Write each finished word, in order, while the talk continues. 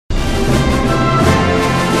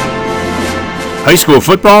High school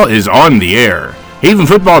football is on the air.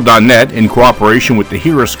 HavenFootball.net, in cooperation with the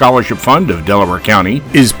Hero Scholarship Fund of Delaware County,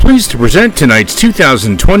 is pleased to present tonight's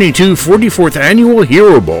 2022 44th Annual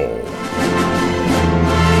Hero Bowl.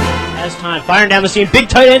 As time, firing down the seam, big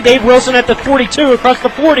tight end Dave Wilson at the 42, across the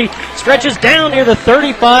 40, stretches down near the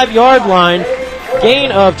 35-yard line.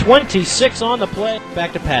 Gain of 26 on the play.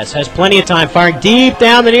 Back to pass. Has plenty of time. Firing deep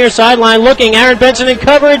down the near sideline. Looking. Aaron Benson in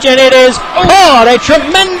coverage. And it is caught. A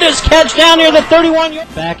tremendous catch down near the 31.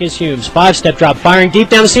 Back is Humes. 5-step drop. Firing deep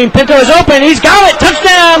down the seam. Pinto is open. He's got it.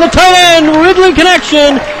 Touchdown. The tight end. Ridley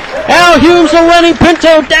connection. Al Humes the running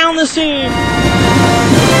Pinto down the seam.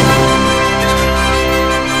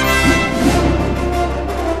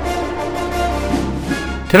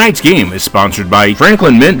 Tonight's game is sponsored by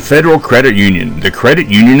Franklin Mint Federal Credit Union, the credit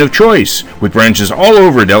union of choice, with branches all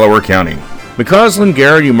over Delaware County. McCausland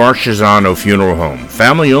Garrity Marchesano Funeral Home,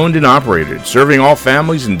 family owned and operated, serving all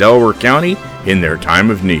families in Delaware County in their time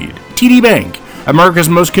of need. TD Bank, America's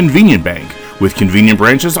most convenient bank, with convenient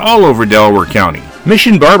branches all over Delaware County.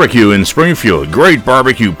 Mission Barbecue in Springfield, great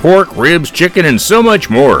barbecue pork, ribs, chicken, and so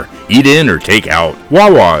much more. Eat in or take out.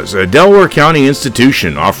 Wawa's, a Delaware County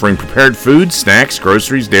institution offering prepared food, snacks,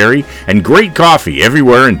 groceries, dairy, and great coffee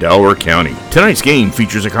everywhere in Delaware County. Tonight's game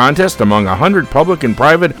features a contest among 100 public and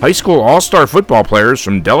private high school all-star football players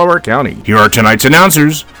from Delaware County. Here are tonight's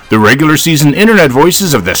announcers, the regular season internet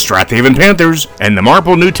voices of the Strathaven Panthers and the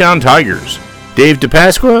Marple Newtown Tigers. Dave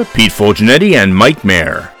DePasqua, Pete Fulgenetti, and Mike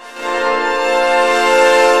Mayer.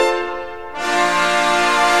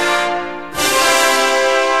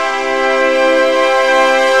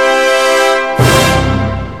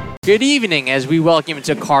 Good evening as we welcome you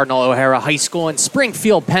to Cardinal O'Hara High School in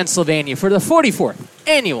Springfield, Pennsylvania for the 44th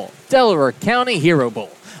Annual Delaware County Hero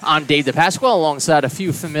Bowl. I'm Dave DePasqua alongside a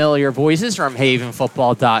few familiar voices from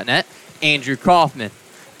HavenFootball.net, Andrew Kaufman,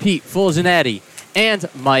 Pete Fulgenetti, and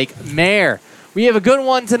Mike Mayer. We have a good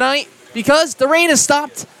one tonight because the rain has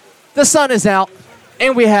stopped, the sun is out,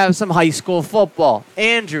 and we have some high school football.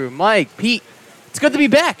 Andrew, Mike, Pete, it's good to be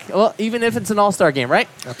back, well, even if it's an all-star game, right?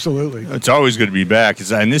 Absolutely. It's always good to be back.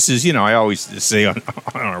 And this is, I always say on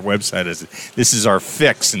our website, this is our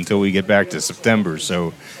fix until we get back to September.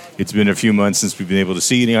 So it's been a few months since we've been able to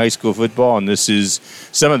see any high school football, and this is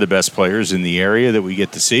some of the best players in the area that we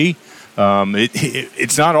get to see.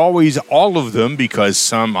 It's not always all of them because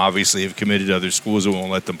some obviously have committed to other schools that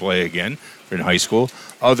won't let them play again in high school.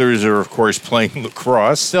 Others are, of course, playing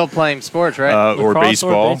lacrosse. Still playing sports, right? Or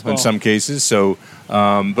baseball in some cases. So,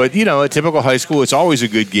 but, a typical high school, it's always a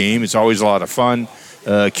good game. It's always a lot of fun.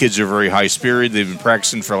 Kids are very high spirited. They've been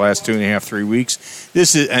practicing for the last 2.5, 3 weeks.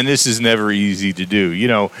 This is never easy to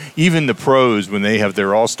do. Even the pros, when they have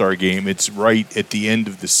their all-star game, it's right at the end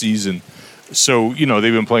of the season. So,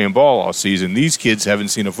 they've been playing ball all season. These kids haven't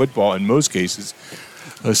seen a football, in most cases,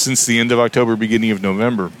 since the end of October, beginning of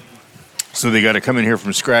November. So they got to come in here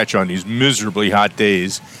from scratch on these miserably hot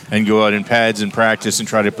days and go out in pads and practice and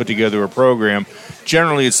try to put together a program.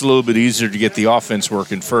 Generally, it's a little bit easier to get the offense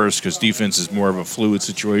working first because defense is more of a fluid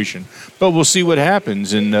situation. But we'll see what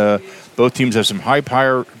happens. And both teams have some high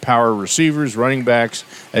power receivers, running backs,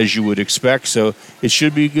 as you would expect. So it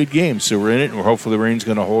should be a good game. So we're in it, and hopefully the rain's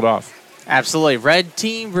going to hold off. Absolutely. Red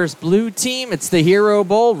team versus blue team. It's the Hero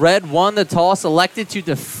Bowl. Red won the toss, elected to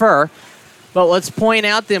defer. But let's point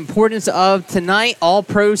out the importance of tonight. All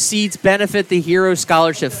proceeds benefit the Hero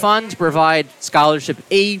Scholarship Fund to provide scholarship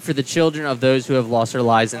aid for the children of those who have lost their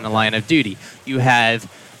lives in the line of duty. You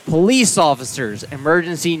have police officers,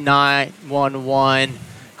 emergency 911,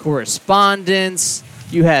 correspondents.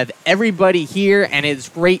 You have everybody here, and it's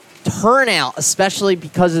great turnout, especially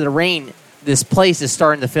because of the rain. This place is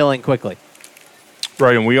starting to fill in quickly.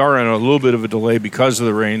 Right, and we are in a little bit of a delay because of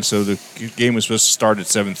the rain. So the game was supposed to start at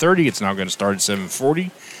 7:30. It's now going to start at 7:40.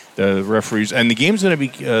 The referees and the game's going to be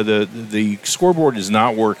the scoreboard is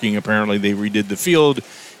not working. Apparently, they redid the field,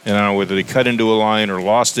 and I don't know whether they cut into a line or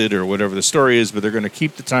lost it or whatever the story is. But they're going to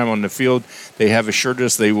keep the time on the field. They have assured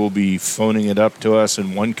us they will be phoning it up to us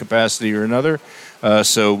in one capacity or another,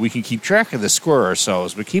 so we can keep track of the score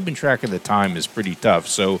ourselves. But keeping track of the time is pretty tough.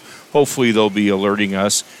 So hopefully they'll be alerting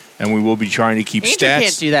us. And we will be trying to keep stats. Andrew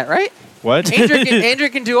can't do that, right? What? Andrew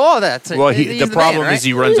can do all that. Well, the problem is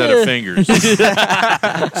he runs out of fingers.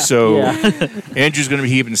 So Andrew's going to be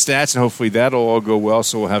keeping stats, and hopefully that'll all go well.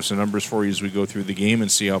 So we'll have some numbers for you as we go through the game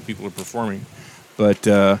and see how people are performing. But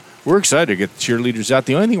we're excited to get the cheerleaders out.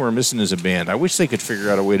 The only thing we're missing is a band. I wish they could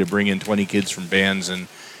figure out a way to bring in 20 kids from bands and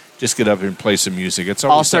just get up and play some music. It's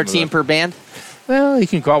all-star team per band? Well, you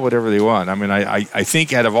can call it whatever they want. I mean, I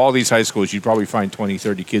think out of all these high schools, you'd probably find 20,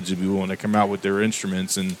 30 kids who'd be willing to come out with their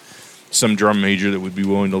instruments and some drum major that would be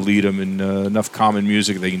willing to lead them, and enough common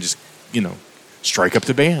music they can just, strike up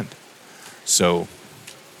the band. So,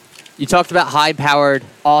 You talked about high-powered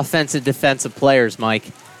offensive defensive players, Mike.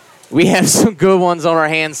 We have some good ones on our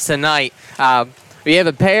hands tonight. We have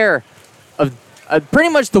a pair of pretty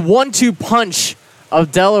much the 1-2 punch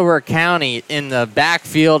of Delaware County in the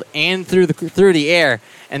backfield and through the air,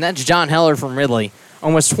 and that's John Heller from Ridley.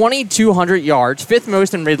 Almost 2,200 yards, fifth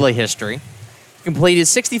most in Ridley history. Completed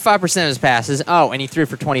 65% of his passes. Oh, and he threw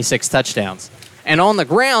for 26 touchdowns. And on the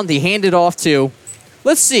ground, he handed off to,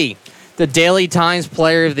 let's see, the Daily Times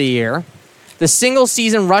Player of the Year, the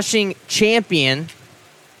single-season rushing champion,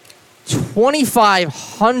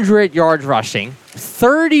 2,500 yards rushing,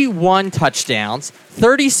 31 touchdowns,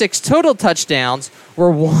 36 total touchdowns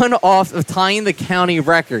were one off of tying the county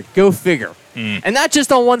record. Go figure. And not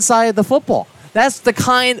just on one side of the football. That's the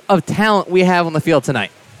kind of talent we have on the field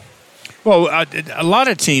tonight. Well, a lot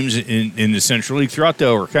of teams in the Central League throughout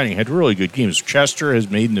Delaware County had really good games. Chester has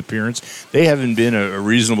made an appearance. They haven't been a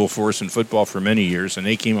reasonable force in football for many years, and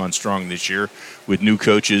they came on strong this year with new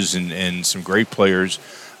coaches and some great players.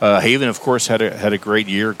 Haven, of course, had a great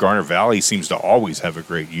year. Garner Valley seems to always have a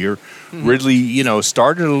great year. Ridley,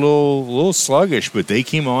 started a little sluggish, but they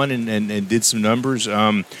came on and did some numbers.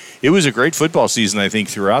 It was a great football season, I think,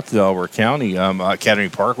 throughout Delaware County. Academy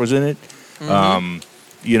Park was in it. I'm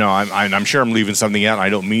sure I'm leaving something out. I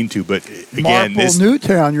don't mean to, but again,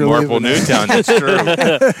 Newtown, Marple Newtown. That's true.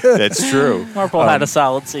 That's true. Marple had a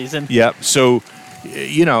solid season. Yep. Yeah, so,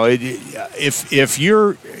 if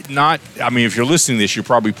you're not, if you're listening to this, you're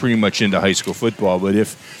probably pretty much into high school football. But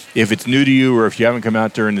if it's new to you, or if you haven't come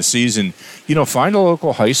out during the season, find a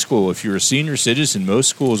local high school. If you're a senior citizen, most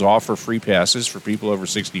schools offer free passes for people over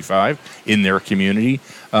 65 in their community.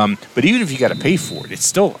 But even if you got to pay for it, it's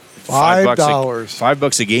still $5.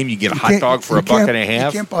 $5 a game. You get a hot dog for $1.50.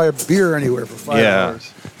 You can't buy a beer anywhere for $5. Yeah.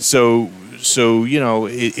 So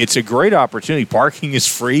it's a great opportunity. Parking is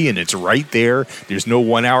free, and it's right there. There's no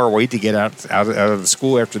 1 hour wait to get out of the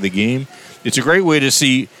school after the game. It's a great way to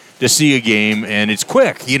see a game, and it's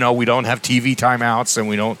quick. We don't have TV timeouts, and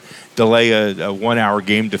we don't delay a 1 hour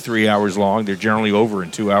game to 3 hours long. They're generally over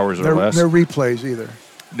in 2 hours or less. No replays either.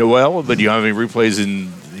 No, well, but you don't have any replays in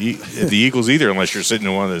the Eagles either, unless you're sitting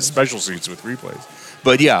in one of the special seats with replays.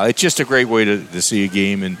 But yeah, it's just a great way to see a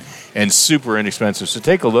game, and super inexpensive. So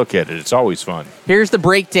take a look at it. It's always fun. Here's the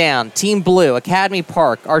breakdown. Team Blue, Academy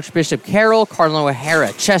Park, Archbishop Carroll, Cardinal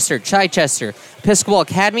O'Hara, Chester, Chichester, Episcopal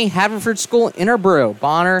Academy, Haverford School, Interborough,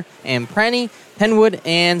 Bonner and Prenny, Penwood,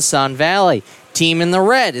 and Sun Valley. Team in the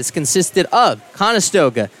red is consisted of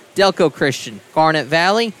Conestoga, Delco Christian, Garnet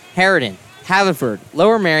Valley, Harridan, Haverford,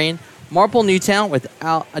 Lower Marion, Marple Newtown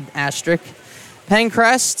without an asterisk,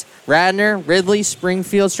 Pencrest, Radnor, Ridley,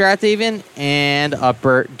 Springfield, Strathaven, and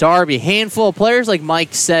Upper Darby. Handful of players, like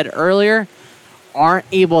Mike said earlier, aren't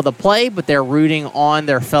able to play, but they're rooting on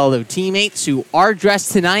their fellow teammates who are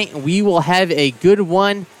dressed tonight. We will have a good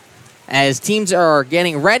one as teams are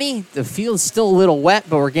getting ready. The field's still a little wet,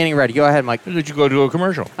 but we're getting ready. Go ahead, Mike. Did you go to a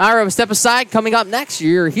commercial? All right, we'll step aside. Coming up next,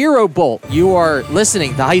 your Hero Bolt. You are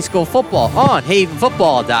listening to High School Football on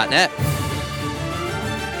havenfootball.net.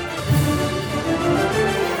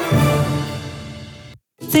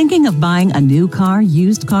 Thinking of buying a new car,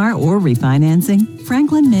 used car, or refinancing?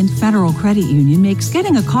 Franklin Mint Federal Credit Union makes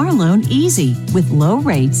getting a car loan easy with low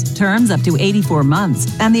rates, terms up to 84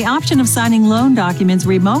 months, and the option of signing loan documents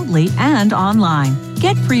remotely and online.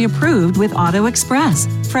 Get pre-approved with Auto Express.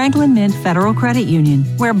 Franklin Mint Federal Credit Union,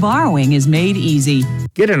 where borrowing is made easy.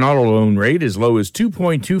 Get an auto loan rate as low as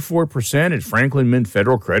 2.24% at Franklin Mint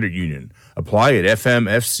Federal Credit Union. Apply at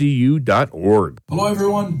fmfcu.org. Hello,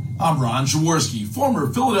 everyone. I'm Ron Jaworski,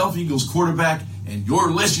 former Philadelphia Eagles quarterback, and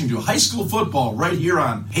you're listening to high school football right here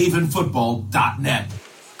on havenfootball.net.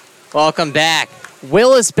 Welcome back.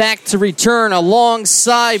 Willis back to return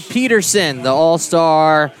alongside Peterson, the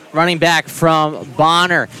all-star running back from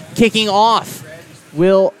Bonner. Kicking off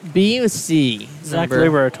will be, let's see. Zach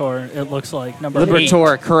Liberator, it looks like. Number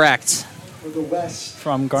Liberator, 8. correct.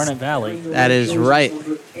 From Garnet Valley. That is right.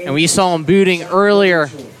 And we saw him booting earlier.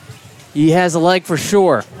 He has a leg for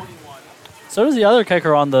sure. So does the other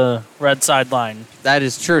kicker on the red sideline. That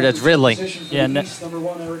is true. That's Ridley. Yeah, Nick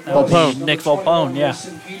Volpone, yeah.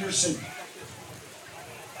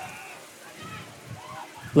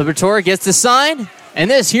 Liberator gets the sign,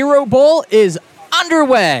 and this Hero Bowl is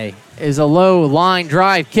underway. Is a low line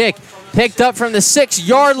drive kick. Picked up from the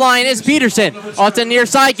 6-yard line is Peterson. Off the near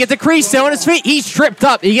side, gets a crease, still on his feet. He's tripped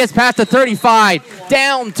up. He gets past the 35,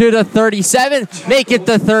 down to the 37, make it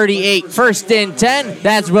the 38. First and 10.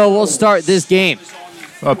 That's where we'll start this game.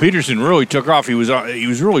 Peterson really took off. He was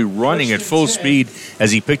really running at full speed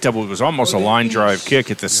as he picked up what was almost a line drive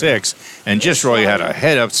kick at the 6, and just really had a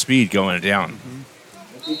head-up speed going down.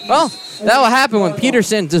 Well, that will happen when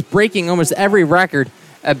Peterson just breaking almost every record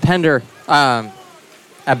at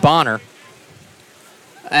Bonner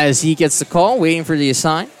as he gets the call, waiting for the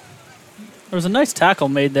assign. There was a nice tackle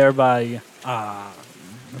made there by,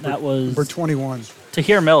 that was Number 21.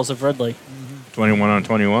 Tahir Mills of Ridley. 21 on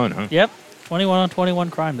 21, huh? Yep, 21 on 21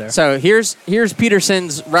 crime there. So here's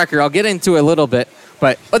Peterson's record. I'll get into it a little bit,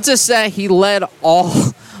 but let's just say he led all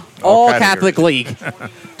Catholic League.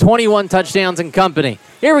 21 touchdowns and company.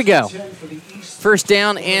 Here we go. First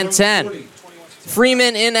down and 10.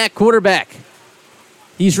 Freeman in at quarterback.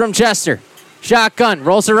 He's from Chester. Shotgun,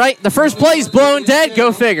 rolls to right. The first play's blown dead.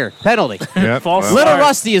 Go figure. Penalty. Yep. Little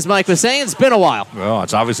rusty, as Mike was saying. It's been a while. Well,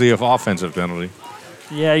 it's obviously an offensive penalty.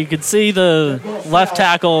 Yeah, you could see the left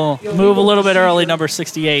tackle move a little bit early, number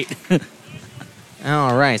 68.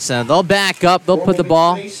 All right, so they'll back up. They'll put the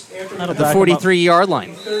ball at the 43-yard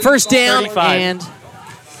line. First down 35. and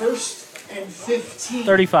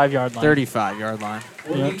 35-yard line. 35-yard line.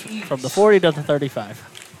 Yep, from the 40 to the 35.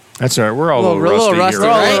 That's all right. We're all We're a little rusty We're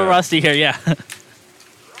here. all a right? little rusty here, yeah.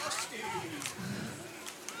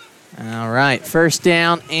 All right, first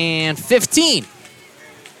down and 15.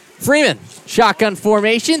 Freeman, shotgun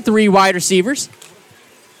formation, 3 wide receivers.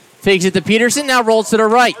 Fakes it to Peterson, now rolls to the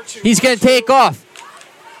right. He's going to take off.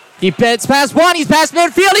 He beds past one, he's past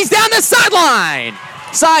midfield, he's down the sideline.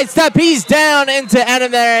 Sidestep, he's down into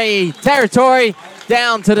enemy territory,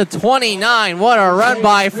 down to the 29. What a run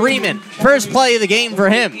by Freeman. First play of the game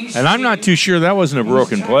for him. And I'm not too sure that wasn't a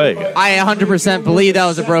broken play. I 100% believe that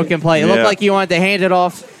was a broken play. It looked Yeah. like he wanted to hand it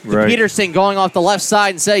off to Right. Peterson, going off the left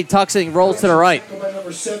side, instead he tucks it and rolls to the right.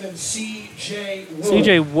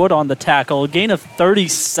 C.J. Wood on the tackle. A gain of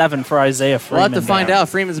 37 for Isaiah We'll Freeman. have to find out if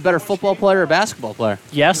Freeman's a better football player or basketball player.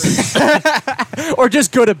 Yes. Or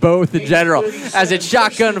just good at both in general. As it's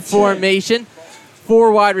shotgun formation,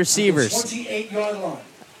 4 wide receivers. 28-yard line.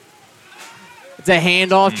 It's a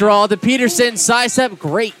handoff draw to Peterson. Sidestep,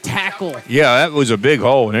 great tackle. Yeah, that was a big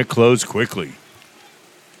hole, and it closed quickly.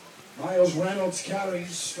 Miles Reynolds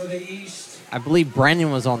carries for the East. I believe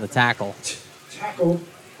Brennan was on the tackle. Tackled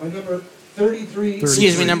by number 33.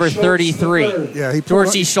 Excuse me, number 33. Yeah, he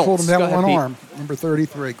Dorsey pulled Schultz. him Go down ahead, one Pete. arm. Number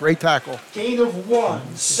 33. Great tackle. Gain of 1.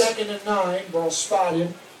 2nd and 9. Ball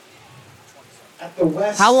spotted at the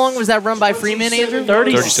west. How long was that run by Freeman, Andrew?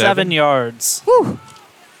 37 yards. Whew.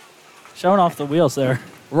 Showing off the wheels there.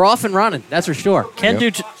 We're off and running, that's for sure. Can't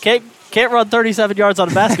run 37 yards on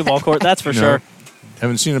a basketball court, that's for No. sure.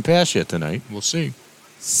 Haven't seen a pass yet tonight. We'll see.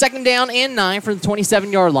 Second down and 9 from the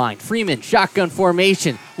 27-yard line. Freeman, shotgun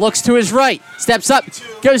formation, looks to his right, steps up,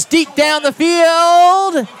 goes deep down the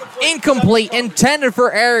field. Incomplete, intended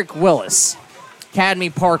for Eric Willis. Academy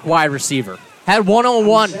Park wide receiver. Had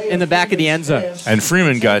one-on-one in the back of the end zone. And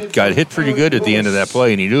Freeman got hit pretty good at the end of that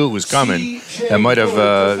play, and he knew it was coming. That might have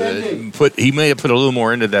put a little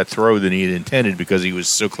more into that throw than he had intended because he was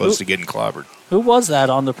so close to getting clobbered. Who was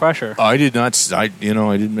that on the pressure? I did not. I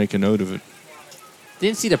didn't make a note of it.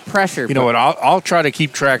 Didn't see the pressure. You know what? I'll try to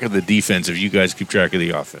keep track of the defense if you guys keep track of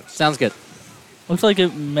the offense. Sounds good. Looks like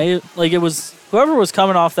it was whoever was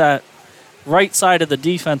coming off that right side of the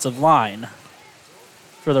defensive line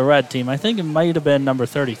for the red team. I think it might have been number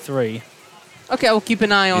 33. Okay, we'll keep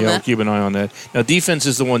an eye on Yeah, we'll that. keep an eye on that. Now, defense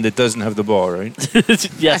is the one that doesn't have the ball, right?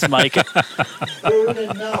 Yes, Mike. 3rd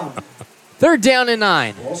and 9. Third down and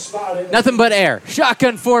 9. Ball spotted. Nothing but air.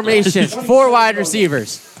 Shotgun formation. 4 wide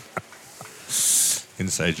receivers.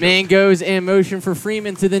 Inside joke. Man goes in motion for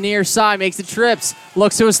Freeman to the near side. Makes the trips.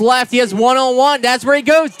 Looks to his left. He has one-on-one. That's where he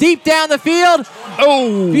goes. Deep down the field.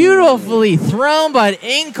 Oh! Beautifully thrown, but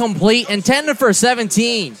incomplete. Intended for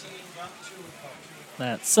 17.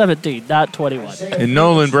 That's 17, not 21. And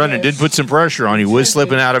Nolan Brennan did put some pressure on. He was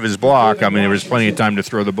slipping out of his block. I mean, there was plenty of time to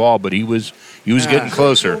throw the ball, but he was getting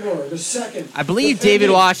closer. The second. I believe David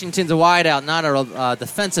Washington's a wideout, not a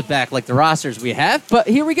defensive back like the rosters we have. But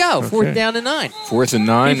here we go. 4th down and 9. 4th and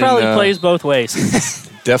 9. He probably and, plays both ways.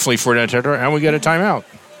 Definitely 4th down territory, and we got a timeout.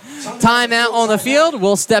 Timeout on the field.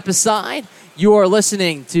 We'll step aside. You are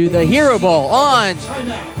listening to the Hero Bowl on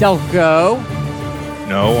Delco.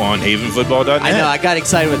 No, on havenfootball.net. I know, I got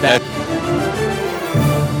excited with that.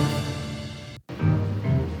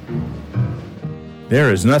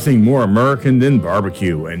 There is nothing more American than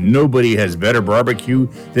barbecue, and nobody has better barbecue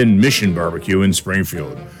than Mission Barbecue in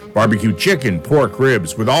Springfield. Barbecue chicken, pork,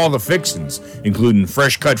 ribs with all the fixings, including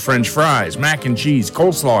fresh cut French fries, mac and cheese,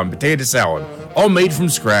 coleslaw, and potato salad, all made from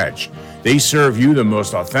scratch. They serve you the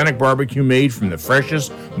most authentic barbecue made from the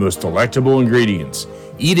freshest, most delectable ingredients.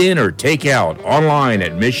 Eat in or take out online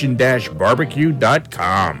at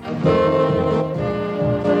mission-barbecue.com.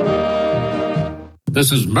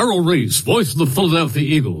 This is Merrill Reese, voice of the Philadelphia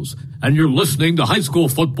Eagles, and you're listening to high school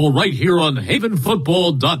football right here on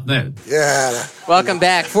havenfootball.net. Yeah. Welcome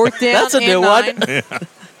back. Fourth down. That's a and new 9. one.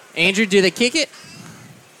 Andrew, do they kick it?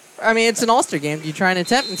 I mean, it's an All-Star game. Do you try and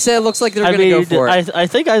attempt? Instead, it looks like they're going to go for it. I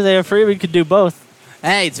think Isaiah Freeman could do both.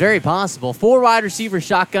 Hey, it's very possible. 4 wide receiver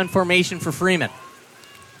shotgun formation for Freeman.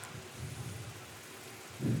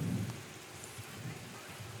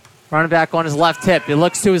 Running back on his left hip. He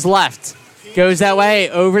looks to his left. Goes that way.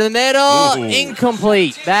 Over the middle. Ooh.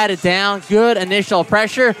 Incomplete. Batted down. Good initial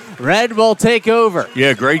pressure. Red will take over.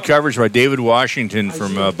 Yeah, great coverage by David Washington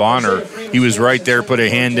from Bonner. He was right there, put a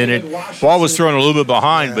hand in it. Ball was thrown a little bit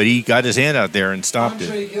behind, but he got his hand out there and stopped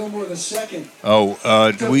it.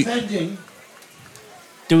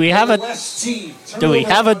 Do we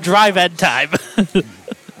have a drive end time?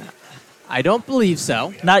 I don't believe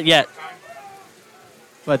so. Not yet.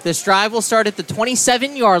 But this drive will start at the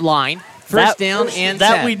 27-yard line. First down and 10.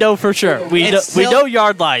 That we know for sure. We know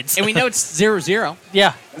yard lines. And we know it's 0-0.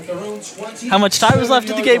 Yeah. How much time is left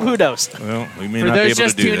in the game? Who knows? Well, we may For not be those able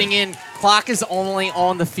just to do tuning that. in, clock is only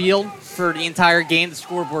on the field for the entire game. The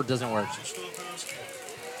scoreboard doesn't work.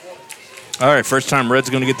 All right, first time Red's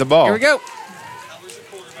going to get the ball. Here we go.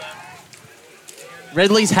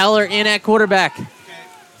 Ridley's Heller in at quarterback.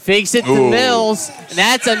 Fakes it to Ooh. Mills, and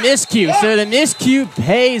that's a miscue. So the miscue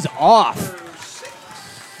pays off.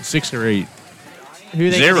 6 or 8. Who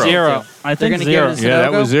they Zero. gonna give it Zero. to? I They're think gonna zero. give it to Yeah, that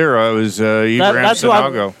Sanogo? was 0. It was Ibrahim That's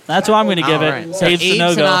Sanogo. what I'm going to give All it. right. So Abe Abe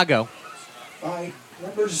Sanogo. Sanogo. By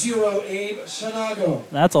number 0, Abe Sanogo.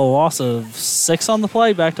 That's a loss of 6 on the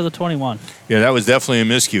play, back to the 21. Yeah, that was definitely a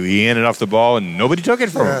miscue. He handed off the ball, and nobody took it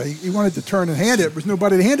from Yeah, him. he wanted to turn and hand it. There was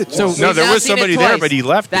nobody to hand it to. So No, we've there now was seen it somebody there, twice. but he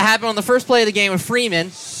left That it. happened on the first play of the game with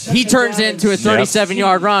Freeman. He turns it into a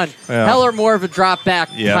 37-yard run. Yeah. Heller more of a drop back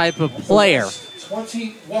Yeah. type of player.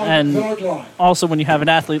 21 yard line. Also, when you have an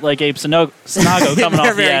athlete like Abe Sanogo coming off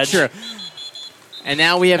the Very edge. true. And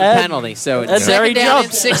now we have a And- penalty. So it's and there he second down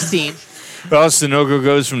and jumps. 16. Well, Sanogo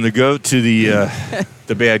goes from the goat to the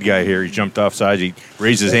bad guy here. He jumped off sides. He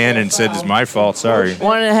raised his hand and said, "It's my fault. Sorry."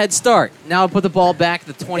 Wanted a head start. Now put the ball back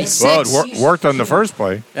to 26. Well, it worked on the first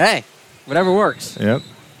play. Hey, whatever works. Yep.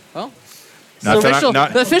 Well, Not that, I'm,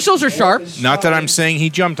 the officials are sharp. not that I'm saying he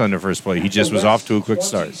jumped on the first play. He just was off to a quick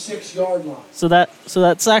start. 26-yard line. So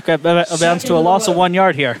that sack amounts to a loss of 1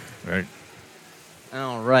 yard here. Right.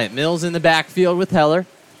 All right, Mills in the backfield with Heller.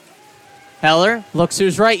 Heller looks to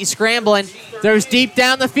his right. He's scrambling. Throws deep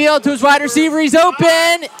down the field to his wide receiver. He's open.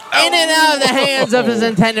 In and out of the hands of his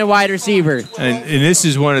intended wide receiver. And this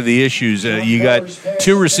is one of the issues. You got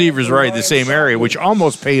 2 receivers right in the same area, which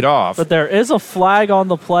almost paid off. But there is a flag on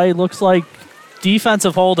the play. Looks like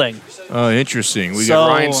defensive holding. Oh, interesting. We So- got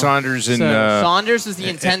Ryan Saunders and Saunders is the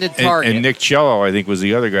intended target. and Nick Cello, I think, was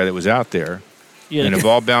the other guy that was out there. Yeah. And the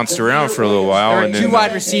ball bounced around for a little while. There and are then, 2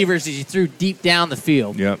 wide receivers that he threw deep down the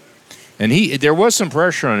field. Yep. And there was some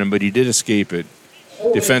pressure on him, but he did escape it.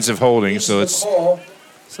 Defensive holding, so it's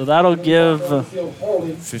So that'll give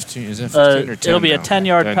 15. Is that 15 or 10? it'll be a now?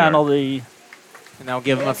 10-yard 10 penalty. And that'll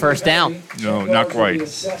give him a first down. No, not quite.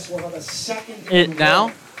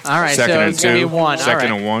 Now? All right, Second so and it's going to 2. be 1. Second All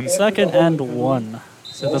right. and 1. Second and 1.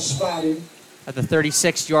 So at the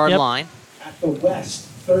 36-yard Yep. line. At the west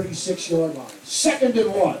 36-yard line. Second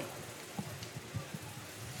and 1.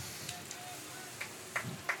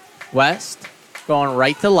 West going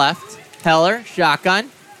right to left. Heller, shotgun.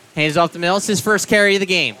 Hands off to Mills. His first carry of the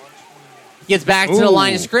game. Gets back to the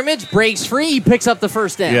line of scrimmage. Breaks free. He picks up the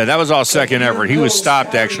first down. Yeah, that was all second effort. He was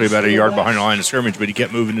stopped actually about a yard behind the line of scrimmage, but he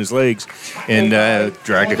kept moving his legs and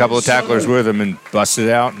dragged a couple of tacklers with him and busted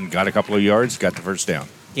out and got a couple of yards, got the first down.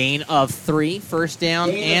 Gain of 3. First down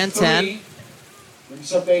Gain and of 10. 3.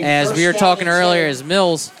 Brings up a As we were first talking down and earlier, 10 as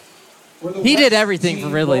Mills, for the he did West everything for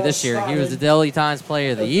team. Ridley Ball this year. He was the spotted Daily Times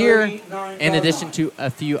Player of the at the Year, 39 in yard addition line. to a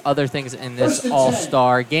few other things in this First and 10.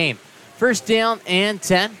 All-Star game. First down and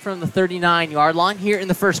 10 from the 39-yard line here in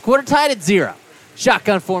the first quarter, tied at 0.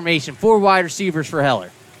 Shotgun formation, 4 wide receivers for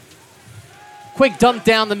Heller. Quick dump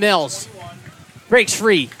down the Mills. Breaks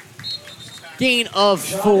free. Gain of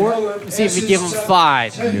 4. Let's see if we give him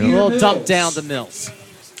 5. A little dump down to Mills.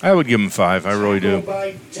 I would give him 5. I really do.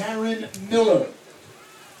 By Darren Miller.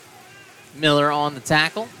 Miller on the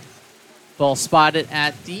tackle. Ball spotted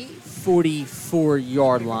at the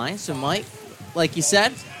 44-yard line. So, Mike, like you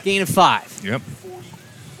said, gain of 5. Yep.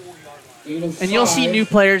 Gain of And you'll see 5. new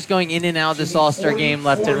players going in and out of this All-Star game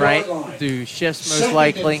left and right. Do shifts most Second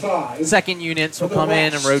likely. and 5. Second units will come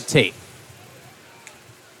in and rotate.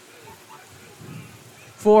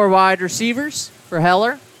 4 wide receivers for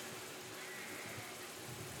Heller.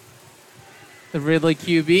 The Ridley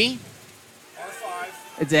QB.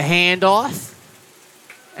 It's a handoff.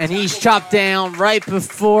 And he's chopped down right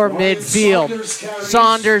before midfield.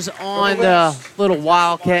 Saunders on the little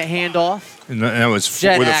wildcat handoff. And that was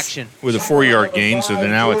Jet with action. With a 4-yard gain, so they're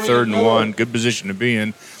now at 3rd and 1. Good position to be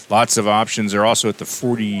in. Lots of options. They're also at the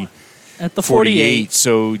 40. At the 48.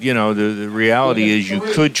 So, the reality is you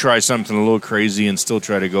could try something a little crazy and still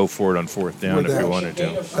try to go for it on 4th down if you wanted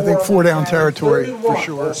to. I think 4-down territory for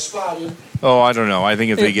sure. Oh, I don't know. I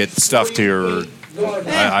think if they get stuffed here,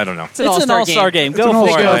 I don't know. It's an all-star game. Go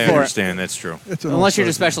for it. I understand. That's true. Unless you're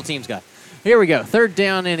the special teams guy. Here we go. 3rd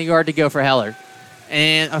down and a yard to go for Heller.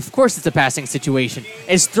 And, of course, it's a passing situation.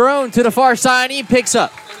 It's thrown to the far side, and he picks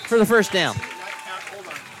up for the 1st down.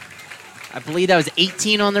 I believe that was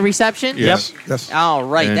 18 on the reception. Yes. All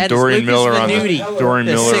right. And that Dorian is Miller Lucas on Venuti, Dorian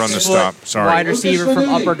Miller on the stop. Sorry. Wide receiver from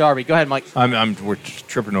Upper Darby. Go ahead, Mike. We're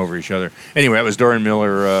tripping over each other. Anyway, that was Dorian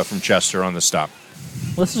Miller from Chester on the stop.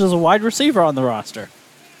 Well, this is just a wide receiver on the roster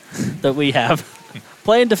that we have.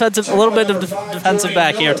 Playing defensive, a little bit of defensive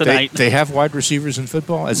back here tonight. They have wide receivers in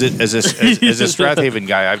football. As a Strathaven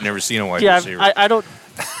guy, I've never seen a wide receiver. I don't.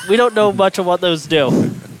 We don't know much of what those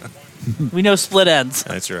do. We know split ends.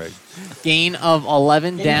 That's right. Gain of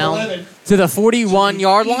 11 down to the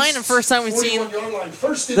 41-yard line. And first time we've seen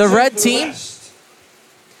the red team,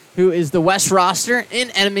 who is the West roster,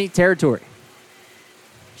 in enemy territory.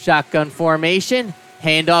 Shotgun formation.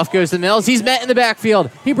 Handoff goes to Mills. He's met in the backfield.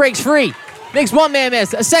 He breaks free. Makes one man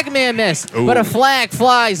miss. A second man miss. Ooh. But a flag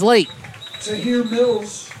flies late. Tahir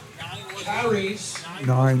Mills carries.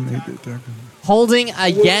 9 made it there. Holding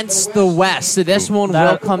against the West. So this one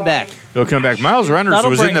will come back. They'll come back. Miles Reynolds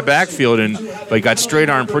was in the backfield and got straight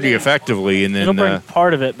arm pretty effectively, and then It'll bring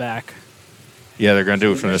part of it back. Yeah, they're going to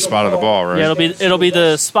do it from the spot of the ball, right? Yeah, it'll be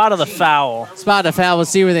the spot of the foul. Spot of the foul. We'll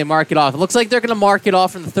see where they mark it off. It looks like they're going to mark it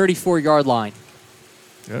off from the 34-yard line.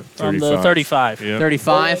 Yep, from the 35. Yep.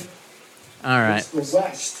 35. All right.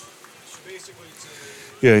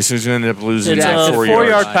 Yeah, so he's going to end up losing it's like a 4 4-yard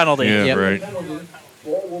yards. penalty. Yeah, right.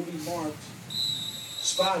 Ball will be marked.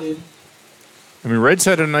 Spotted. I mean, Reds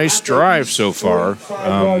had a nice drive so far.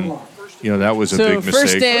 That was a big mistake. So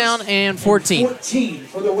first down and 14. 14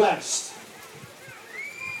 for the West.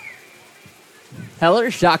 Heller,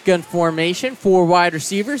 shotgun formation, 4 wide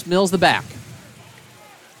receivers. Mills the back.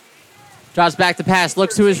 Drops back to pass,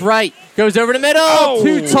 looks to his right, goes over the middle.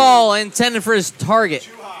 Too tall, intended for his target.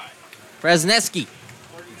 Bresneski.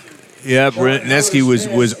 Yeah, Bresneski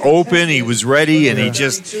was open, he was ready, and he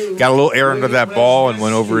just got a little air under that ball and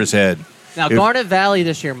went over his head. Now, Garnet Valley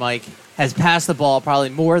this year, Mike, has passed the ball probably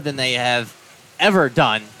more than they have ever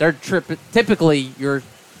done. They're typically your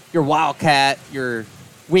Wildcat, your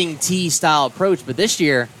wing T style approach, but this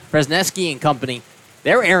year, Bresneski and company,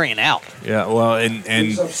 they're airing it out. Yeah, well, and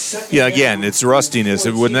again, it's rustiness.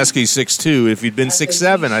 If Bresneski's 6'2", if he'd been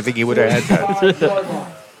 6'7", I think he would have had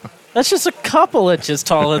that. That's just a couple inches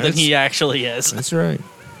taller than he actually is. That's right.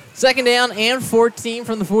 Second down and 14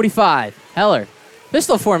 from the 45. Heller.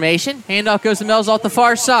 Pistol formation. Handoff goes to Mills off the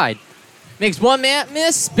far side. Makes one man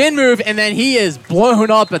miss, spin move, and then he is blown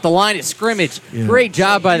up at the line of scrimmage. Yeah. Great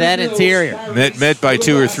job by that interior. Met by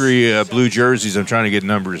 2 or 3 blue jerseys. I'm trying to get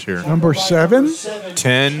numbers here. Number 7?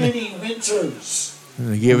 10.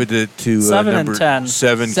 They gave it to 7 number and 10.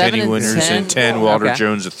 7, Kenny Winters, and 10, Walter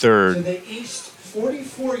Jones, a third.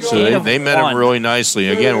 So they met him really nicely.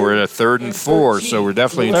 Again, we're at a 3rd and 4, so we're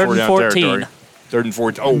definitely in 4-down territory. 3rd and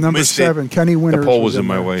 14. Oh, number 7, Kenny Winters. The pole was in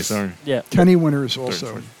my way, sorry. Yeah. Kenny Winters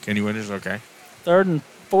also. Kenny Winters, okay. 3rd and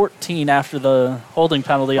 14 after the holding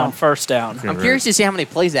penalty on first down. I'm curious to see how many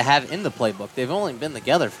plays they have in the playbook. They've only been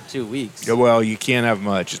together for 2 weeks. Yeah, well, you can't have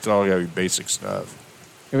much. It's all got to be basic stuff.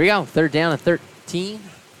 Here we go. 3rd down and 13.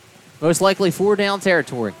 Most likely 4-down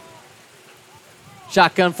territory.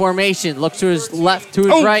 Shotgun formation. Looks to his left, to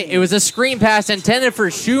his right. It was a screen pass intended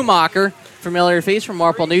for Schumacher. Familiar face from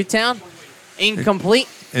Marple Newtown. Incomplete.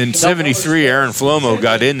 In 73, Aaron Flomo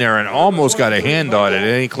got in there and almost got a hand on it.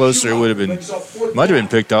 Any closer, it would have been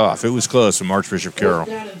picked off. It was close from Archbishop Carroll.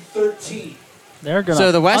 They're gonna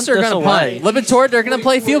so the West are going to punt. Lipitor, they're going to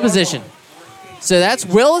play field position. So that's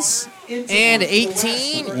Willis. And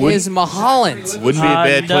 18 is Mulholland. Wouldn't be a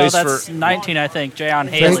bad place for... that's 19, I think. Jayon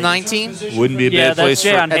Haley. That's 19? Wouldn't be a bad place for...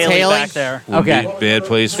 Jayon Haley Haley back there. Okay. Be a bad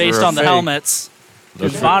place based for on the helmets.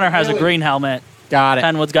 Bonner has a green helmet. Got it.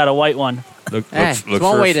 Penwood's got a white one. Look it's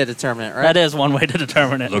one way to determine it, right? That is one way to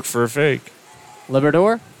determine it. Look for a fake.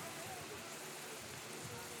 Liberador.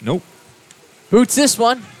 Nope. Boots this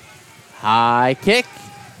one. High kick.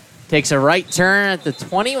 Takes a right turn at the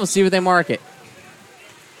 20. We'll see where they mark it.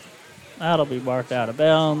 That'll be marked out of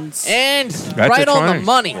bounds. And That's right a on the 20.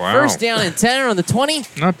 money. Wow. First down and 10 on the 20.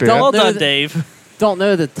 Not bad. Well done, the- Dave. Don't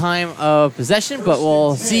know the time of possession, but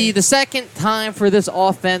we'll see the second time for this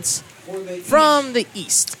offense from the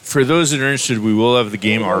East. For those that are interested, we will have the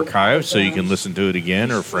game archived so you can listen to it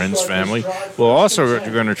again, or friends, family. We'll also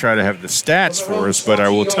going to try to have the stats for us, but I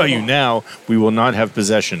will tell you now, we will not have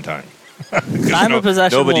possession time. Time of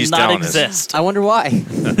possession will nobody's not telling us. exist. I wonder why.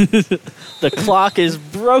 The clock is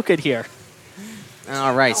broken here.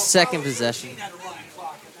 All right, second possession.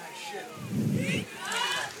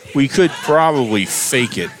 We could probably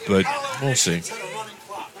fake it, but we'll see.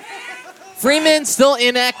 Freeman still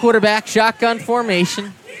in at quarterback, shotgun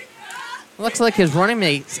formation. Looks like his running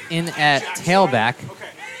mate's in at tailback.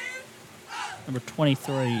 Number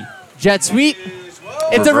 23. Jet sweep.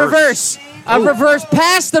 It's a reverse. A reverse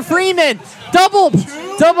pass to Freeman. Double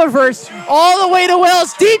reverse all the way to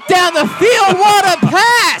Wells. Deep down the field. What a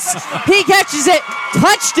pass. He catches it.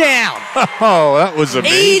 Touchdown. Oh, that was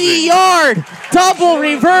amazing. 80-yard double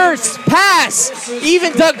reverse pass.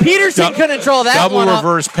 Even Doug Peterson couldn't draw that Double one up.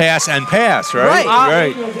 reverse pass and pass, right?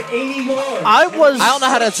 Right. I don't know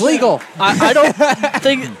how that's legal. I don't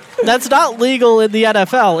think that's not legal in the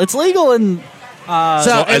NFL. It's legal in. As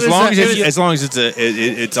long as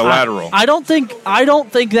it's a lateral. I don't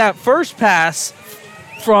think that first pass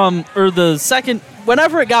or the second,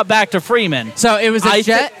 whenever it got back to Freeman. So it was a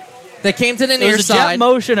jet that came to the near It was a side. jet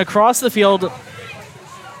motion across the field.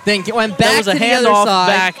 Then went There back was a to the other handoff side.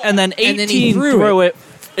 back, and then 18 then he threw it.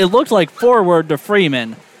 It looked like forward to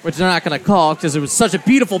Freeman. Which they're not going to call because it was such a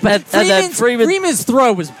beautiful pass. And then Freeman's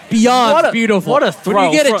throw was beyond beautiful. What a throw.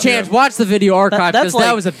 When you get a chance, watch the video archive because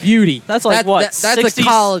that was a beauty. That's like what? That's 60, a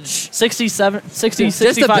college. 67, 60, Just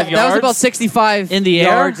 65 yards? That was about 65 in the air?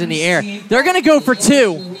 yards in the air. They're going to go for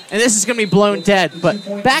 2, and this is going to be blown dead. But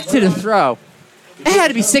back to the throw. It had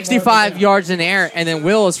to be 65 yards in the air, and then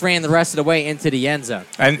Willis ran the rest of the way into the end zone.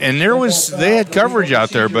 And they had coverage out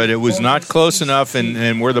there, but it was not close enough,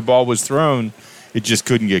 and where the ball was thrown, it just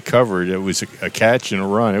couldn't get covered. It was a catch and a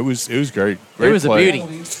run. It was great. Great It was play. a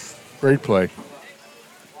beauty. Great play.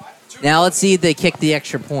 Now let's see if they kick the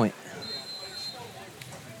extra point.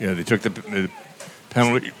 Yeah, they took the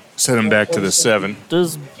penalty, set them back to the 7.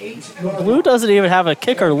 Blue doesn't even have a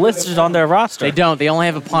kicker listed on their roster. They don't. They only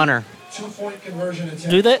have a punter. 2-point conversion attempt.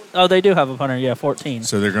 Do they? Oh, they do have a punter. Yeah, 14.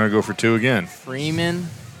 So they're going to go for 2 again. Freeman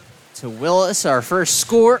to Willis, our first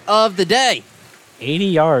score of the day. 80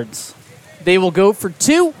 yards. They will go for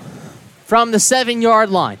 2 from the 7-yard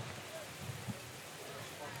line.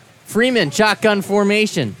 Freeman, shotgun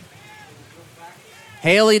formation.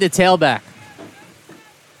 Haley to tailback.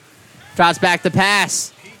 Drops back the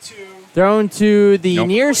pass. Thrown to the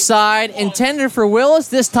near side, intended for Willis.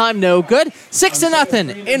 This time, no good.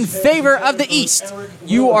 6-0 in favor of the East.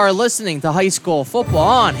 You are listening to high school football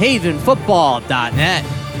on havenfootball.net.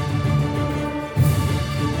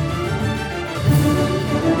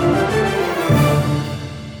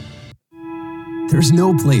 There's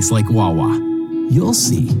no place like Wawa. You'll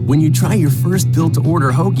see when you try your first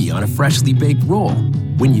built-to-order hoagie on a freshly baked roll.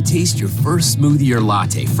 When you taste your first smoothie or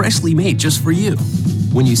latte freshly made just for you.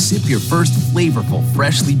 When you sip your first flavorful,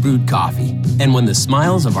 freshly brewed coffee. And when the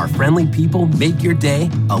smiles of our friendly people make your day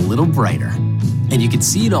a little brighter. And you can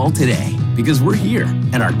see it all today because we're here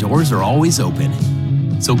and our doors are always open.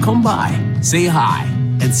 So come by, say hi,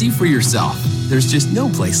 and see for yourself. There's just no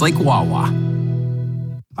place like Wawa.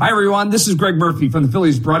 Hi, everyone. This is Greg Murphy from the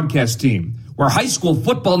Phillies broadcast team, where high school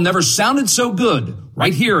football never sounded so good,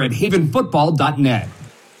 right here at havenfootball.net.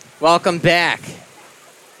 Welcome back.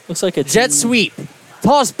 Looks like a jet sweep.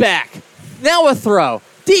 Toss back. Now a throw.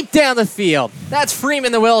 Deep down the field. That's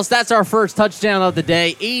Freeman to Willis. That's our first touchdown of the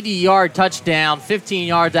day. 80-yard touchdown. 15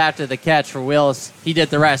 yards after the catch for Willis. He did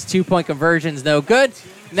the rest. 2-point conversions, no good.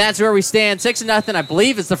 And that's where we stand. 6-0. I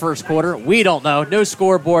believe it's the first quarter. We don't know. No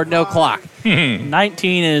scoreboard, no clock.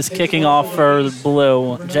 19 is kicking off for the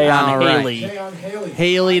Blue. Jayon Haley.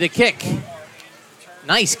 Haley to kick.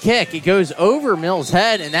 Nice kick. It goes over Mills'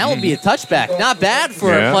 head, and that will be a touchback. Not bad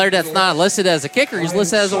for a player that's not listed as a kicker. He's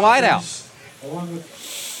listed as a wideout.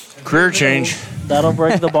 Career change. That'll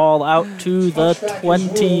break the ball out to the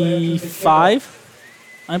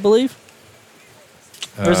 25, I believe.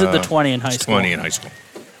 Or is it the 20 in high school? 20 in high school.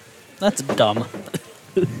 That's dumb.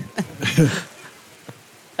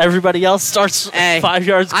 Everybody else starts 5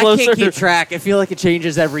 yards closer. I can't keep track. I feel like it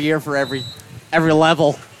changes every year for every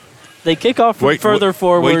level. They kick off from further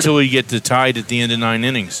forward. Wait till we get to tied at the end of 9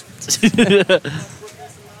 innings.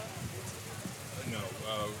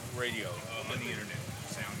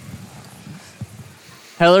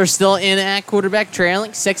 Heller still in at quarterback,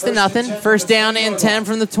 trailing 6-0. First down and 10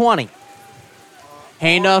 from the 20.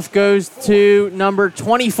 Handoff goes to number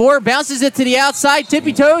 24, bounces it to the outside,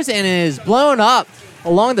 tippy toes, and is blown up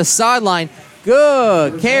along the sideline.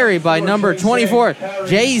 Good carry by number 24,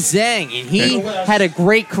 Jay Zhang, and he had a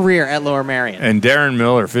great career at Lower Marion. And Darren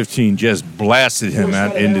Miller, 15, just blasted him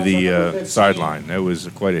out into the sideline. That was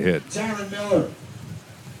quite a hit. Darren Miller.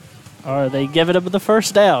 Or they give it up with the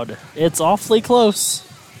first down. It's awfully close.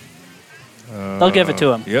 They'll give it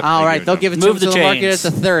to him. Yep, All right, they'll give it to him, so they'll mark it at the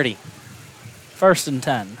 30. 1st and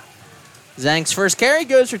 10. Zhang's first carry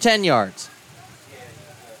goes for 10 yards.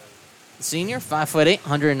 The senior, 5'8",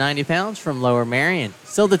 190 pounds from Lower Marion.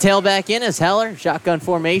 Still the tailback in as Heller, shotgun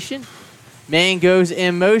formation. Man goes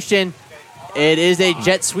in motion. It is a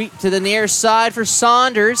jet sweep to the near side for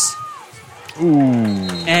Saunders.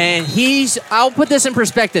 And I'll put this in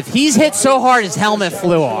perspective. He's hit so hard his helmet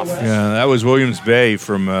flew off. Yeah, that was Williams Bay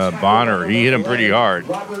from Bonner. He hit him pretty hard.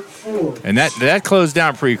 And that closed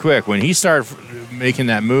down pretty quick. When he started making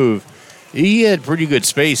that move, he had pretty good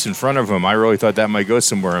space in front of him. I really thought that might go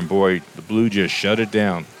somewhere, and boy, the Blue just shut it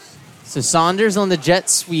down. So Saunders on the jet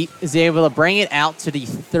sweep is able to bring it out to the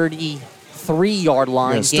 33-yard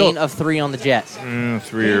line, gain of 3 on the jet.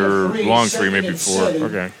 3 or long 3, maybe 4.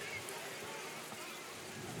 Okay.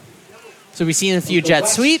 So we've seen a few jet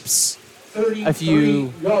sweeps, a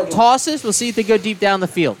few tosses. We'll see if they go deep down the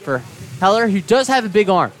field for Heller, who does have a big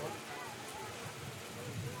arm.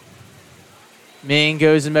 Man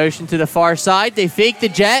goes in motion to the far side. They fake the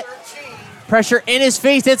jet. Pressure in his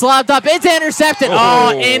face. It's lobbed up. It's intercepted.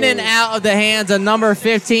 Oh, in and out of the hands of number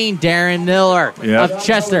 15, Darren Miller of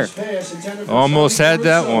Chester. Almost had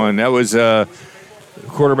that one. That was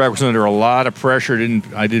quarterback was under a lot of pressure.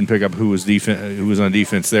 I didn't pick up who was on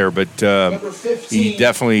defense there, but he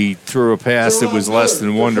definitely threw a pass that was less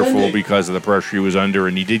than wonderful because of the pressure he was under,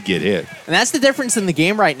 and he did get hit. And that's the difference in the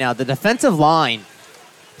game right now. The defensive line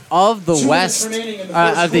of the West,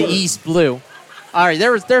 of the East Blue. All right,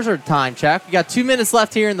 there's our time check. We got 2 minutes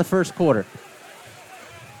left here in the first quarter.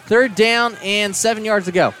 3rd down and 7 yards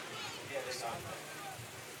to go.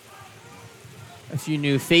 A few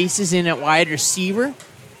new faces in at wide receiver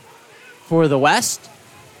for the West.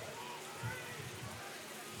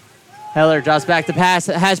 Heller drops back to pass,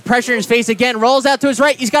 has pressure in his face again, rolls out to his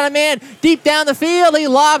right. He's got a man deep down the field. He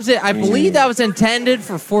lobs it. I believe that was intended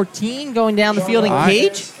for 14 going down the field in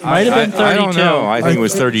cage. Might have been 32. I don't know. I think it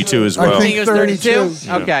was 32 as well. I think it was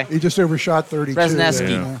 32? Okay. He just overshot 32.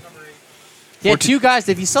 Bresneski. He had 2 guys.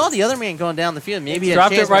 If you saw the other man going down the field, maybe he had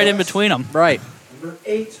dropped it right in between them. Right. Number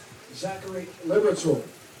 8, Zachary Libertor.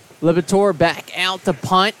 Libertor back out to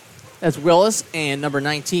punt. That's Willis, and number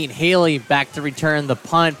 19, Haley, back to return the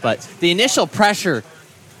punt. But the initial pressure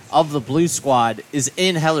of the Blue squad is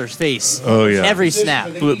in Heller's face. Oh, yeah. Every snap.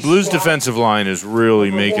 Blues defensive line is really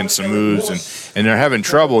making some moves, and they're having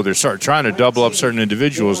trouble. They're trying to double up certain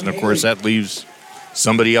individuals, and, of course, that leaves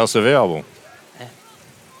somebody else available.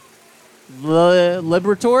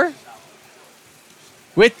 Libertor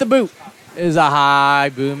with the boot is a high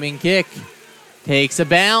booming kick. Takes a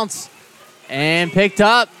bounce and picked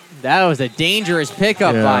up. That was a dangerous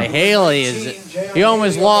pickup by Haley. He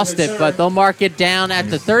almost lost it, but they'll mark it down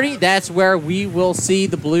at the 30. That's where we will see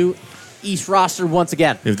the Blue East roster once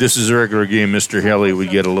again. If this is a regular game, Mr. Haley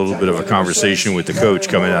would get a little bit of a conversation with the coach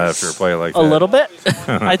coming out after a play like that. A little bit?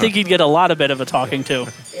 I think he'd get a lot of bit of a talking to.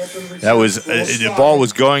 That was the ball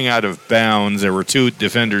was going out of bounds. There were 2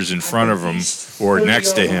 defenders in front of him or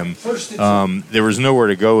next to him. There was nowhere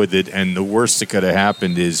to go with it, and the worst that could have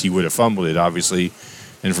happened is he would have fumbled it, obviously.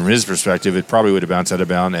 And from his perspective, it probably would have bounced out of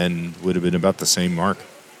bounds and would have been about the same mark.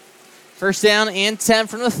 1st down and 10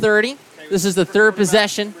 from the 30. This is the 3rd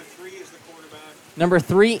possession. Number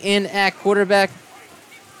 3 in at quarterback,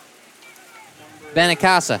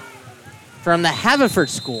 Benacasa from the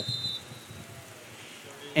Haverford School.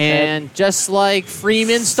 And just like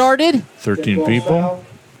Freeman started, 13 people.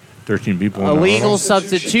 13 people. Illegal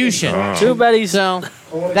substitution. Too bad so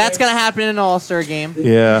that's going to happen in an All-Star game.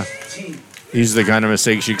 Yeah. These are the kind of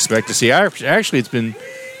mistakes you expect to see. Actually, it's been,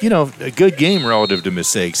 a good game relative to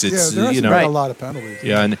mistakes. It's, there hasn't been a lot of penalties.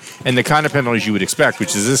 Yeah, and the kind of penalties you would expect,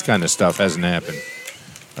 which is this kind of stuff, hasn't happened.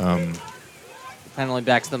 Penalty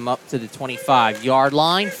backs them up to the 25-yard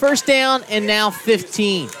line. 1st down and now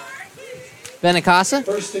 15. Benacasa.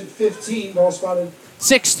 1st and 15, ball spotted.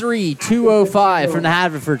 6'3", 205 from the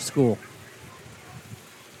Haverford School.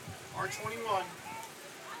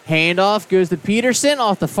 Handoff goes to Peterson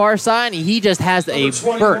off the far side, and he just has a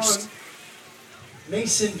burst.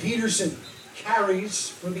 Mason Peterson carries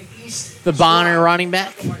for the East. The Bonner running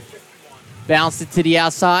back bounced it to the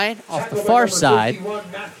outside off the far side,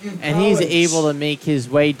 and he's able to make his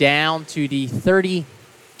way down to the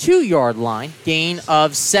 2-yard line, gain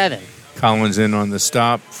of 7. Collins in on the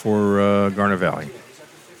stop for Garnet Valley.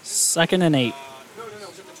 2nd and 8.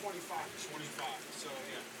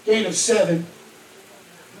 Gain of 7.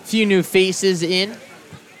 Few new faces in,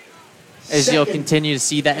 as you'll continue to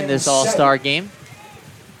see that in this all-star game.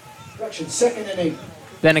 Correction, 2nd and 8.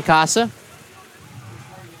 Benacasa.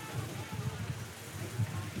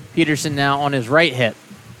 Peterson now on his right hip.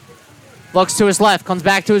 Looks to his left, comes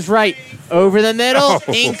back to his right. Over the middle,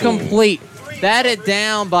 incomplete. Batted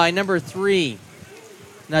down by number 3,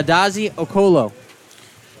 Nadazi Okolo.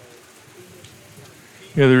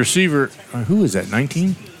 Yeah, the receiver, who is that,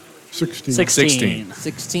 19? 16.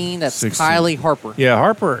 16, that's 16. Kylie Harper. Yeah,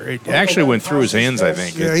 Harper, it actually went through his hands, I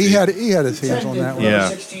think. Yeah, he had his hands on that one. Yeah,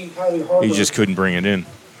 he just couldn't bring it in.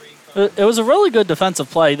 It was a really good defensive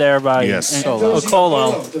play there by Yes.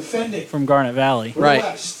 Okolo from Garnet Valley.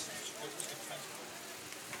 Right.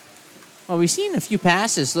 Well, we've seen a few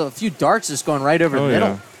passes, a few darts just going right over the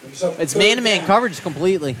middle. Yeah. It's man-to-man coverage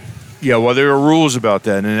completely. Yeah, well, there are rules about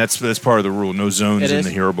that, and that's part of the rule. No zones in the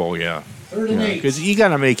Hero Bowl. Yeah, because you got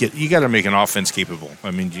to make it. You got to make an offense capable.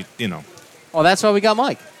 I mean, you know. Well, that's why we got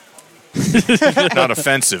Mike. Not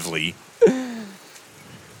offensively.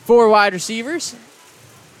 4 wide receivers.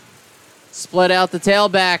 Split out the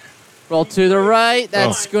tailback. Roll to the right.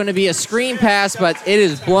 That's going to be a screen pass, but it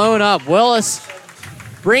is blown up. Willis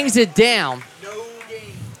brings it down.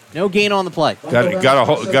 No gain on the play.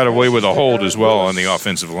 Got away with a hold as well on the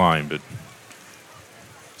offensive line, but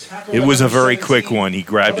it was a very quick one. He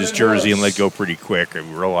grabbed his jersey and let go pretty quick,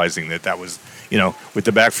 realizing that was, with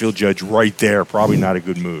the backfield judge right there, probably not a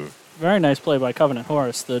good move. Very nice play by Covenant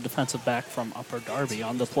Horace, the defensive back from Upper Darby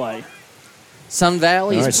on the play. Sun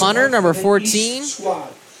Valley's punter, number 14.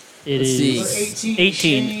 It is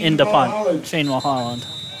 18 into punt. Shane Mulholland.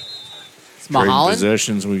 It's Mulholland.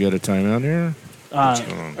 Possessions. We got a timeout here.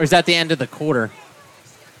 Or is that the end of the quarter?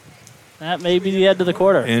 That may be the end of the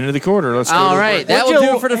quarter. End of the quarter. Let's go. All right, that will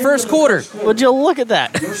do it for the first quarter. Would you look at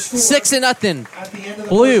that? 6-0.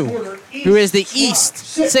 Blue, who is the East.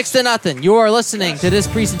 6-0. You are listening to this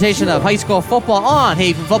presentation of high school football on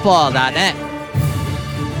HavenFootball.net.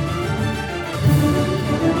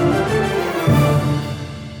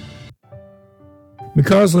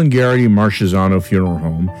 McCausland Garrity Marchesano Funeral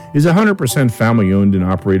Home is a 100% family-owned and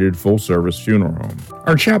operated full-service funeral home.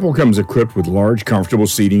 Our chapel comes equipped with large, comfortable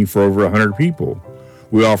seating for over 100 people.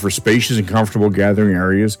 We offer spacious and comfortable gathering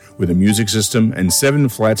areas with a music system and 7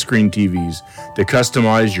 flat-screen TVs to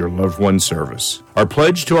customize your loved one's service. Our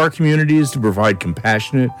pledge to our community is to provide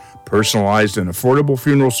compassionate, personalized, and affordable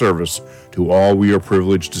funeral service to all we are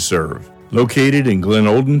privileged to serve. Located in Glen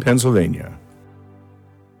Olden, Pennsylvania.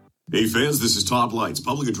 Hey fans, this is Todd Lights,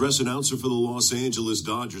 public address announcer for the Los Angeles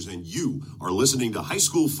Dodgers, and you are listening to high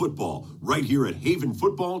school football right here at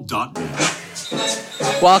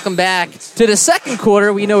havenfootball.net. Welcome back to the second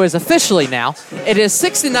quarter. We know is officially now. It is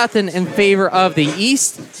 6-0 in favor of the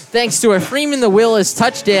East, thanks to a Freeman the Willis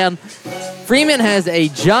touchdown. Freeman has a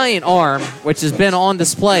giant arm, which has been on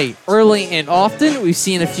display early and often. We've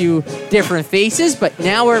seen a few different faces, but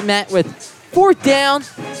now we're met with 4th down,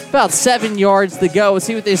 about 7 yards to go. Let's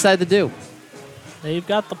see what they decide to do. They've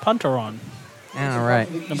got the punter on. All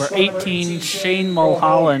right. Number 18, Shane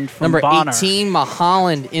Mulholland from Number Bonner. 18,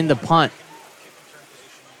 Mulholland in the punt.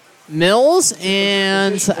 Mills,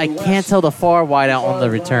 and I can't tell the far wide out on the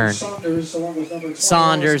return.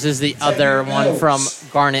 Saunders is the other one from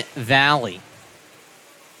Garnet Valley.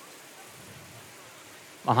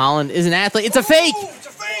 Mulholland is an athlete. It's a fake.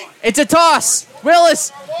 It's a toss.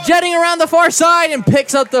 Willis jetting around the far side and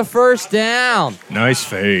picks up the first down. Nice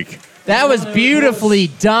fake. That was beautifully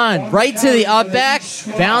done. Right to the up back,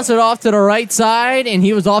 bounce it off to the right side, and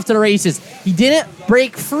he was off to the races. He didn't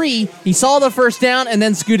break free. He saw the first down and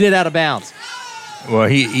then scooted out of bounds. Well,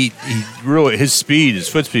 he really, his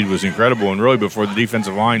foot speed was incredible, and really before the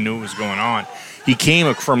defensive line knew what was going on, he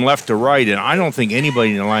came from left to right, and I don't think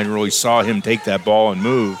anybody in the line really saw him take that ball and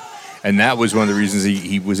move. And that was one of the reasons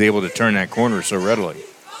he was able to turn that corner so readily.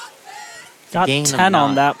 Got 10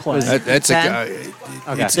 on that play. That's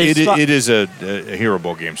it is a Hero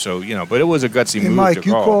Bowl game, so but it was a gutsy move. Mike, to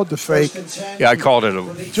you call. called the fake. Yeah, I called it a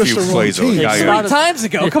few plays ago. A lot of times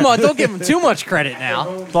ago. Come on, don't give him too much credit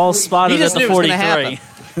now. Ball spotted at the 43.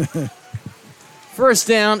 1st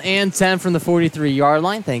down and 10 from the 43-yard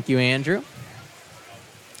line. Thank you, Andrew.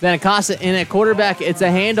 Benacasa in at quarterback. It's a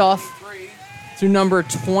handoff to number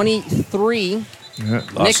 23.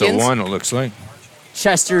 Loss of one, it looks like.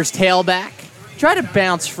 Chester's tailback. Tried to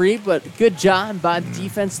bounce free, but good job by the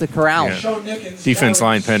defense to corral him. Defense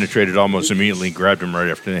line penetrated almost immediately, grabbed him right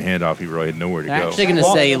after the handoff. He really had nowhere to go. Actually going to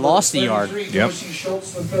say he lost the yard. Yep.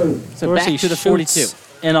 So back to the 42.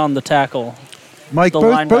 In on the tackle. Mike, The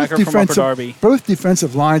both linebacker from Upper Darby.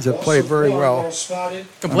 defensive lines have played very well.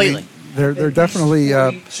 Completely. They're definitely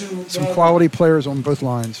some quality players on both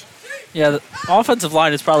lines. Yeah, the offensive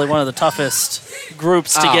line is probably one of the toughest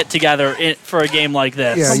groups to get together for a game like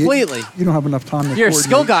this. Yeah, Completely. You don't have enough time to You're a coordinate.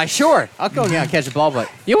 skill guy, sure. I'll go down and catch the ball,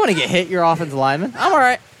 but you want to get hit, your offensive lineman. I'm all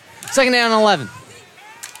right. Second down and 11.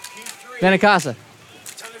 Benacasa.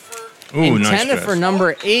 Ooh, nice Intended pass. for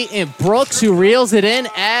number 8, and Brooks, who reels it in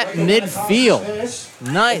at midfield.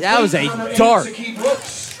 Nice. That was a dart.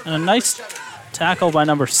 And a nice tackle by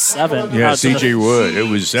number 7. Yeah, out to the- C.J. Wood. That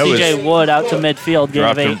was C.J. Wood out to midfield, gain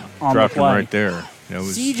of 8 on the dropped him play. right there. That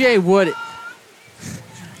was C.J. Wood.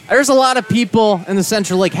 There's a lot of people in the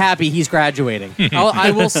Central League happy he's graduating.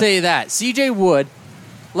 I will say that. C.J. Wood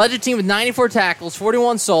led the team with 94 tackles,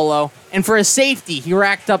 41 solo, and for a safety, he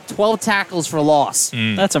racked up 12 tackles for loss.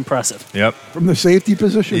 That's impressive. Yep. From the safety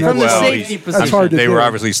position? From the Well, safety That's position. hard to They do. were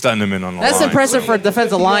obviously stunning him in on the That's line. impressive for a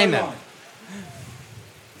defensive lineman.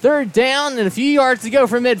 Third down and a few yards to go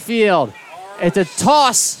from midfield. It's a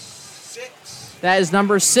toss. That is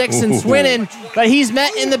number 6 in Swinton, but he's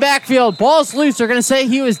met in the backfield. Ball's loose. They're going to say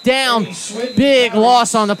he was down. Big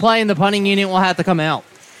loss on the play, and the punting unit will have to come out.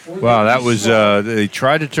 Wow, that was they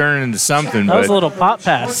tried to turn it into something, That was a but little pop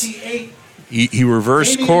pass. he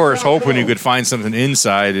reversed course, hoping he could find something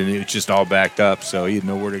inside, and it was just all backed up, so he had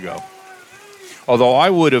nowhere to go. Although I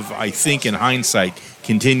would have, I think in hindsight,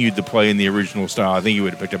 continued the play in the original style. I think he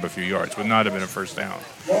would have picked up a few yards, would not have been a first down.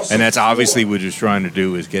 And that's obviously what he's trying to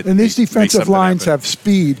do is get. And these make defensive something lines happen. have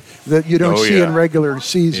speed that you don't see in regular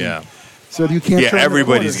season. Yeah. So you can't. Yeah, turn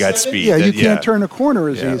everybody's the corner. got speed. Yeah, you That- can't turn a corner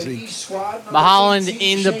as Yeah. easy. Maholland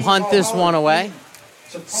in to punt this one away.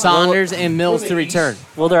 Saunders and Mills to return.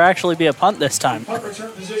 Will there actually be a punt this time?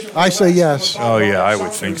 I say yes. Oh yeah, I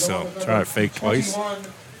would think so. Try to fake twice.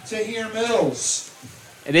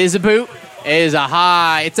 It is a boot. It is a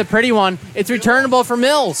high. It's a pretty one. It's returnable for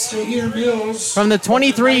Mills. From the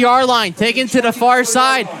 23-yard line, taken to the far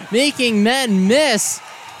side, making men miss.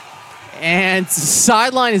 And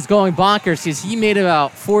sideline is going bonkers because he made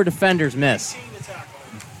about 4 defenders miss.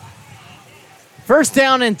 First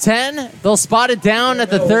down and 10. They'll spot it down at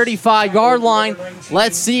the 35-yard line.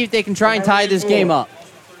 Let's see if they can try and tie this game up.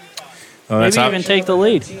 Maybe even take the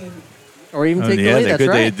lead. Or even take the yeah, lead, they that's could.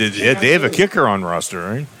 right. They have a kicker on roster,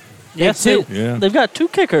 right? Yes, two. Yeah. They've got 2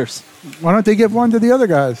 kickers. Why don't they give one to the other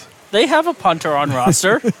guys? They have a punter on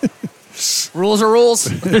roster. Rules are rules.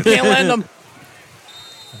 Can't lend them.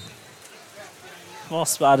 Well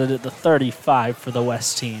spotted at the 35 for the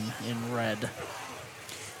West team in red.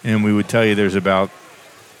 And we would tell you there's about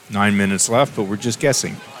 9 minutes left, but we're just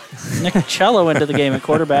guessing. Nick Cello into the game at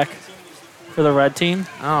quarterback for the red team.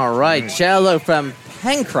 All right, Cello from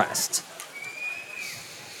Pencrest.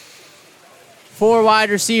 4 wide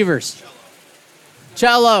receivers.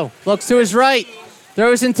 Cello looks to his right,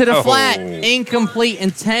 throws into the flat, incomplete,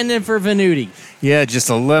 intended for Venuti. Yeah, just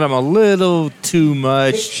to let him a little too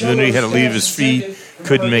much. Then he had to leave his feet.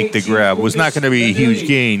 Couldn't make the grab. Was not going to be a huge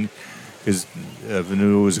gain because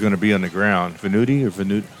Venuti was going to be on the ground. Venuti or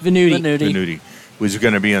Venuti? Venuti was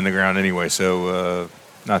going to be on the ground anyway, so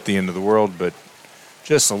not the end of the world, but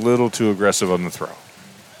just a little too aggressive on the throw.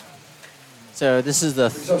 So this is the...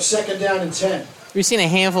 So second down and 10. We've seen a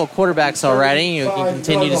handful of quarterbacks already. You can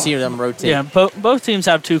continue to see them rotate. Yeah, both teams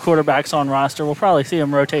have 2 quarterbacks on roster. We'll probably see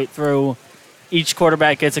them rotate through. Each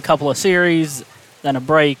quarterback gets a couple of series, then a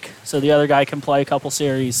break, so the other guy can play a couple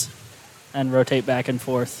series and rotate back and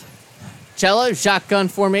forth. Cello, shotgun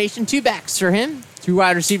formation, 2 backs for him. 2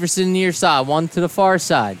 wide receivers to the near side, 1 to the far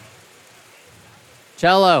side.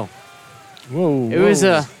 Cello. Whoa. It was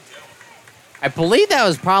a... I believe that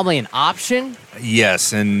was probably an option.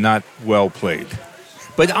 Yes, and not well played.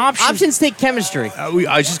 But Options take chemistry. I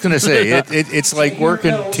was just going to say, it's like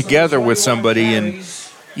working together with somebody, and,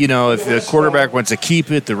 you know, if the quarterback wants to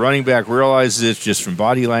keep it, the running back realizes it just from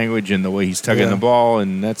body language and the way he's tugging the ball,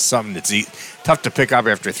 and that's something that's tough to pick up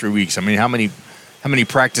after 3 weeks. I mean, how many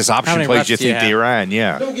practice option plays do you think they ran?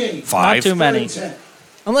 Yeah. 5? Not too many.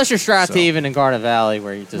 Unless you're Strathaven and Garnet Valley,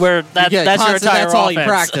 where you just... That's your entire that's all you offense.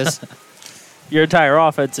 practice. Your entire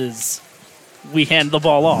offense is we hand the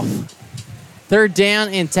ball off. Third down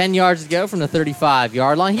and 10 yards to go from the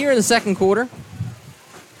 35-yard line. Here in the second quarter,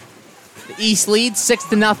 the East leads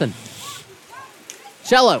 6-0.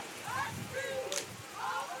 Cello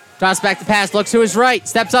drops back to pass, looks to his right,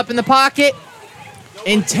 steps up in the pocket,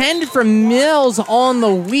 Intended for Mills on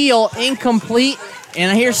the wheel, incomplete.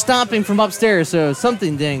 And I hear stomping from upstairs, so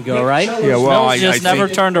something didn't go right. Yeah, well, Mills just never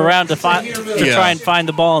turned around to try and find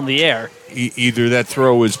the ball in the air. Either that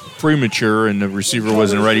throw was premature and the receiver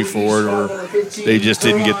wasn't ready for it, or they just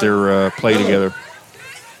didn't get their play together.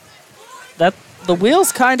 The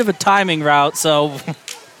wheel's kind of a timing route, so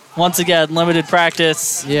once again, limited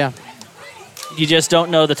practice. Yeah. You just don't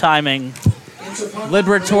know the timing.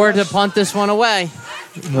 Liberator to punt this one away.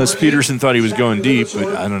 Unless Peterson thought he was going deep, but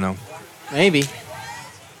I don't know. Maybe.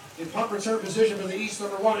 In punt return position for the East,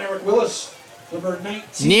 number 1, Eric Willis. Number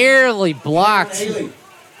 19. Nearly blocked.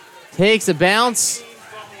 Takes a bounce.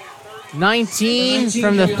 19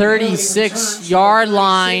 from the 36-yard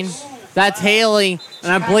line. That's Haley,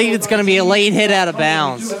 and I believe it's going to be a late hit out of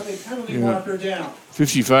bounds. Yeah.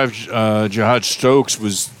 55, Jihad Stokes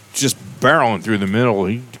was just barreling through the middle.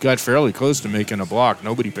 He got fairly close to making a block.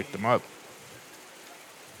 Nobody picked him up.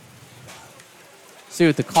 See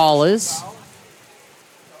what the call is.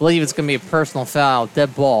 I believe it's going to be a personal foul,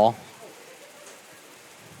 dead ball.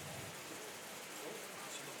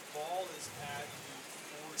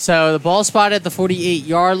 So the ball spotted at the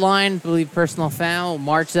 48-yard line. I believe personal foul.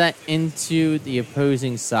 March that into the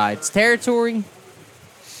opposing side's territory.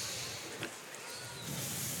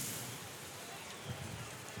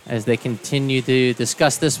 As they continue to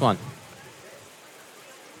discuss this one.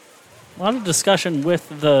 A lot of discussion with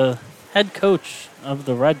the head coach of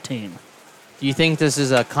the red team. Do you think this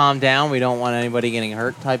is a calm down, we don't want anybody getting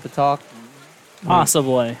hurt type of talk?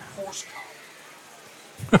 Possibly.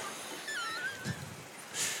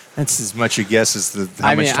 That's as much a guess as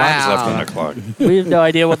how much time is left on the clock. We have no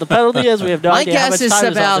idea what the penalty is. We have no idea how much My guess time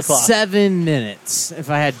is is on about the clock. 7 minutes, if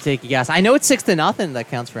I had to take a guess. I know it's 6-0. That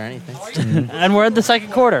counts for anything. And we're in the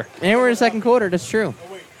second quarter. And we're in the second quarter. That's true.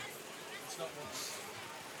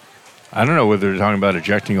 I don't know whether they're talking about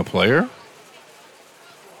ejecting a player.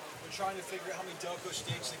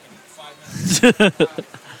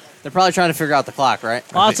 They're probably trying to figure out the clock, right?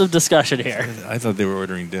 Lots of discussion here. I thought they were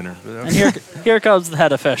ordering dinner. And here comes the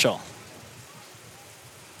head official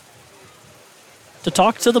to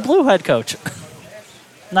talk to the blue head coach.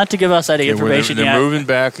 Not to give us any information they're yet. moving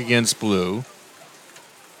back against blue.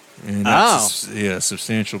 And that's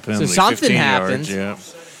substantial penalty. So something 15 happens.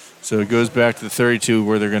 yards, yeah. So it goes back to the 32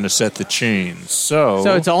 where they're going to set the chains. So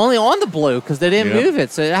it's only on the blue because they didn't Yep. move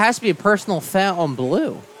it. So it has to be a personal foul on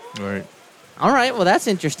blue. Right. All right, well, that's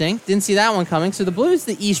interesting. Didn't see that one coming. So the Blues,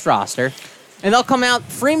 the East roster. And they'll come out.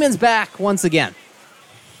 Freeman's back once again.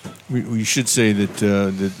 We should say that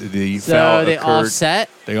the So foul they occurred. offset.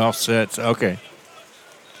 They offset. Okay.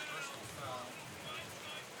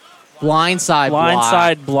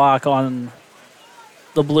 Blindside block on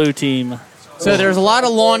the blue team. So there's a lot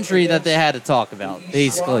of laundry that they had to talk about,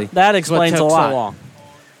 basically. That That's what explains a took so lot. long.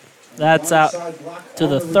 That's out to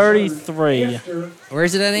the 33. Where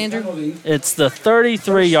is it at, Andrew? It's the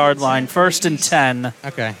 33-yard line, 1st and 10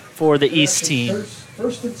 Okay. for the East team.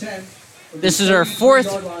 First and 10. This is our fourth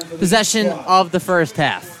possession of the first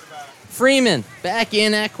half. Freeman back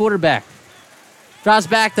in at quarterback. Drops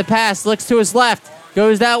back the pass, looks to his left,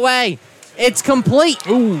 goes that way. It's complete.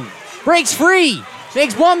 Ooh. Breaks free.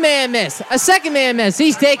 Makes one man miss. A second man miss.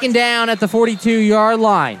 He's taken down at the 42-yard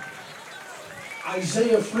line.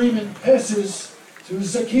 Isaiah Freeman passes to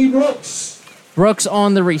Zakie Brooks. Brooks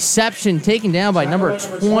on the reception, taken down by number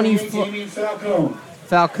 24. Damien Falcone.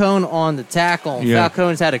 Falcone on the tackle. Yeah.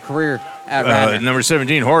 Falcone's had a career at Radnor. Number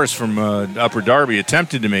 17, Horace from Upper Darby,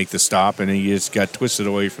 attempted to make the stop, and he just got twisted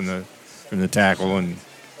away from the tackle. And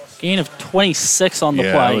Gain of 26 on the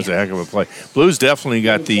yeah, play. that was a heck of a play. Blues definitely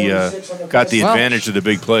got the advantage of the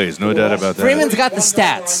big plays, no doubt about that. Freeman's got the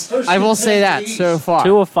stats. I will say that so far.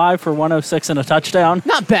 2 of 5 for 106 and a touchdown.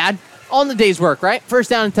 Not bad. On the day's work, right?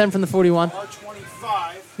 First down and 10 from the 41.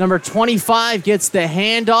 Number 25 gets the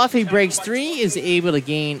handoff. He breaks 3, is able to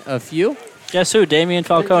gain a few. Guess who? Damien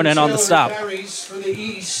Falcone in on the stop.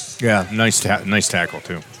 Yeah, nice tackle,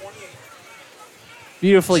 too.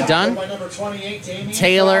 Beautifully done.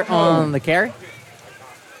 Taylor on the carry.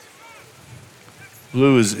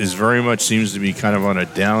 Blue is very much seems to be kind of on a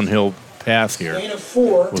downhill path here.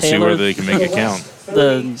 We'll see whether they can make it count.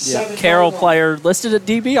 The Carroll player listed at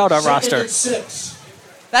DB on our roster.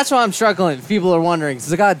 That's why I'm struggling. People are wondering,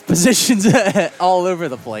 because I got positions all over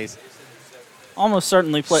the place. Almost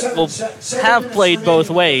certainly have played both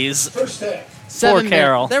ways for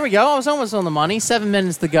Carroll. There we go. I was almost on the money. 7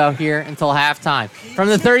 minutes to go here until halftime. From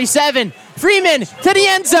the 37, Freeman to the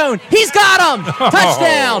end zone. He's got him.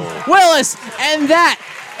 Touchdown, Willis. And that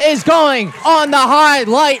is going on the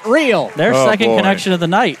highlight reel. Their second connection of the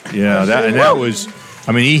night. Yeah, that was,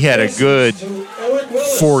 I mean, he had a good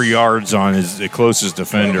 4 yards on the closest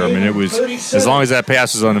defender. I mean, it was, as long as that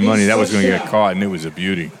pass was on the money, that was going to get caught, and it was a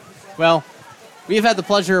beauty. Well, we've had the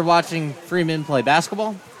pleasure of watching Freeman play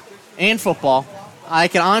basketball and football. I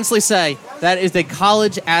can honestly say that is a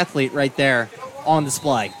college athlete right there on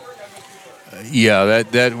display. Yeah,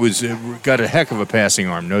 that was got a heck of a passing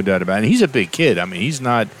arm, no doubt about it. And he's a big kid. I mean, he's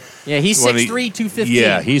not. Yeah, he's 6'3", 215.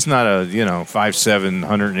 Yeah, he's not a 5'7",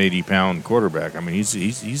 180-pound quarterback. I mean, he's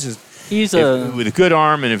with a good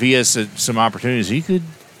arm, and if he has some opportunities, he could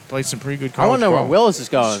play some pretty good college I want to know ball. where Willis is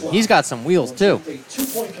going. He's got some wheels too.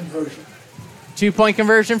 2-point conversion. 2-point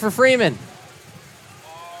conversion for Freeman.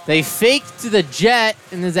 They fake to the jet,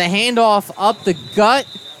 and there's a handoff up the gut.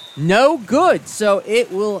 No good. So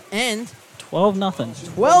it will end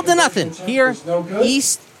 12-0. 12-0 here.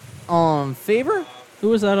 East on favor. Who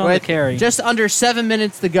was that on the carry? Just under 7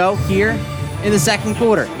 minutes to go here in the second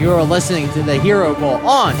quarter. You are listening to the Hero Bowl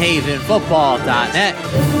on HavenFootball.net.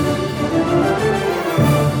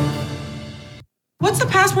 What's the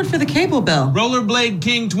password for the cable bill? Rollerblade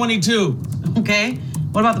King 22. Okay.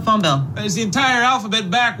 What about the phone bill? It's the entire alphabet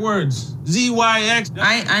backwards. ZYX.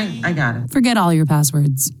 I got it. Forget all your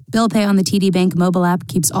passwords. Bill Pay on the TD Bank mobile app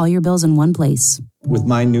keeps all your bills in one place. With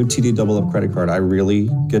my new TD Double Up credit card, I really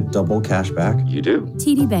get double cash back. You do.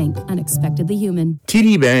 TD Bank, unexpectedly human.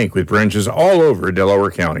 TD Bank with branches all over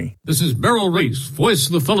Delaware County. This is Merrill Reese, voice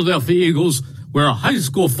of the Philadelphia Eagles, where high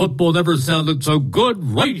school football never sounded so good,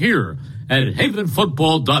 right here at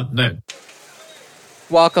havenfootball.net.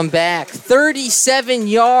 Welcome back. 37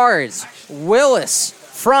 yards. Willis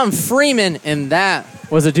from Freeman, and that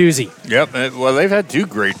was a doozy. Yep. Well, they've had two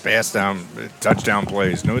great touchdown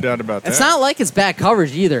plays, no doubt about that. It's not like it's bad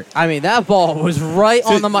coverage either. I mean, that ball was right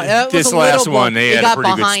on the money. This last one, they had a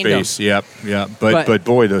pretty good space. Him. Yep. But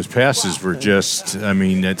boy, those passes were just, I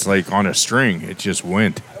mean, it's like on a string. It just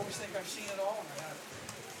went.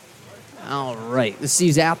 All right. This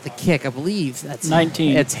is out the kick. I believe that's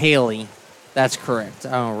 19. It's Haley. That's correct.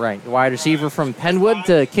 All right. The wide receiver from Penwood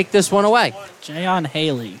to kick this one away. Jayon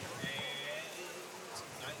Haley.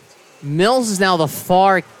 Mills is now the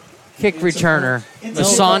far kick returner. The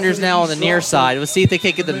Saunders now on the near side. We'll see if they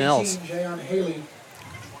kick it to Mills.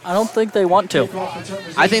 I don't think they want to.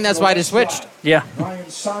 I think that's why they switched. Yeah. Ryan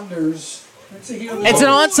Saunders. It's an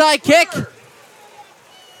onside kick.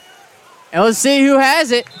 And let's see who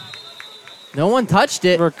has it. No one touched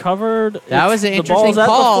it. Recovered. That was an interesting call. The ball's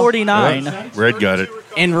call. at the 49. Yep. Red got it.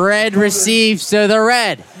 And Red receives. So the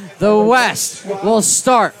Red, the West, will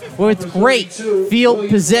start with great field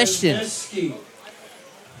position.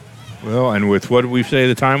 Well, and with what did we say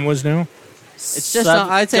the time was now? It's just,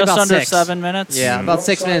 I'd say just about under 6. 7 minutes. Yeah, about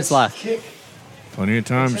 6 minutes left. Plenty of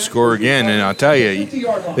time to score again. And I'll tell you,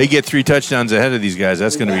 they get 3 touchdowns ahead of these guys.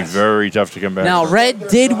 That's going to be very tough to come back Now, from. Red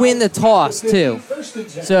did win the toss, too.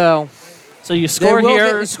 So you score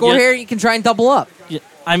here. Here, you can try and double up.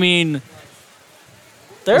 I mean,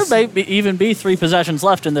 there may even be 3 possessions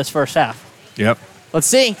left in this first half. Yep. Let's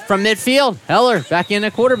see. From midfield, Heller back in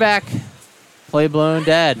at quarterback. Play blown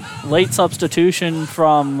dead. Late substitution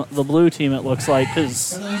from the blue team, it looks like,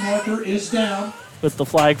 because marker is down. With the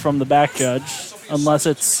flag from the back judge, unless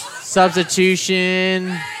it's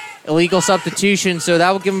substitution, illegal substitution, so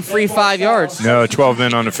that will give him free 5 yards. No, 12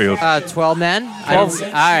 men on the field. 12 men? 12.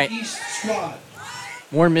 All right.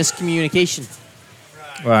 More miscommunication.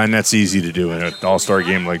 Well, and that's easy to do in an all-star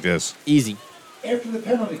game like this. Easy. After the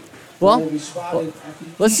penalty. Well,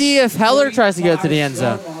 let's see if Heller tries to go to the end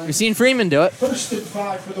zone. We've seen Freeman do it. 1st and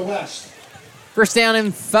 5 for the West. First down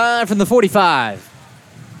and 5 from the 45.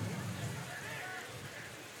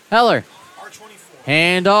 Heller.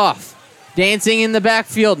 Hand off. Dancing in the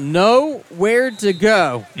backfield. Nowhere to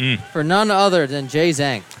go for none other than Jay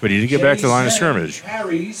Zhang. But he did get back to the line of scrimmage.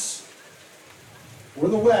 Carries for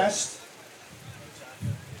the West.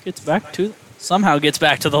 Somehow gets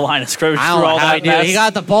back to the line of scrimmage. I don't know how he did. He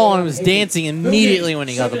got the ball and was dancing immediately when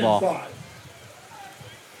he got the ball.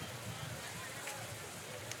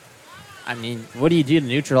 I mean, what do you do to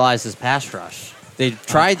neutralize this pass rush? They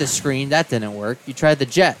tried the screen. That didn't work. You tried the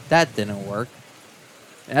jet. That didn't work.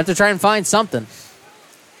 They have to try and find something.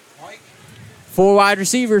 4 wide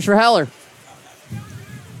receivers for Heller.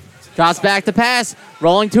 Drops back to pass.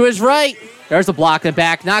 Rolling to his right. There's a block in the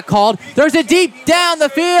back. Not called. There's a deep down the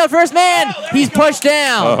field. First man. He's pushed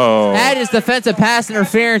down. Oh. That is defensive pass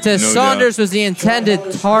interference as Saunders was the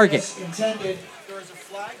intended target.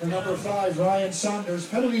 For number 5, Ryan Saunders.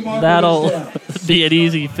 Penalty marker That'll is down. be an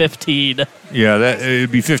easy 15. Yeah,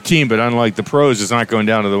 it'd be 15, but unlike the pros, it's not going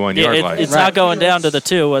down to the 1 yard line. It's not going down to the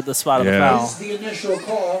 2 at the spot of the foul. The initial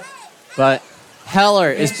call. But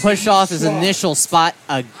Heller is pushed off his initial spot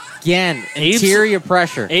again. Interior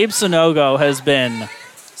pressure. Abe Sonogo has been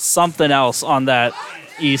something else on that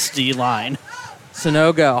East D line.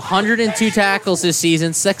 Sonogo, 102 tackles this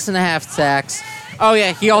season, 6.5 sacks. Oh,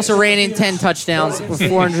 yeah, he also ran in 10 touchdowns with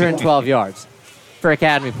 412 yards for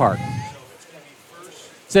Academy Park.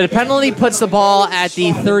 So the penalty puts the ball at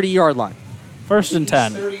the 30-yard line. 1st and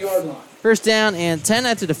 10. 1st down and 10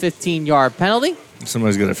 after the 15-yard penalty.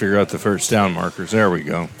 Somebody's got to figure out the first down markers. There we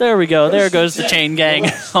go. There we go. There goes the chain gang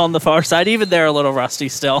on the far side. Even they're a little rusty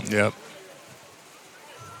still. Yep.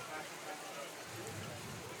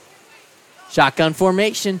 Shotgun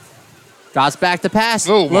formation. Draws back the pass.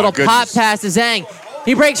 Oh, my Little goodness. pop pass to Zhang.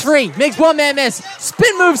 He breaks free. Makes one-man miss.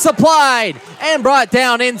 Spin move supplied. And brought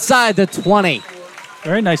down inside the 20.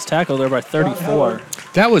 Very nice tackle there by 34.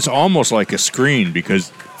 That was almost like a screen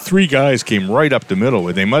because 3 guys came right up the middle.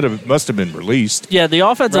 They must have been released. Yeah, the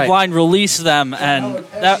offensive Right. line released them, and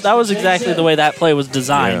that was exactly the way that play was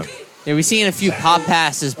designed. Yeah, we've seen a few pop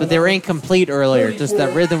passes, but they were incomplete earlier. Just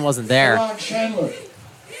that rhythm wasn't there.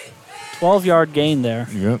 12-yard gain there.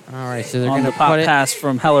 Yep. All right, so they're On going the to pop put it. pass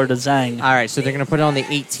from Heller to Zhang. All right, so they're going to put it on the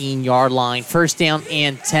 18-yard line. 1st down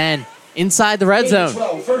and 10 inside the red zone.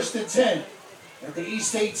 12, 1st and 10 at the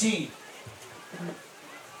East 18.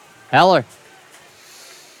 Heller.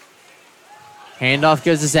 Handoff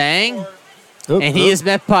goes to Zhang. And he is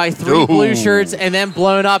met by 3 blue shirts and then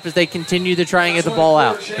blown up as they continue to try and get the ball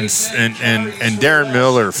out. And Darren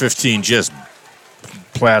Miller, 15, just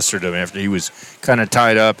plastered him after he was kind of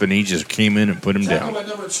tied up, and he just came in and put him down.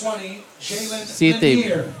 See if they...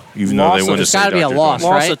 Even though they wouldn't have It's got to be a loss,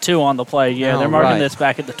 Loss right? of 2 on the play. Yeah, Oh, they're marking right. this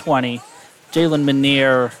back at the 20. Jalen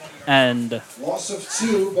Minear and Loss of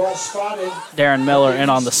 2, ball spotted. Darren Miller in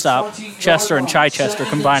on the stop. Chester and Chichester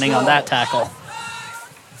combining on that tackle.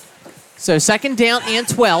 So 2nd down and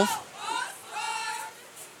 12.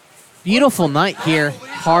 Beautiful night here,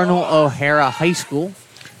 Cardinal O'Hara High School.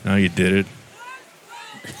 Now you did it.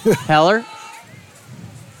 Heller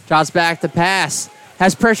drops back the pass.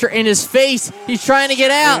 Has pressure in his face. He's trying to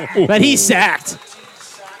get out, but he's sacked.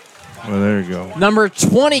 Well, there you go. Number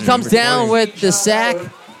 20 comes down with the sack.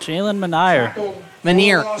 Jalen Minear.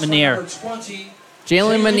 Minear.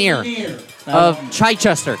 Jalen Minear of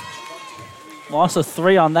Chichester. Loss of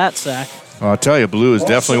 3 on that sack. I'll tell you, Blue has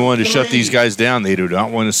definitely wanted to shut these guys down. They do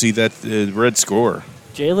not want to see that red score.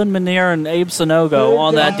 Jalen Minear and Abe Sonogo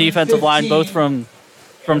on that defensive line, both from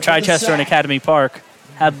Chichester and Academy Park,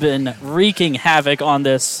 have been wreaking havoc on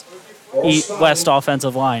this West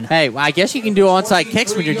offensive line. Hey, well, I guess you can do onside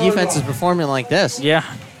kicks when your defense is performing like this. Yeah.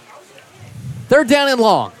 3rd down and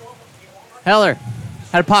long. Heller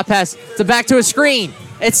had a pop pass. It's back to a screen.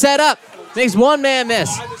 It's set up. Makes one-man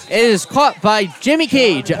miss. It is caught by Jimmy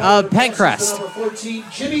Cage of Pencrest. Number 14,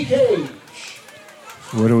 Jimmy Cage.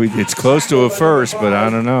 It's close to a first, but I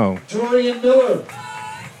don't know. Dorian Miller.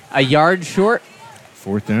 A yard short.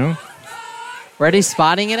 4th down. Where are they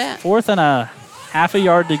spotting it at? 4th and a half a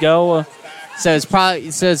yard to go. So it's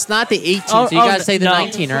not the 18. So you got to say the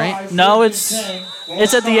 19, right? No, it's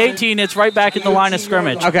at the 18. It's right back at the line of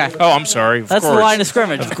scrimmage. Okay. Oh, I'm sorry. That's the line of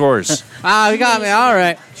scrimmage. Of course. You got me. All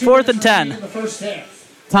right. 4th and 10.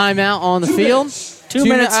 Timeout on the field. 2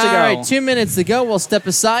 minutes to go. All right, 2 minutes to go. We'll step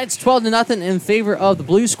aside. It's 12-0 in favor of the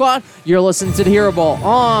Blue Squad. You're listening to the Hero Bowl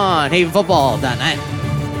on HavenFootball.net.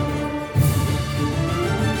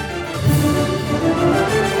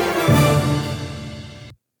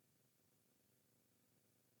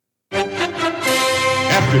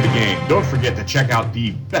 After the game, don't forget to check out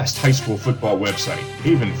the best high school football website,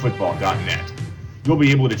 havenfootball.net. You'll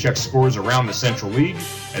be able to check scores around the Central League,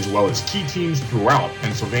 as well as key teams throughout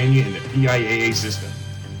Pennsylvania in the PIAA system.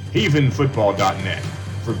 havenfootball.net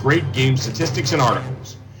for great game statistics and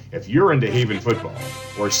articles. If you're into Haven football,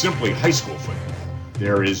 or simply high school football,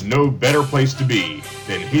 there is no better place to be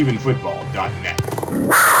than havenfootball.net.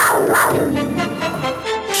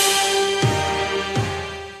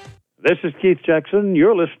 This is Keith Jackson.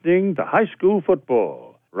 You're listening to High School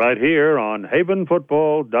Football right here on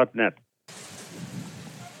havenfootball.net.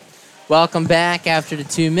 Welcome back after the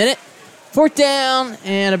 2 minute. 4th down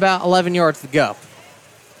and about 11 yards to go.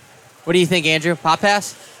 What do you think, Andrew? Pop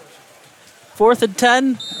pass? 4th and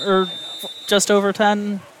 10 or just over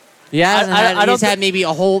 10? Yeah, he's had maybe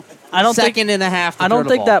a whole second and a half to I don't throw the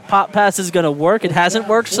think ball. that pop pass is going to work. It hasn't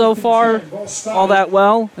worked so far all that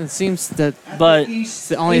well. It seems that but it's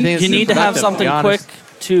the only thing that's you need to have productive, something to be quick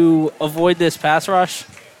honest. to avoid this pass rush.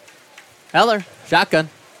 Heller, shotgun.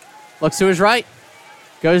 Looks to his right.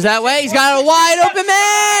 Goes that way. He's got a wide open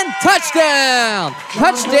man. Touchdown.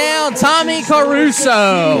 Touchdown, Tommy Caruso.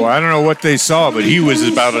 Well, I don't know what they saw, but he was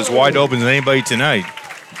about as wide open as anybody tonight.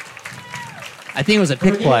 I think it was a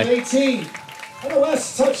pick play. 18. And a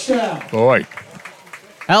West touchdown. Boy.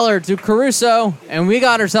 Heller to Caruso, and we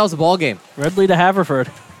got ourselves a ball game. Ridley to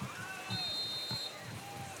Haverford.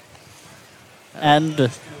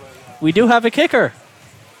 And we do have a kicker.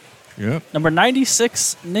 Yep. Number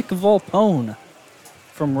 96, Nick Volpone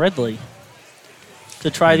from Ridley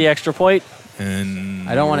to try the extra point. And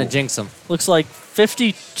I don't want to jinx him. Looks like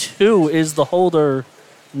 52 is the holder,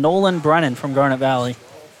 Nolan Brennan from Garnet Valley.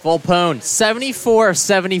 Volpone, 74 of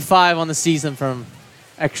 75 on the season from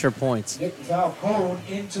extra points. Nick Volpone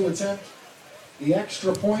in to attempt the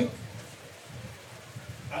extra point.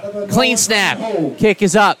 Clean snap. Kick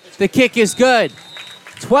is up. The kick is good.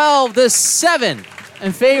 12-7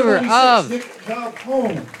 in favor of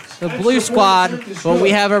the blue squad. But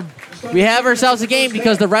we have ourselves a game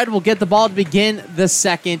because the red will get the ball to begin the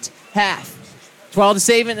second half.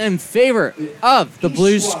 12-7 in favor of the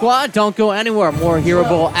blue squad. Don't go anywhere. More Hero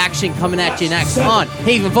Bowl action coming at you next on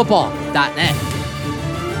havenfootball.net.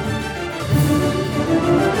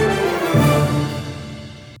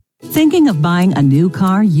 Thinking of buying a new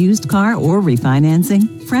car, used car, or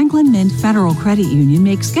refinancing? Franklin Mint Federal Credit Union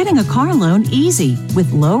makes getting a car loan easy with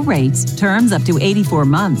low rates, terms up to 84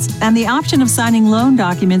 months, and the option of signing loan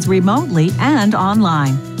documents remotely and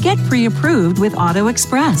online. Get pre-approved with Auto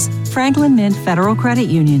Express. Franklin Mint Federal Credit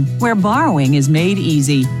Union, where borrowing is made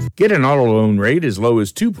easy. Get an auto loan rate as low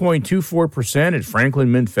as 2.24% at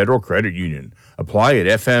Franklin Mint Federal Credit Union. Apply at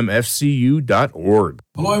fmfcu.org.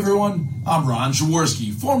 Hello, everyone. I'm Ron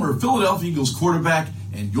Jaworski, former Philadelphia Eagles quarterback,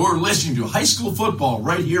 and you're listening to high school football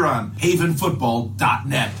right here on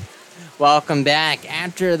havenfootball.net. Welcome back.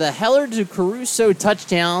 After the Heller to Caruso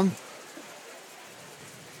touchdown,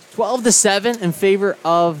 12-7 in favor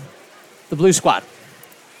of the blue squad.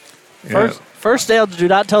 Yeah. First Dale, do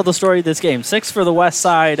not tell the story of this game. 6 for the west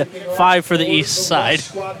side, 5 for the east side.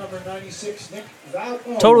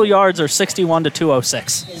 Total yards are 61 to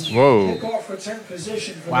 206. Whoa.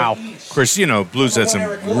 Wow. Of course, you know, Blues had some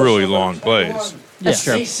really long plays. That's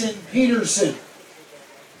true. Jason Peterson.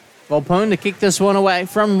 Volpone to kick this one away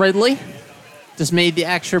from Ridley. Just made the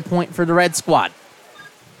extra point for the red squad.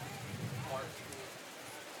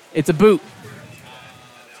 It's a boot.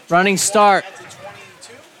 Running start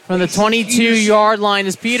from the 22-yard line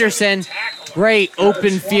is Peterson. Great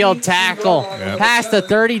open field tackle. Yep. Past the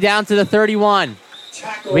 30 down to the 31.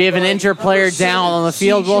 We have an injured player down on the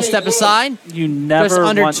field. We'll step aside. You never Just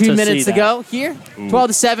under want 2 to minutes see to go here.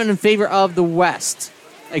 12-7 in favor of the West.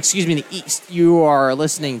 Excuse me, the East. You are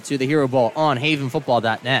listening to the Hero Bowl on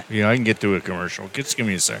havenfootball.net. Yeah, I can get to a commercial. Just give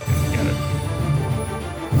me a second. Get it.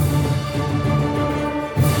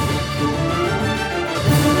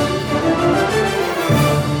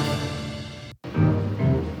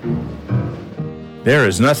 There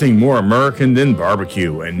is nothing more American than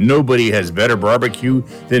barbecue, and nobody has better barbecue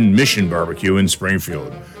than Mission Barbecue in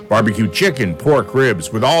Springfield. Barbecue chicken, pork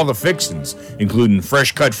ribs with all the fixings, including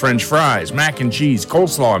fresh cut French fries, mac and cheese,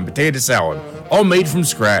 coleslaw, and potato salad, all made from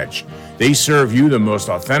scratch. They serve you the most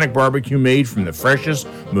authentic barbecue made from the freshest,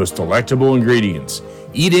 most delectable ingredients.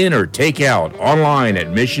 Eat in or take out online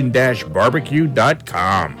at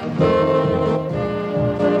mission-barbecue.com.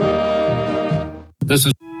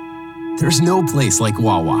 There's no place like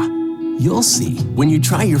Wawa. You'll see when you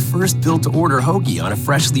try your first built-to-order hoagie on a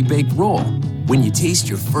freshly baked roll. When you taste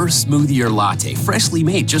your first smoothie or latte freshly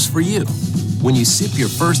made just for you. When you sip your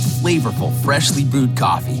first flavorful, freshly brewed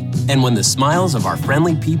coffee. And when the smiles of our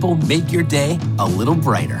friendly people make your day a little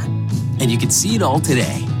brighter. And you can see it all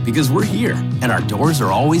today because we're here and our doors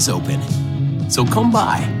are always open. So come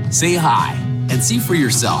by, say hi, and see for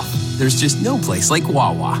yourself. There's just no place like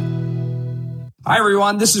Wawa. Hi,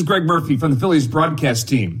 everyone. This is Greg Murphy from the Phillies broadcast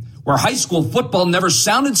team, where high school football never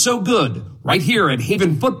sounded so good, right here at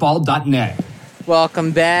havenfootball.net. Welcome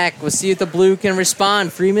back. We'll see if the blue can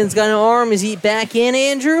respond. Freeman's got an arm. Is he back in,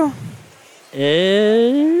 Andrew?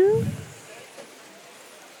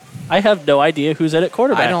 I have no idea who's at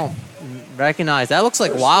quarterback. I don't recognize. That looks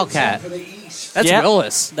like Wildcat. That's Yep,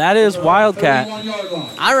 Willis. That is Wildcat.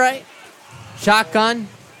 All right. Shotgun.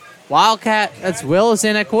 Wildcat. That's Willis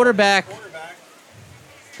in at quarterback.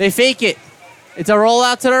 They fake it. It's a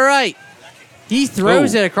rollout to the right. He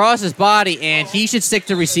throws it across his body, and he should stick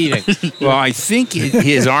to receiving. Well, I think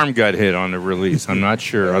his arm got hit on the release. I'm not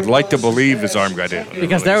sure. I'd like to believe his arm got hit on the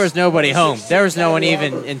Because there was nobody home. There was no one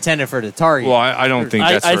even intended for the target. Well, I don't think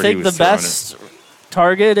that's where I think he was the best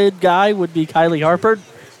targeted guy would be Kylie Harper,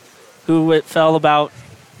 who it fell about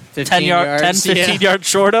 10 yards, 15 yards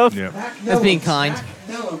short of. Yeah. That's being kind.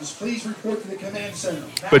 Nellums, please report to the command center.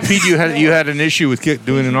 But Pete, you had an issue with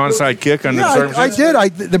doing an onside kick under the I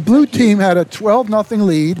circumstances? did. The blue team had a 12-0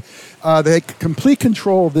 lead. They had complete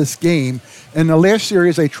control of this game. In the last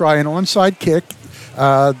series, they try an onside kick.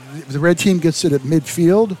 The red team gets it at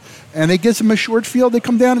midfield, and they get them a short field. They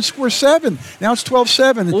come down and score 7. Now it's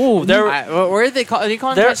 12-7. Ooh, Where did they call? Are they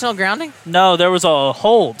calling intentional grounding? No, there was a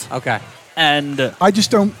hold. Okay. And I just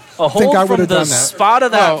don't a think hold I would from have the done that. spot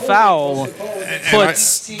of that foul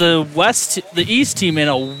puts the East team in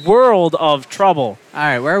a world of trouble. All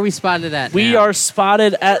right, where are we spotted at? We are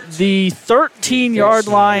spotted at the 13-yard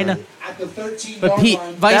line. But Pete,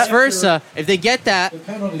 vice versa, if they get that,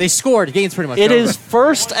 they scored. The game's pretty much It over. is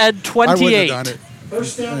first and 28. I wouldn't have done it.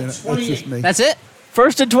 First down, That's 28. just me. That's it?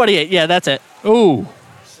 First and 28. Yeah, that's it. Ooh.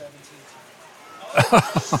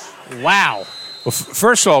 Wow. Well,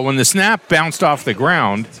 first of all, when the snap bounced off the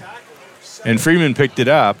ground and Freeman picked it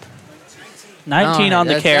up, 19 on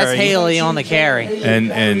the carry. That's Haley on the carry.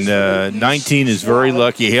 and 19 is very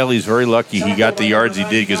lucky. Haley's very lucky he got the yards he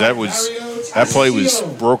did because that play was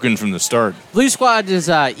broken from the start. Blue squad is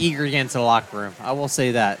eager to get into the locker room. I will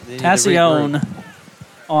say that. They need to regroup. Tassione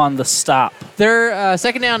on the stop. They're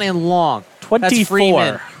second down and long. 24. That's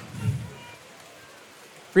Freeman.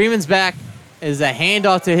 Freeman's back is a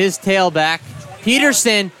handoff to his tailback.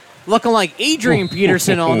 Peterson looking like Adrian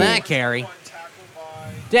Peterson on that carry.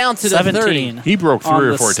 Down to the 17. 30. He broke On 3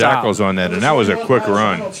 or the 4 stop. tackles on that, and that was a quick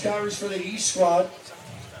run. Carries for the East squad.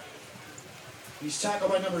 He's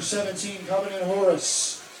tackled by number 17, Covenant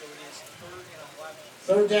Horace.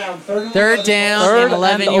 Third down. Third down and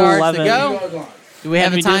 11 yards to go. Do we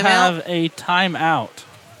have a we do timeout? have a timeout.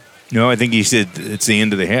 No, I think he said it's the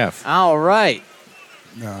end of the half. All right.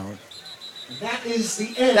 No. That is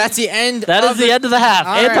the end. That's the end. That is the end of the half.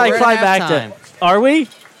 All right, we're at Anticlimactic. Are we?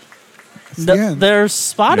 They're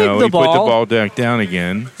spotting No, the he ball. put the ball back down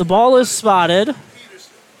again. The ball is spotted.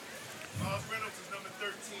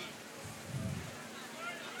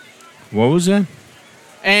 What was that?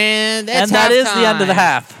 And it's that is the end of the halftime.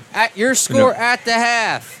 half. At your score at the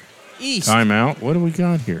half. East. Timeout. What do we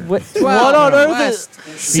got here? 12, what on earth West,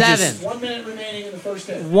 is 7. 1 minute remaining in the first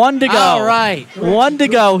half. 1 to go? All right. 1 to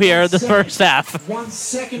go here, the first half. 1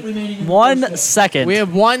 second remaining in the 1 first half. second. We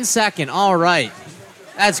have 1 second. All right.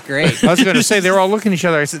 That's great. I was going to say, they were all looking at each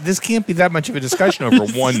other. I said, this can't be that much of a discussion over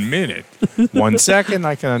 1 minute. 1 second,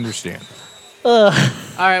 I can understand. All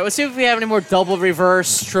right. Let's see if we have any more double,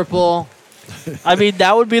 reverse, triple. I mean,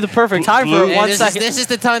 that would be the perfect time for And 1 this second. Is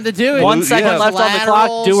the time to do it. 1 second left on the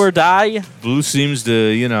clock. Do or die. Blue seems to,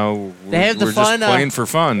 They have the we're fun, just playing for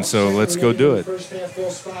fun, so let's go do it.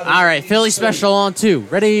 All right. Philly special on 2.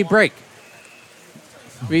 Ready, break.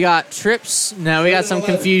 We got trips. No, we got some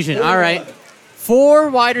confusion. All right. 4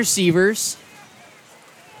 wide receivers.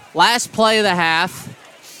 Last play of the half.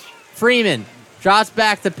 Freeman drops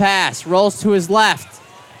back to pass. Rolls to his left.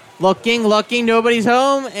 Looking, nobody's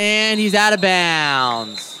home, and he's out of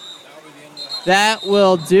bounds. That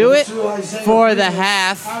will do it for the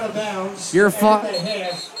half. You're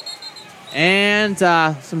and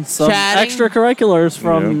some chatting. Extracurriculars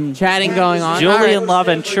from chatting going on. Julian All Love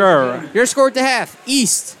and Chur. Your score at the half.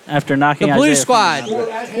 East. After knocking The blue Isaiah squad. from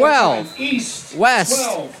the 12.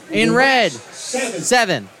 West. In red.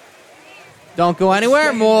 7. Don't go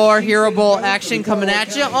anywhere. More Hero Bowl action coming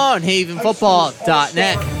at you on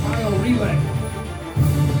havenfootball.net. Final relay.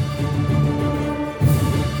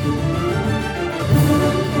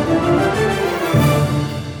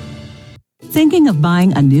 Thinking of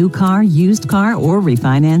buying a new car, used car, or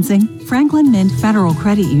refinancing? Franklin Mint Federal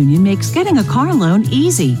Credit Union makes getting a car loan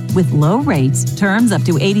easy with low rates, terms up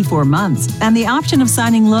to 84 months, and the option of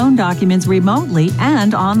signing loan documents remotely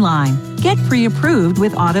and online. Get pre-approved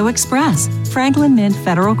with Auto Express. Franklin Mint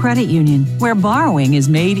Federal Credit Union, where borrowing is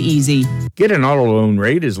made easy. Get an auto loan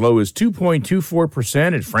rate as low as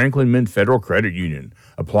 2.24% at Franklin Mint Federal Credit Union.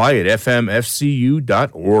 Apply at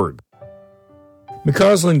fmfcu.org.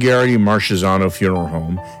 McCausland Garrity Marchesano Funeral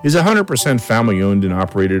Home is a 100% family-owned and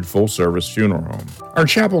operated full-service funeral home. Our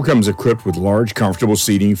chapel comes equipped with large, comfortable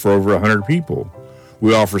seating for over 100 people.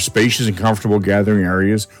 We offer spacious and comfortable gathering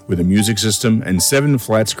areas with a music system and 7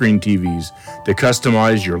 flat-screen TVs to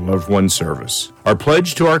customize your loved one's service. Our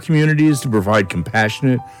pledge to our community is to provide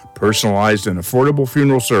compassionate, personalized, and affordable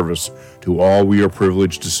funeral service to all we are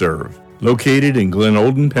privileged to serve. Located in Glen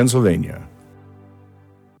Olden, Pennsylvania.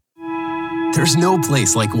 There's no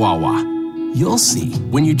place like Wawa. You'll see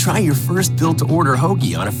when you try your first built-to-order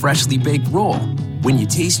hoagie on a freshly baked roll. When you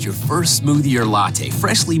taste your first smoothie or latte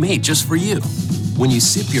freshly made just for you. when you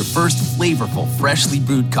sip your first flavorful, freshly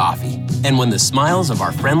brewed coffee, and when the smiles of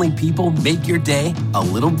our friendly people make your day a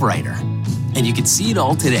little brighter. And you can see it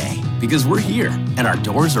all today because we're here and our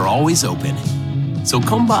doors are always open. So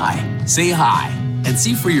come by, say hi, and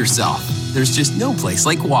see for yourself. There's just no place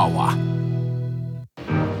like Wawa.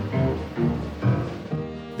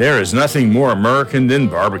 There is nothing more American than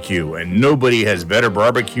barbecue, and nobody has better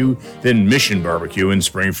barbecue than Mission Barbecue in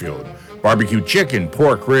Springfield. Barbecue chicken,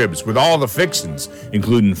 pork ribs with all the fixings,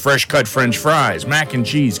 including fresh cut French fries, mac and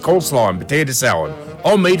cheese, coleslaw, and potato salad,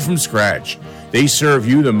 all made from scratch. They serve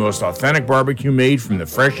you the most authentic barbecue made from the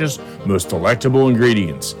freshest, most delectable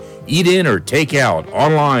ingredients. Eat in or take out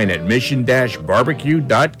online at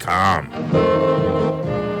mission-barbecue.com.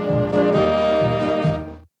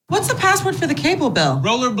 What's the password for the cable bill?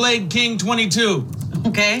 Rollerblade King 22.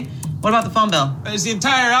 Okay. What about the phone bill? It's the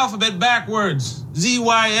entire alphabet backwards.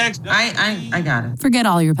 ZYX. I got it. Forget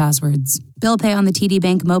all your passwords. Bill Pay on the TD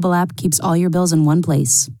Bank mobile app keeps all your bills in one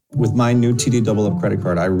place. With my new TD Double Up credit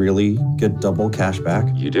card, I really get double cash back.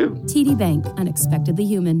 You do. TD Bank, unexpectedly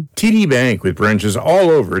human. TD Bank with branches all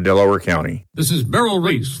over Delaware County. This is Merrill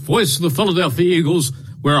Reese, voice of the Philadelphia Eagles,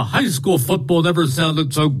 where high school football never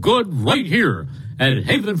sounded so good, right here at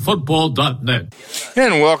havenfootball.net.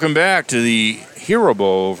 And welcome back to the Hero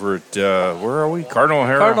Bowl over at, where are we? Cardinal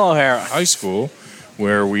O'Hara High School,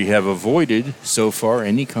 where we have avoided so far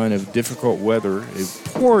any kind of difficult weather. It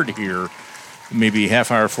poured here maybe half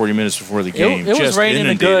hour, 40 minutes before the game. It was raining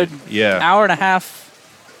inundated. A good hour and a half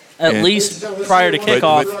at least prior to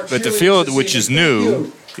kickoff. But the field, which is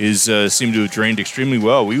new, is seemed to have drained extremely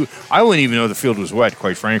well. I wouldn't even know the field was wet,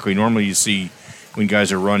 quite frankly. Normally you see when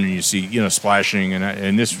guys are running, you see splashing,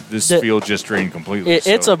 and this field just drained completely.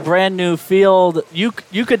 It's a brand new field. You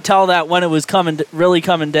could tell that when it was really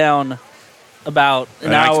coming down about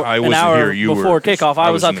an hour before kickoff.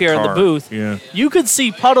 I was up here in the booth. Yeah. You could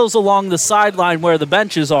see puddles along the sideline where the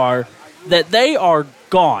benches are, that they are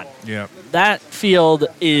gone. Yeah. That field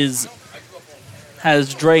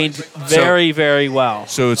has drained very, very well.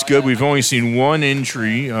 So it's good. We've only seen one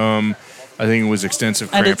injury. I think it was extensive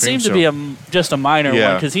cramping. And it seemed to be just a minor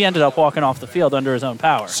one because he ended up walking off the field under his own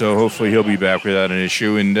power. So hopefully he'll be back without an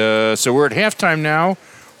issue. And so we're at halftime now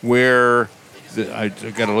where I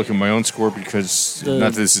got to look at my own score because not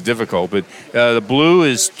that this is difficult, but the blue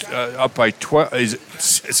is up by 12.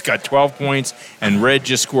 It's got 12 points, and red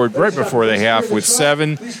just scored right before the half with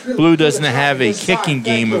 7. Blue doesn't have a kicking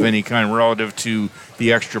game of any kind relative to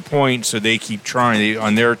the extra point, so they keep trying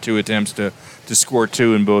on their 2 attempts to score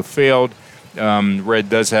 2, and both failed. Red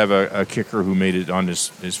does have a kicker who made it on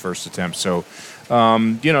his first attempt. So, so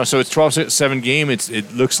it's 12-7 game.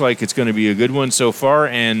 It looks like it's going to be a good one so far,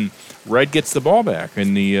 and Red gets the ball back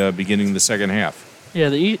in the beginning of the second half. Yeah,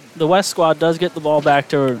 the West squad does get the ball back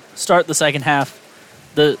to start the second half.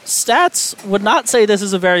 The stats would not say this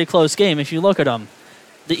is a very close game if you look at them.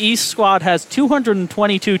 The East squad has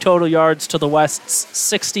 222 total yards to the West's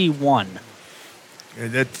 61.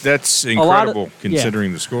 That's incredible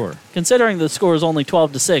considering the score. Considering the score is only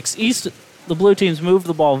 12-6, East, the blue teams moved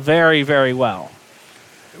the ball very, very well.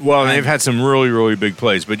 Well, and they've had some really, really big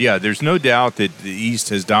plays. But, yeah, there's no doubt that the East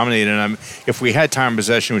has dominated. And if we had time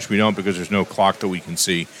possession, which we don't because there's no clock that we can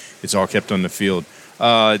see, it's all kept on the field,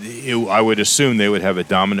 I would assume they would have a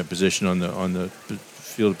dominant position on the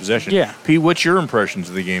field of possession. Yeah. Pete, what's your impressions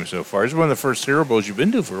of the game so far? This is one of the first Hero Bowls you've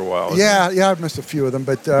been to for a while. Yeah, I've missed a few of them.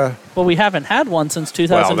 But we haven't had one since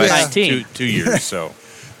 2019. Well, that's 2 years, so.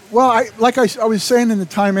 Well, I was saying in the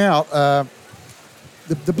timeout,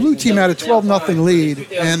 the blue team had a 12-0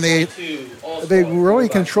 lead, and they were really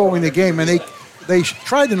controlling the game, and they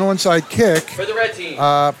tried an onside kick. For the red team.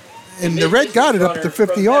 And the red got it up at the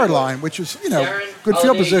 50-yard line, which is, good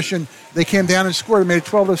field position. They came down and scored. They made it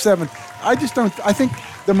 12-7. I think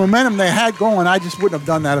the momentum they had going, I just wouldn't have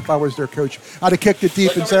done that if I was their coach. I'd have kicked it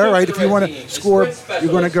deep and said, all right, if you want to score,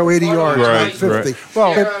 you're going to go 80 yards, not 50. Right.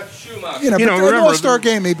 Well, but an all-star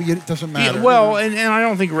game, maybe it doesn't matter. Yeah, well, and I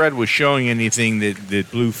don't think Red was showing anything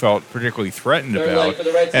that Blue felt particularly threatened about.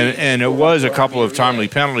 And it was a couple of timely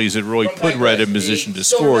penalties that really put Red in position to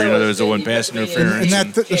score. There was the one pass interference.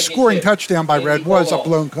 And the scoring touchdown by Red was a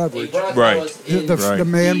blown coverage. Right. The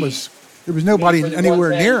man was... There was nobody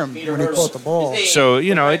anywhere near him when he caught the ball. So,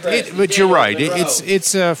 but you're right.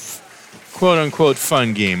 It's a quote-unquote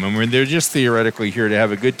fun game. I mean, they're just theoretically here to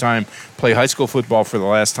have a good time, play high school football for the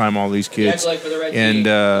last time, all these kids, and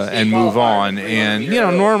move on. And,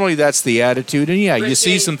 normally that's the attitude. And, you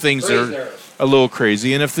see some things that are a little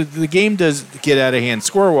crazy. And if the game does get out of hand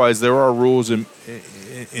score-wise, there are rules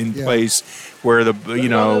in place where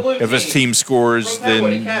if a team scores,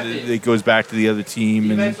 then it goes back to the other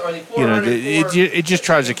team, and it just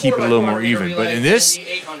tries to keep it a little more even. But in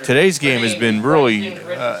today's game has been really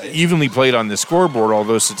evenly played on the scoreboard,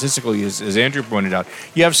 although statistically, as Andrew pointed out,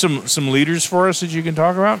 you have some leaders for us that you can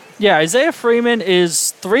talk about. Yeah, Isaiah Freeman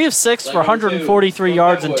is 3 of 6 for 143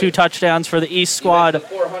 yards and 2 touchdowns for the East squad.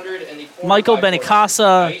 Michael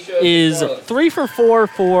Benicasa is 3 for 4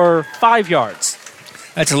 for 5 yards.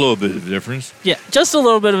 That's a little bit of a difference. Yeah, just a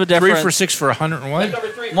little bit of a difference. 3 for 6 for 100 and what?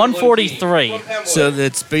 143. So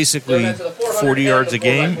that's basically 40 yards a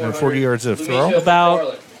game or 40 yards a throw?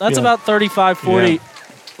 About 35, 40,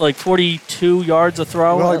 like 42 yards a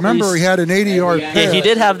throw. Well, I remember he had an 80-yard pass. Yeah, he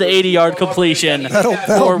did have the 80-yard completion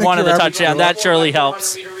for one of the touchdowns. That surely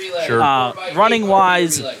helps. Sure.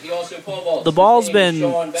 Running-wise, the ball's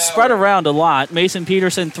been spread around a lot. Mason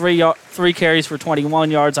Peterson, 3 carries for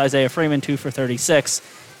 21 yards. Isaiah Freeman, 2 for 36.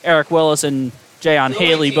 Eric Willis and Jayon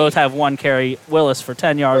Haley both have 1 carry. Willis for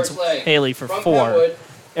 10 yards, Haley for 4.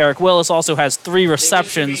 Eric Willis also has 3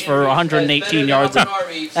 receptions for 118 yards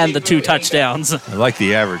and the 2 touchdowns. I like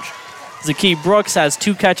the average. Zakeem Brooks has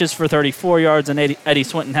 2 catches for 34 yards, and Eddie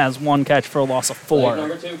Swinton has 1 catch for a loss of 4.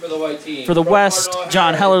 For the West,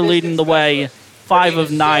 John Heller leading the way, 5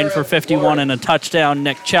 of 9 for 51 and a touchdown.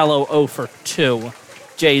 Nick Cello, 0 for 2.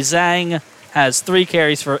 Jay Zhang has 3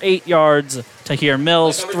 carries for 8 yards. Tahir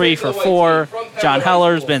Mills, 3 for 4. John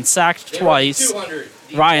Heller's been sacked twice.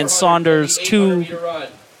 Ryan Saunders, 2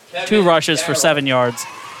 rushes for 7 yards.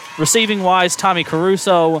 Receiving-wise, Tommy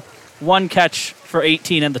Caruso, 1 catch for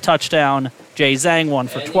 18 and the touchdown. Jay Zhang, 1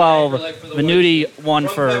 for 12. Venuti, 1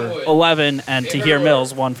 for 11. And Tahir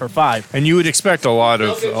Mills, 1 for 5. And you would expect a lot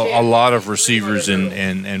of receivers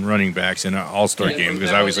and running backs in an all-star game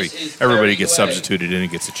because obviously everybody gets substituted in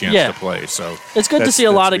and gets a chance to play. So it's good to see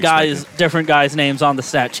a lot of different guys' names on the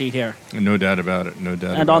stat sheet here. No doubt about it. No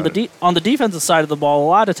doubt. And on the defensive side of the ball, a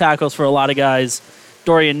lot of tackles for a lot of guys.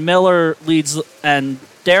 Dorian Miller leads, and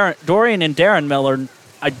Dorian and Darren Miller,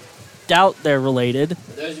 I doubt they're related.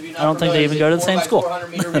 I don't think they even go to the same school.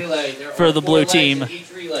 For the blue team,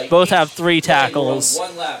 both have 3 tackles.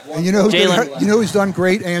 And you know who's done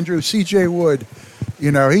great, Andrew? C.J. Wood.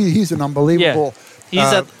 He's an unbelievable.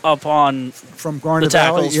 Yeah. He's up on from Garner the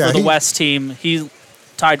tackles Valley. for the West team. He's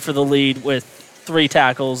tied for the lead with 3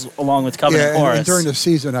 tackles, along with Covenant Morris. And during the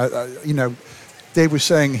season, Dave was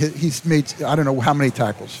saying he's made, I don't know how many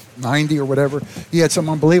tackles, 90 or whatever. He had some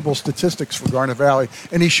unbelievable statistics for Garner Valley,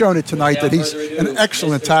 and he's shown it tonight that he's an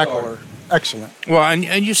excellent tackler. Excellent. Well,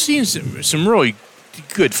 and you've seen some really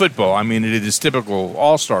good football. I mean, it is typical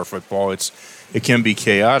all-star football. It can be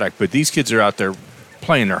chaotic, but these kids are out there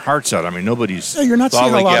playing their hearts out. I mean, nobody's you're not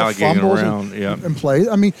seeing a lot of fumbles around. And plays.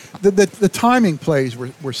 I mean, the timing plays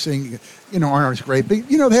we're seeing, aren't as great. But,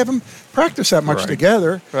 they haven't practiced that much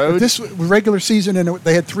together. Right. This regular season, and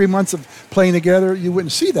they had 3 months of playing together, you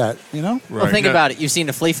wouldn't see that, Right. Well, think about it. You've seen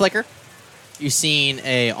a flea flicker. You've seen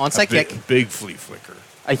a onside kick. Big flea flicker.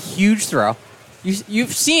 A huge throw.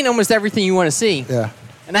 You've seen almost everything you want to see. Yeah.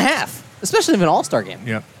 And a half, especially in an all-star game.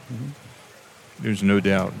 Yeah. Mm-hmm. There's no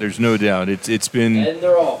doubt. It's been. And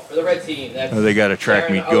they're all for the red team. They got a track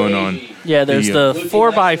meet going on. Yeah, there's the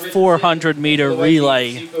 4x400 meter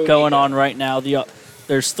relay going on right now.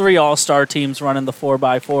 There's 3 all-star teams running the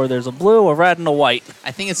 4x4. There's a blue, a red, and a white.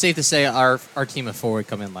 I think it's safe to say our team of 4 would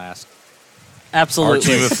come in last. Absolutely. Our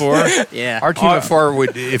team of 4? Yeah. Our team of 4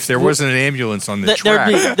 would, if there wasn't an ambulance on the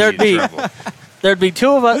track, there'd be 2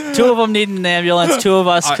 of us. 2 of them needing an ambulance. 2 of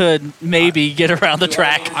us could maybe get around the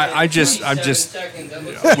track. I just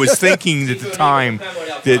was thinking at the time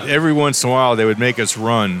that every once in a while they would make us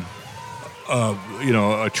run,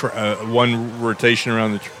 one rotation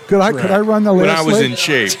around the track. Could I run the last leg? When I was in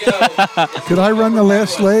shape. Could I run the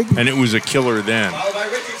last leg? And it was a killer then.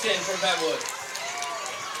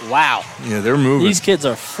 Wow. Yeah, they're moving. These kids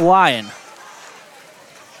are flying.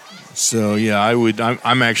 So yeah,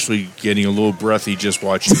 I'm actually getting a little breathy just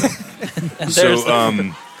watching them. And there's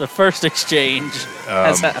the first exchange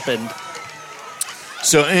has happened.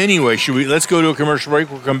 So anyway, let's go to a commercial break.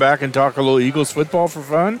 We'll come back and talk a little Eagles football for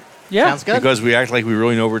fun. Yeah, sounds good. Because we act like we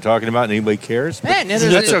really know what we're talking about and anybody cares. Man,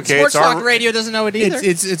 that's okay. Sports Talk Radio doesn't know it either.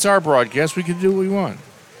 It's our broadcast. We can do what we want.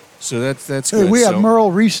 So that's good. We have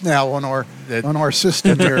Merle Reese now on our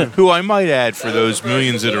system here. Who I might add, for those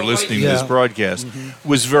millions that are listening to this broadcast,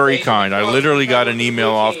 was very kind. I literally got an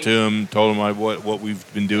email off to him, told him what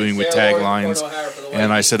we've been doing with taglines,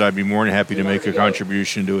 and I said I'd be more than happy to make a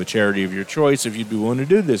contribution to a charity of your choice if you'd be willing to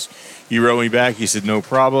do this. He wrote me back. He said, no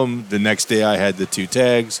problem. The next day I had the 2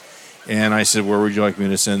 tags. And I said, where would you like me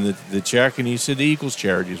to send the check? And he said, the Eagles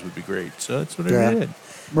charities would be great. So that's what I did.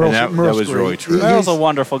 And that was really true. Merle's a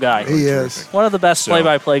wonderful guy. He is. One of the best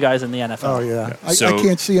play-by-play guys in the NFL. Oh, yeah. I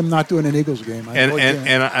can't see him not doing an Eagles game.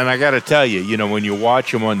 And I got to tell you, when you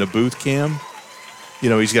watch him on the booth cam,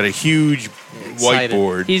 he's got a huge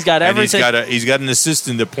whiteboard. He's got everything. And he's got an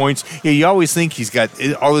assistant that points. Yeah, you always think he's got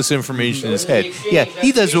all this information in his head. Yeah,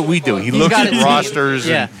 he does what we do. He looks at rosters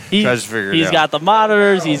and tries to figure it out. He's got the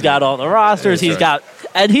monitors. He's got all the rosters. He's got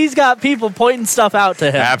people pointing stuff out to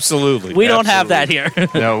him. Absolutely. We don't have that here.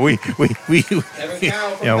 No, we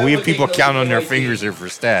have people count on their fingers here for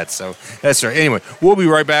stats. So that's right. Anyway, we'll be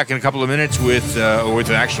right back in a couple of minutes with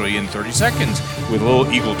actually in 30 seconds with a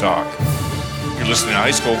little Eagle talk. You're listening to High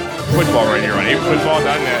School Football right here on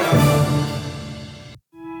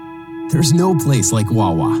HavenFootball.net. There's no place like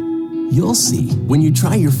Wawa. You'll see when you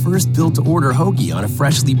try your first built-to-order hoagie on a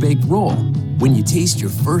freshly baked roll. When you taste your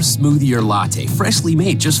first smoothie or latte freshly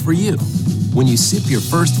made just for you. When you sip your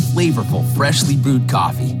first flavorful, freshly brewed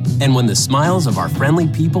coffee. And when the smiles of our friendly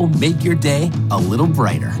people make your day a little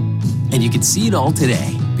brighter. And you can see it all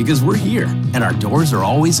today because we're here and our doors are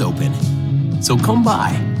always open. So come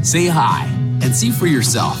by, say hi, and see for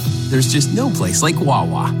yourself. There's just no place like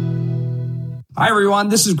Wawa. Hi, everyone.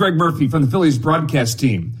 This is Greg Murphy from the Phillies broadcast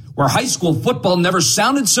team, where high school football never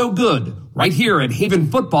sounded so good, right here at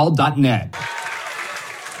havenfootball.net.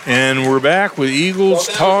 And we're back with Eagles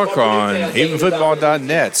Talk on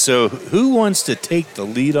havenfootball.net. So who wants to take the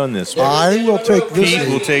lead on this one? I will take this Pete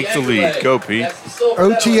will take the lead. Go, Pete.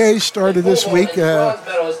 OTA started this week,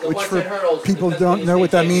 which for people who don't know what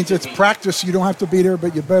that means, it's practice. You don't have to be there,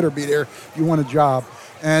 but you better be there. You want a job.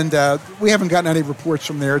 And we haven't gotten any reports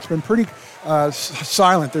from there. It's been pretty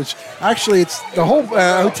silent. It's the whole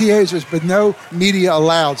OTAs. There's been no media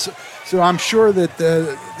allowed. So I'm sure that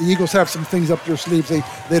the Eagles have some things up their sleeves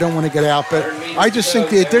they don't want to get out. But I just think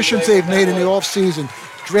the additions they've made in the offseason,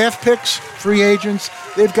 draft picks, free agents,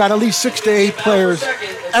 they've got at least 6 to 8 players,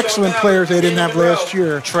 excellent players they didn't have last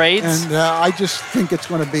year. Trades. And I just think it's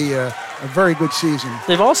going to be a very good season.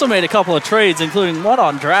 They've also made a couple of trades, including one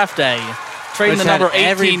on draft day. Trading the number 18.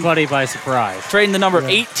 Everybody by surprise. Trading the number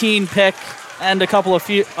 18 pick and a couple of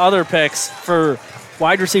other picks for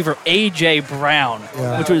wide receiver A.J. Brown,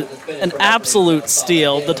 which was an absolute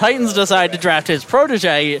steal. The Titans decided to draft his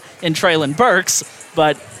protege in Traylon Burks,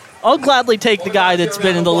 but I'll gladly take the guy that's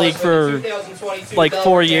been in the league for like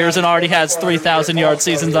 4 years and already has 3,000-yard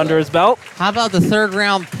seasons under his belt. How about the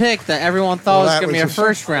third-round pick that everyone thought was going to be a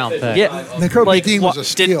first-round pick? Yeah, Nakobe Dean was a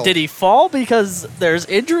steal. Did he fall because there's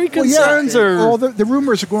injury concerns? All the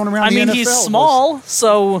rumors are going around the NFL. He's small,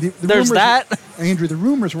 so there's that. Andrew, the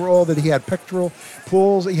rumors were all that he had pectoral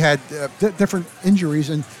pulls, he had different injuries,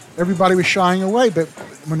 and everybody was shying away. But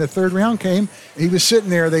when the third round came, he was sitting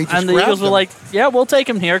there. They just and the Eagles were like, "Yeah, we'll take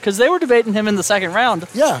him here," because they were debating him in the second round.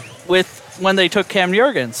 Yeah, when they took Cam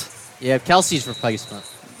Jurgens. Yeah, Kelsey's replacement.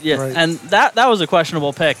 Yeah, right. And that was a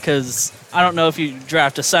questionable pick because I don't know if you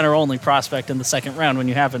draft a center-only prospect in the second round when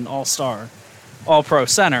you have an all-star, all-pro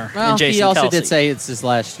center in Jason he also Kelsey. did say it's his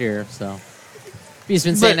last year, so he's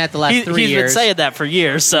been saying that the last 3 years. He's been saying that for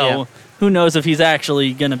years, so who knows if he's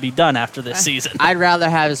actually going to be done after this season. I'd rather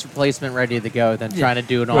have his replacement ready to go than trying to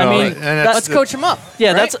do it all. Let's coach him up.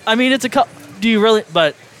 Yeah, right? it's a do you really,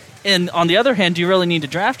 but on the other hand, do you really need to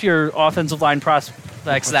draft your offensive line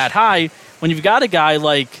prospects that high when you've got a guy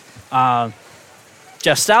like Jeff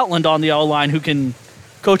Stoutland on the O-line who can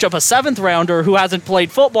coach up a seventh-rounder who hasn't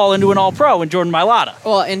played football into an all-pro in Jordan Mailata?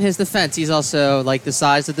 Well, in his defense, he's also like the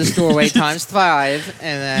size of this doorway times 5.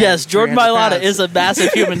 And then yes, Jordan Mailata is a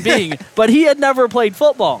massive human being, but he had never played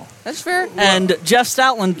football. That's fair. And Jeff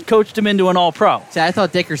Stoutland coached him into an all-pro. See, I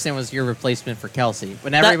thought Dickerson was your replacement for Kelsey.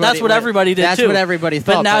 That's what everybody did, too. That's what everybody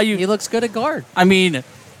thought, but now he looks good at guard. I mean,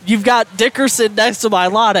 you've got Dickerson next to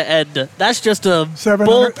Mailata, and that's just a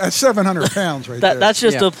 700 pounds right there. That's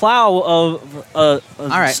just a plow of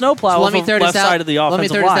snow plow so on the left side of the offensive line. Let me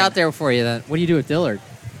throw this out there for you then. What do you do with Dillard?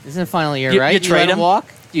 Isn't it final year, right? You trade him?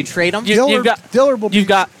 Walk? Do you trade him? Dillard will be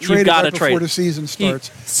traded right before the season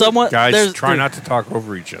starts. Guys, try not to talk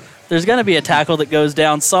over each other. There's going to be a tackle that goes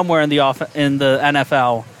down somewhere in the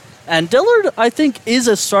NFL. And Dillard, I think, is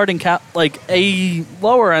a starting a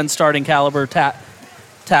lower end starting caliber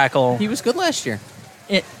tackle. He was good last year,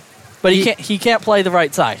 but he can't play the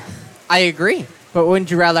right side. I agree, but wouldn't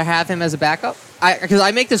you rather have him as a backup? Because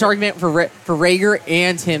I make this argument for Rager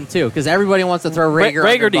and him too, because everybody wants to throw Rager.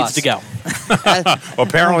 Rager needs to go. Well,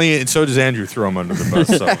 apparently, and so does Andrew. Throw him under the bus.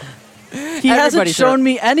 So. He hasn't shown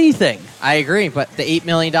me anything. I agree, but the $8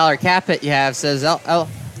 million cap hit you have says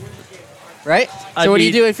right? So what do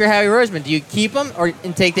you do if you're Howie Roseman? Do you keep him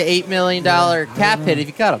and take the $8 million cap hit if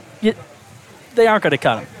you cut him? They aren't going to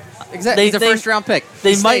cut him. Exactly. He's a first-round pick.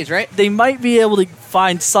 They stays, right? They might be able to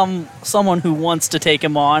find someone who wants to take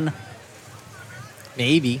him on.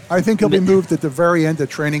 Maybe. I think he'll be moved at the very end of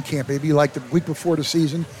training camp, maybe like the week before the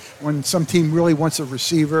season when some team really wants a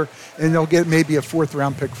receiver, and they'll get maybe a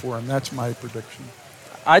fourth-round pick for him. That's my prediction.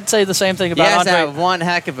 I'd say the same thing about Andre. He has Andre. to have one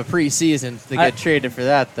heck of a preseason to get traded for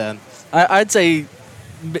that, then. I'd say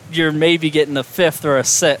you're maybe getting a 5th or a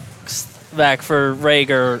 6th back for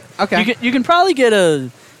Rager. Okay. You can probably get a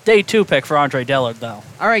day 2 pick for Andre Dillard, though.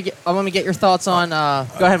 All right, let me get your thoughts on.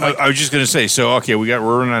 Go ahead, Mike. I was just going to say. So, okay, we're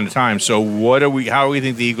running out of time. So, how do we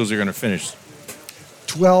think the Eagles are going to finish?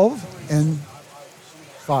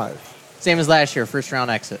 12-5. Same as last year,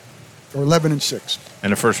 first-round exit. Or 11-6.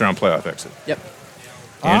 And a first-round playoff exit. Yep.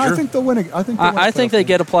 I think they'll win. I think they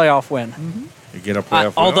get a playoff win. Mm-hmm. You get a playoff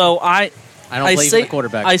win. Although I don't believe in the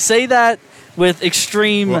quarterback. I say that with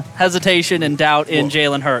extreme hesitation and doubt in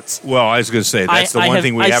Jalen Hurts. Well, I was going to say, that's the one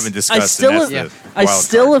thing we haven't discussed. I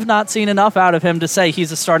still have not seen enough out of him to say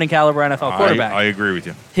he's a starting caliber NFL quarterback. I agree with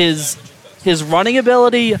you. His running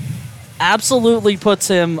ability absolutely puts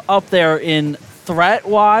him up there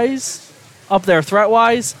threat-wise,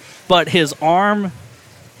 but his arm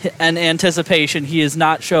and anticipation he has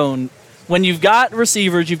not shown. When you've got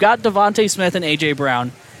receivers, you've got Devontae Smith and A.J.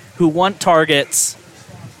 Brown who want targets.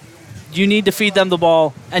 You need to feed them the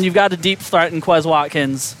ball, and you've got a deep threat in Quez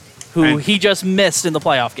Watkins, who he just missed in the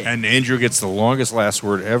playoff game. And Andrew gets the longest last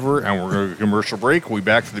word ever, and we're going to commercial break. We'll be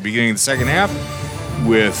back for the beginning of the second half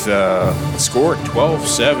with score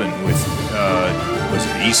 12-7 with, was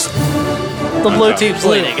it East? The blue team's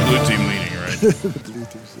leading. The blue team leading, right?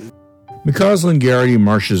 McCausland Garrity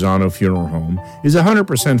Marchesano Funeral Home is a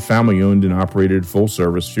 100% family-owned and operated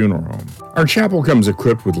full-service funeral home. Our chapel comes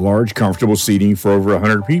equipped with large, comfortable seating for over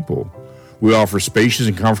 100 people. We offer spacious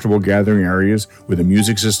and comfortable gathering areas with a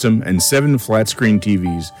music system and 7 flat-screen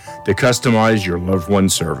TVs to customize your loved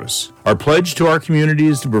one's service. Our pledge to our community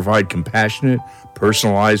is to provide compassionate,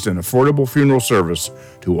 personalized, and affordable funeral service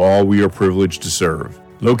to all we are privileged to serve.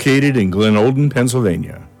 Located in Glen Olden,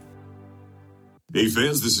 Pennsylvania. Hey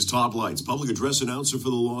fans, this is Todd Lights, public address announcer for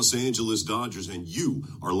the Los Angeles Dodgers, and you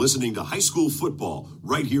are listening to High School Football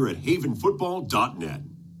right here at havenfootball.net.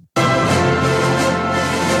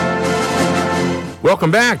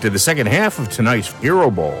 Welcome back to the second half of tonight's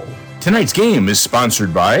Hero Bowl. Tonight's game is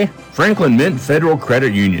sponsored by Franklin Mint Federal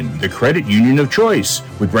Credit Union, the credit union of choice,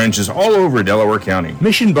 with branches all over Delaware County.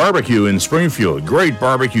 Mission Barbecue in Springfield, great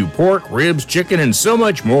barbecue pork, ribs, chicken, and so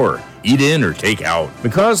much more. Eat in or take out.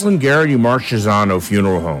 McCausland Garrity Marchesano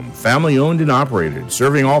Funeral Home, family owned and operated,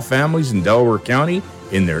 serving all families in Delaware County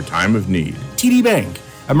in their time of need. TD Bank,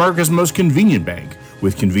 America's most convenient bank,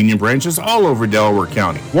 with convenient branches all over Delaware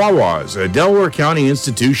County. Wawa's, a Delaware County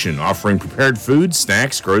institution offering prepared food,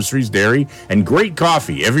 snacks, groceries, dairy, and great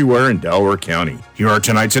coffee everywhere in Delaware County. Here are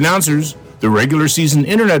tonight's announcers, the regular season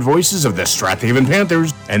internet voices of the Strathaven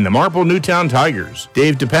Panthers and the Marple Newtown Tigers,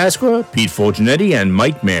 Dave DePasqua, Pete Fulgenetti, and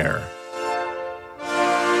Mike Mayer.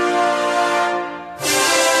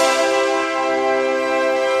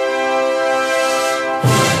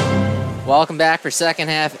 Welcome back for second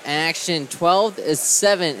half action.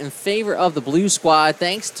 12-7 in favor of the Blue Squad,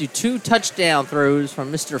 thanks to 2 touchdown throws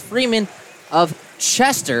from Mr. Freeman of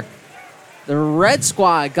Chester. The Red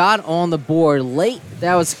Squad got on the board late.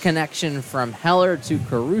 That was a connection from Heller to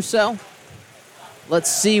Caruso. Let's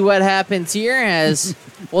see what happens here as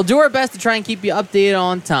we'll do our best to try and keep you updated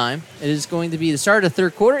on time. It is going to be the start of the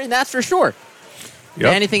third quarter, and that's for sure.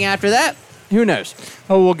 Yep. Anything after that, who knows?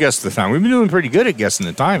 Oh, we'll guess the time. We've been doing pretty good at guessing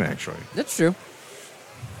the time, actually. That's true.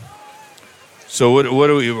 So what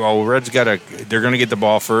do we? Well, Red's they're going to get the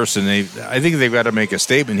ball first, and I think they've got to make a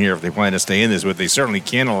statement here if they plan to stay in this. What they certainly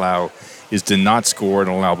can't allow is to not score and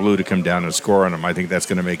allow Blue to come down and score on them. I think that's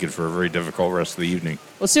going to make it for a very difficult rest of the evening.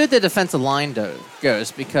 Let's see what the defensive line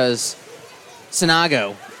goes, because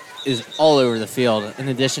Sinago is all over the field in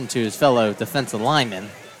addition to his fellow defensive linemen.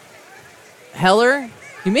 Heller,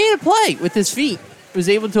 he made a play with his feet, was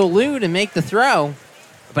able to elude and make the throw,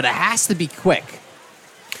 but it has to be quick.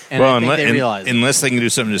 And I think they realize unless they can do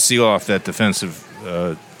something to seal off that defensive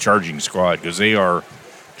charging squad, because they are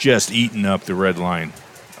just eating up the red line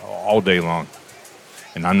all day long.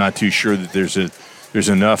 And I'm not too sure that there's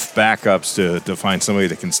enough backups to find somebody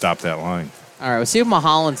that can stop that line. All right, we'll see if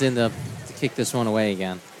Mulholland's in to kick this one away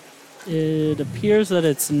again. It appears that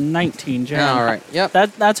it's 19, Jayon. All right, yep.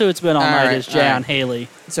 That's who it's been all night, right, is Jayon right. Haley.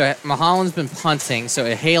 So Mulholland's been punting,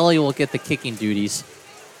 so Haley will get the kicking duties.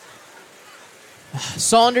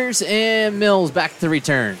 Saunders and Mills back to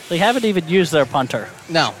return. They haven't even used their punter.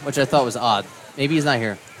 No, which I thought was odd. Maybe he's not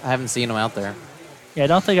here. I haven't seen him out there. Yeah, I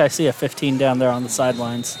don't think I see a 15 down there on the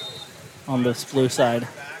sidelines on this blue side.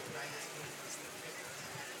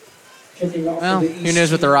 Well, who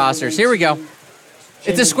knows with the rosters. Here we go.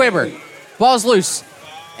 It's a squibber. Ball's loose.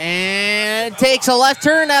 And takes a left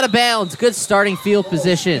turn out of bounds. Good starting field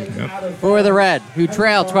position for the Red, who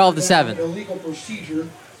trail 12-7. Illegal procedure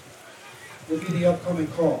will be the upcoming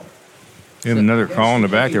call. You have another call in the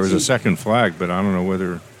back. There was a second flag, but I don't know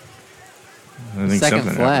whether. I think Second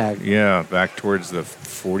something flag. happened. Yeah, back towards the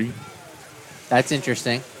 40. That's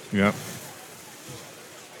interesting. Yep.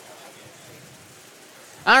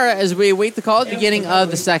 All right, as we await the call at the beginning of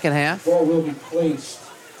the second half. Ball will be placed.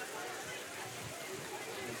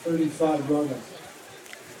 35-yard line.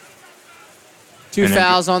 Two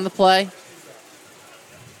fouls on the play.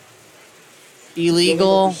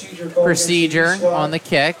 Illegal procedure on the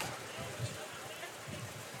kick.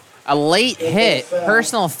 A late hit,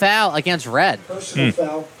 personal foul against Red. Personal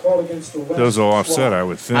foul called against the West. Those will offset, I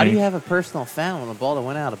would think. How do you have a personal foul on a ball that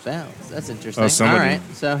went out of bounds? That's interesting. somebody- All right,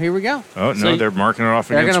 so here we go. Oh, no, they're marking it off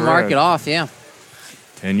They're against going to mark Red. it off, yeah.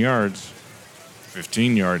 10 yards.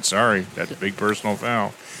 15 yards, sorry. That's a big personal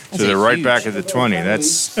foul. That's So they're right huge. back at the 20.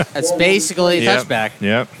 That's basically a Yep, touchback.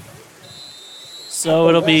 Yep. So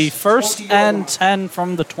it'll be 1st and 10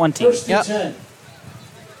 from the 20. Yep.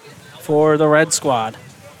 For the Red squad.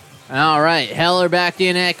 All right, Heller back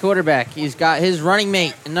in at quarterback. He's got his running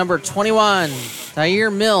mate, number 21, Tyre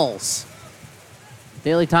Mills.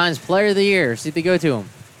 Daily Times Player of the Year. See if they go to him.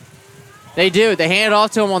 They do. They hand it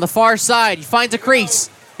off to him on the far side. He finds a crease.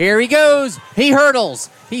 Here he goes. He hurdles.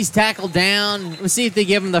 He's tackled down. Let's see if they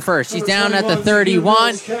give him the first. He's down at the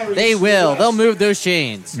 31. They will. They'll move those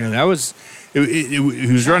chains. Yeah, that was. He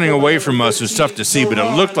was running away from us. It was tough to see, but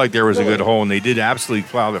it looked like there was a good hole, and they did absolutely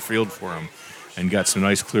plow the field for him and got some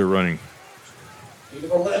nice clear running. 8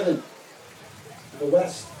 of 11. The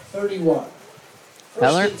West 31.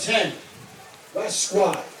 Heller? 1st and 10. West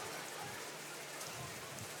squad.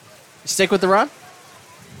 Stick with the run?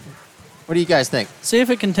 What do you guys think? See if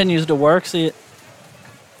it continues to work.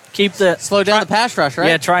 Keep the slow down the pass rush, right?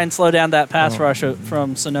 Yeah, try and slow down that pass rush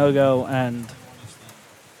from Sonogo and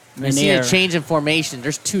You see a Minier. change in formation.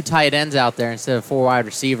 There's two tight ends out there instead of four wide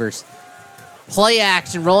receivers. Play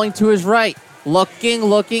action, rolling to his right.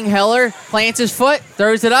 Looking. Heller plants his foot,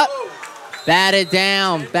 throws it up. Batted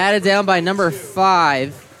down by number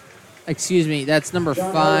 5. Excuse me, that's number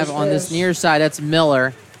 5 on this near side. That's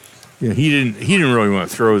Miller. Yeah, he didn't really want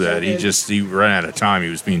to throw that. He ran out of time. He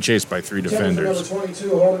was being chased by 3 defenders. Number 22,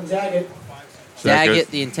 Holden Daggett. Daggett,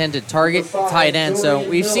 the intended target, tight end. So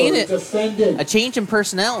we've seen it. A change in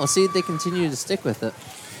personnel. We'll see if they continue to stick with it.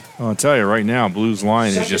 Well, I'll tell you right now, Blues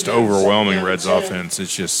line is just overwhelming Reds offense.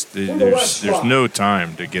 It's just there's no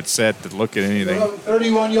time to get set to look at anything.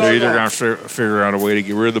 31 They're yards. either going to figure out a way to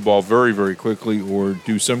get rid of the ball very, very quickly, or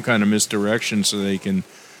do some kind of misdirection so they can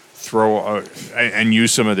throw and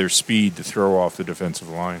use some of their speed to throw off the defensive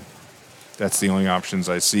line. That's the only options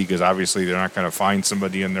I see, because obviously they're not going to find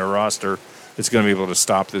somebody in their roster that's going to be able to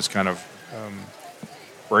stop this kind of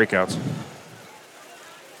breakouts.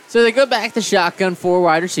 So they go back to shotgun, 4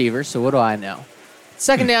 wide receivers. So what do I know?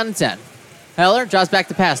 Second down and 10. Heller drops back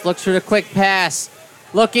to pass. Looks for the quick pass.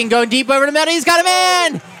 Looking, going deep over the middle. He's got a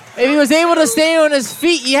man. If he was able to stay on his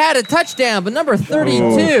feet, he had a touchdown. But number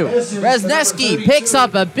 32, Rezneski picks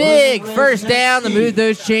up a big first down to move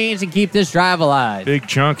those chains and keep this drive alive. Big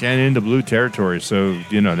chunk and into blue territory. So,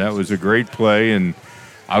 that was a great play, and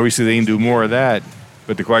obviously they can do more of that.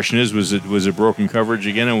 But the question is, was it broken coverage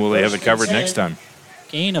again, and will they have it covered next time?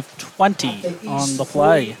 Gain of 20 on the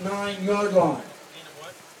play. 9-yard line.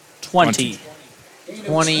 20.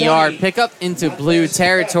 20-yard pickup into blue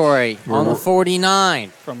territory on the 49.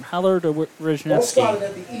 From Heller to Ball Rizhnevsky. spotted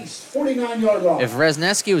at the east, 49-yard line. If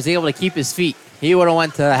Rezneski was able to keep his feet, he would have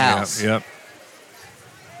went to the house. Yep.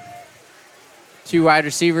 2 wide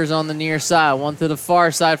receivers on the near side, 1 to the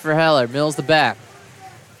far side for Heller. Mills the back.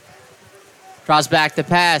 Draws back the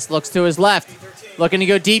pass, looks to his left. Looking to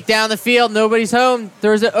go deep down the field. Nobody's home.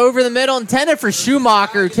 Throws it over the middle, intended for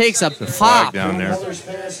Schumacher, who takes a pop. Down there. Heller's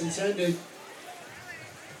pass intended.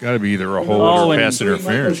 Got to be either a hold or pass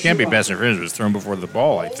interference. Can't be pass interference. It was thrown before the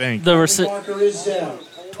ball, I think. The Marker is down.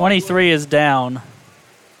 23 is down.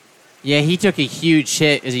 Yeah, he took a huge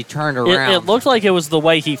hit as he turned around. It looked like it was the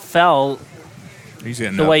way he fell, He's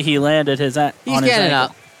getting the up. way he landed He's on his getting ankle.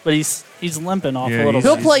 up. But he's limping off Yeah, a little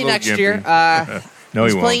He'll bit. play a little next year. gimpy. No,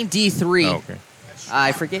 he's he won't. playing D3. Oh, okay.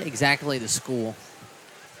 I forget exactly the school.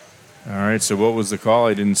 All right, so what was the call?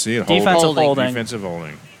 I didn't see it. Defensive holding. Defensive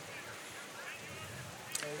holding.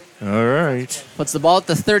 All right. Puts the ball at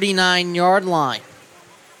the 39-yard line.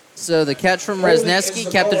 So the catch from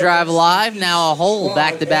Resneski kept the drive alive. Now a hold,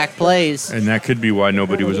 back-to-back plays. And that could be why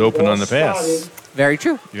nobody was open on the pass. Very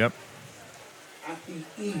true. Yep.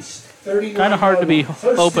 Kind of hard to be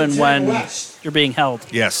open when you're being held.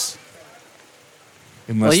 Yes.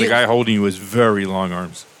 Unless the guy holding you has very long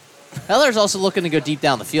arms. Heller's also looking to go deep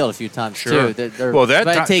down the field a few times, Sure. too. Well, but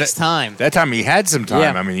it takes time. That time he had some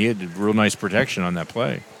time. Yeah. I mean, he had real nice protection on that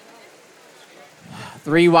play.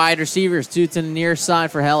 3 wide receivers, 2 to the near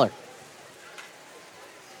side for Heller.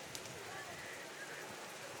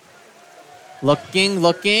 Looking,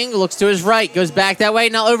 looks to his right, goes back that way,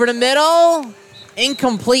 now over the middle.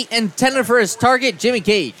 Incomplete, intended for his target, Jimmy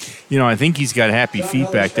Cage. You know, I think he's got happy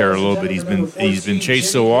feet back there a little bit. He's been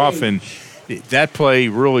chased so often. That play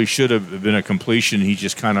really should have been a completion. He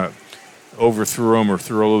just kind of overthrew him or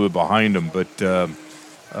threw a little bit behind him.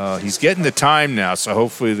 But he's getting the time now, so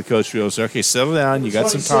hopefully the coach will say, okay, settle down. You got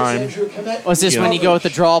some time. Was this when you go with the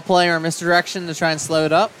draw play or misdirection to try and slow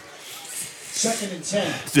it up? 2nd and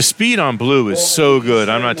 10. The speed on blue is so good.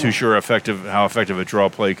 I'm not too sure how effective a draw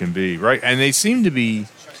play can be, right? And they seem to be,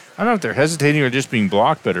 I don't know if they're hesitating or just being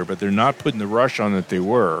blocked better, but they're not putting the rush on that they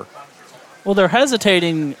were. Well, they're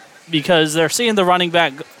hesitating because they're seeing the running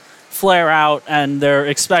back flare out and they're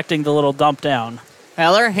expecting the little dump down.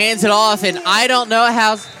 Heller hands it off, and I don't know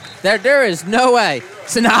how. There is no way.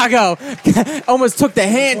 Sinago almost took the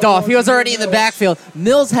handoff. He was already in the backfield.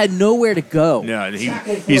 Mills had nowhere to go. Yeah,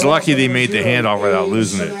 he's lucky they made the handoff without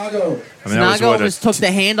losing it. I mean, Sinago almost took the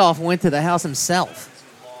handoff and went to the house himself.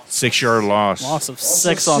 6-yard loss. Loss of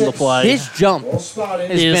 6 on the play. His jump has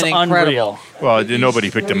been incredible. Unreal. Well,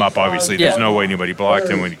 nobody picked him up, obviously. Yeah. There's no way anybody blocked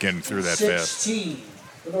him when he came through that fast.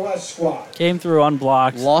 Came through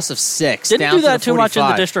unblocked. Loss of 6. Didn't down do that to too much in the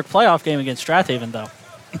 45. district playoff game against Strathaven, though.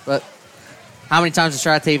 But how many times is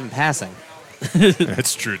Strathaven passing?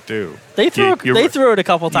 That's true, too. They threw it a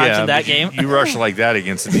couple times in that game. You rush like that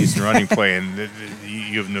against a decent running play, and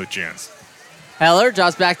you have no chance. Heller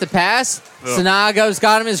drops back to pass. Sinago's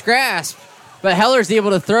got him in his grasp. But Heller's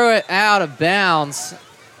able to throw it out of bounds.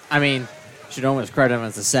 I mean, should almost credit him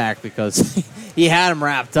as a sack because he had him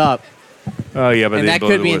wrapped up. Oh, yeah, but and they that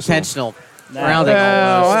blew could the be whistle. intentional.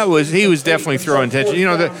 Grounding he was definitely throwing intentional. You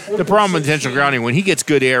know, the problem with intentional grounding, when he gets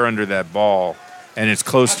good air under that ball and it's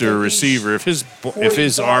close to a receiver, if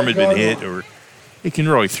his arm had been hit, or he can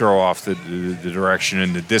really throw off the direction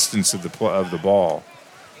and the distance of the ball.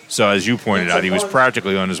 So as you pointed out, he was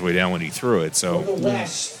practically on his way down when he threw it. So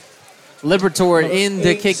Libertor in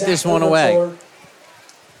to kick this one away.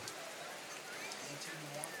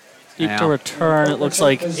 Deep to return, it looks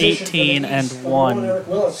like 18 and 1.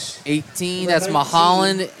 18, that's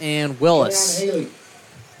Mulholland and Willis.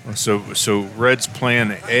 So Red's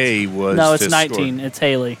plan A was No, it's to 19. score. It's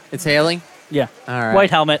Haley. It's Haley? Yeah. All right. White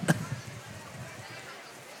helmet.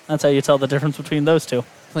 That's how you tell the difference between those two.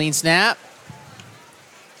 Clean snap.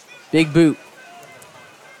 Big boot.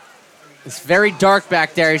 It's very dark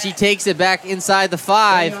back there as he takes it back inside the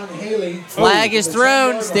 5. Flag is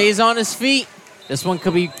thrown, stays on his feet. This one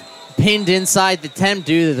could be pinned inside the 10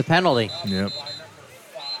 due to the penalty. Yep.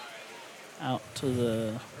 Out to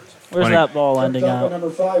the... Where's 20. that ball ending out? I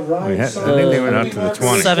think they went out to the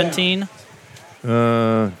 20. 17?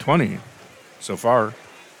 20 so far.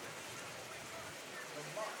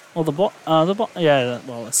 Well, the ball, yeah, the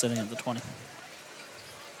ball is sitting at the 20.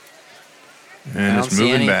 And it's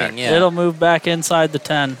moving back. Yeah. It'll move back inside the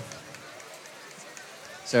 10.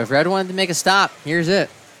 So if Red wanted to make a stop, here's it.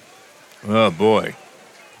 Oh, boy.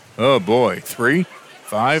 3,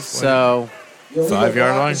 5. So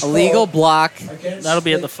 5-yard line. Illegal block. That'll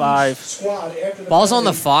be at the 5. Ball's on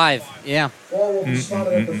the 5. Yeah. Boy,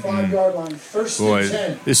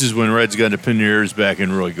 this is when Red's got to pin their ears back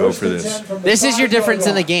and really go for this. This is your difference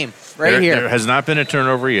in the game, right here. There has not been a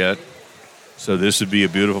turnover yet, so this would be a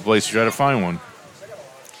beautiful place to try to find one.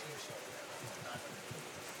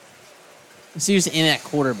 Let's see who's in at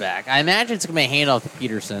quarterback. I imagine it's going to be a handoff to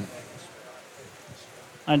Peterson.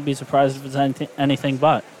 I'd be surprised if it's anything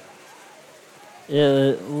but.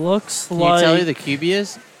 It looks Can like... you tell who the QB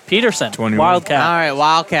is? Peterson, 21. Wildcat. All right,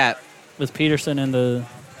 Wildcat. With Peterson in the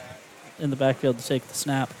backfield to take the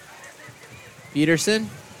snap. Peterson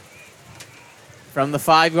from the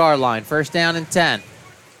 5-yard line. First down and 10.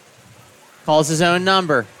 Calls his own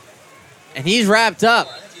number. And he's wrapped up.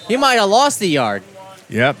 He might have lost a yard.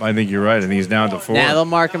 Yep, I think you're right, and he's down to 4. Now they'll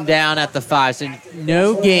mark him down at the 5. So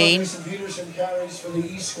no gain.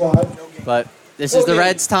 But this is the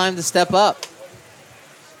Reds' time to step up.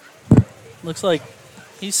 Looks like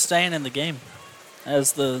he's staying in the game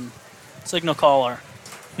as the signal caller.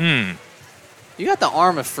 You got the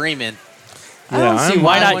arm of Freeman. I Yeah, don't see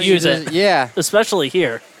Why why not use it? Yeah. Especially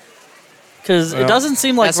here. Because it doesn't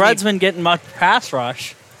seem like Red's been getting much pass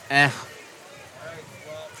rush.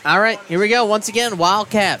 All right, here we go. Once again,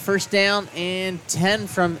 Wildcat, first down and 10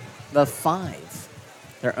 from the 5.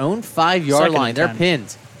 Their own 5-yard Second line. and They're 10.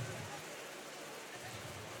 pinned.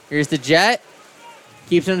 Here's the Jet.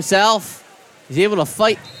 Keeps himself. He's able to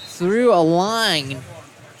fight through a line.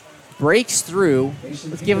 Breaks through.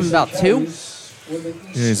 Let's give him about 2. Yeah,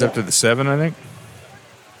 he's up to the 7, I think.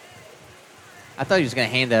 I thought he was going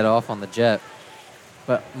to hand that off on the Jet.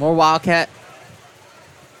 But more Wildcat.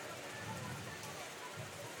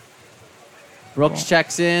 Brooks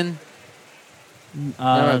checks in.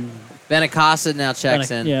 Benacasa now checks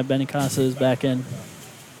in. Yeah, Benicasa is back in.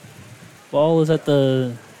 Ball is at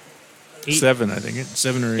the 7, I think.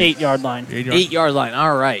 7 or 8. 8-yard line. 8-yard line.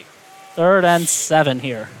 All right. 3rd and 7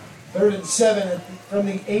 here. 3rd and 7 from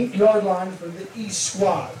the 8-yard line for the East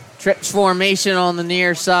squad. Trips formation on the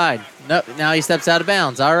near side. Nope, now he steps out of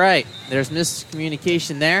bounds. All right. There's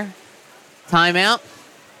miscommunication there. Timeout.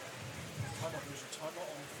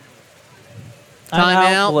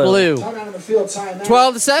 Timeout, blue. Timeout on the field, timeout.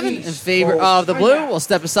 12-7 in favor of the blue. We'll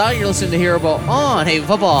step aside. You're listening to Hero Ball on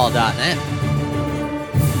HavenFootball.net.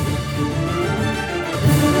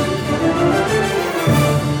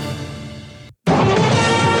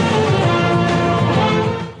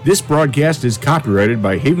 This broadcast is copyrighted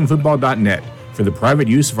by HavenFootball.net for the private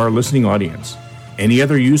use of our listening audience. Any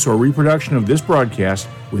other use or reproduction of this broadcast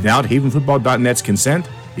without HavenFootball.net's consent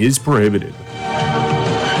is prohibited.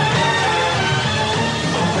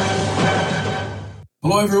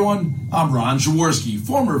 Hello, everyone. I'm Ron Jaworski,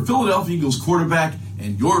 former Philadelphia Eagles quarterback,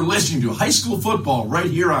 and you're listening to high school football right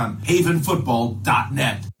here on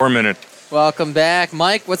HavenFootball.net. 4 minutes. Welcome back.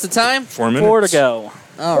 Mike, what's the time? 4 minutes. 4 to go.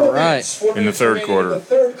 All right. In the third quarter.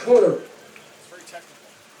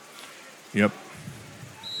 Yep.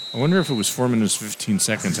 I wonder if it was 4 minutes, 15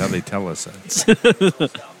 seconds, how they tell us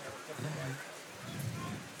that.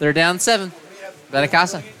 They're down 7.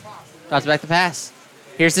 Benacasa. Drops back the pass.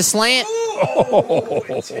 Here's the slant.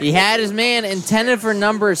 He had his man intended for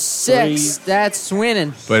number 6. That's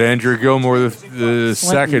Swinnen. But Andrew Gilmore, the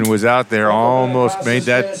second, was out there, almost made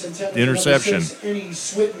that interception.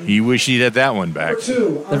 He wished he'd had that one back.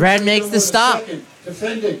 The Red makes the stop. They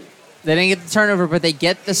didn't get the turnover, but they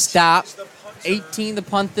get the stop. 18 to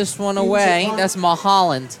punt this one away. That's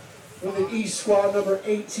Mulholland. For the East squad, number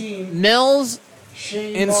 18. Mills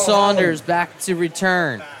and Saunders back to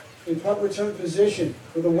return. In punt return position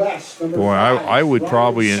for the West. Number Boy, 5, I would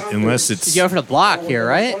probably, unless it's... You go for the block here,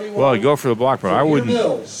 right? Well, you go for the block, but I wouldn't,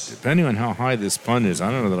 depending on how high this punt is,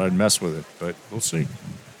 I don't know that I'd mess with it, but we'll see.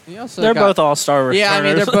 They're both all-star returners. Yeah, I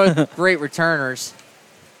mean, they're both great returners.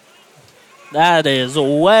 That is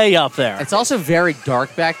way up there. It's also very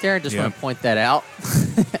dark back there. I just Yeah. want to point that out.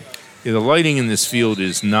 Yeah, the lighting in this field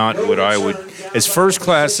is not what I would... As first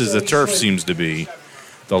class as the turf seems to be,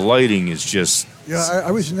 the lighting is just... Yeah, I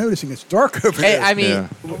was noticing it's dark over Hey, there. I mean,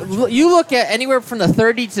 you look at anywhere from the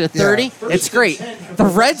 30 to the 30, it's great. The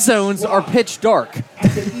red zones are pitch dark.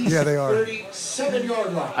 Yeah, they are.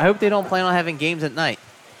 37-yard line. I hope they don't plan on having games at night.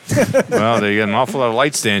 Well, they got an awful lot of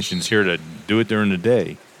light stanchions here to do it during the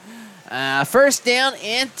day. First down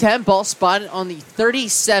and 10. Ball spotted on the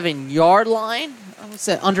 37-yard line. What's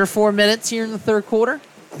that, under 4 minutes here in the third quarter?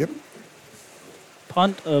 Yep.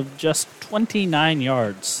 Punt of just 29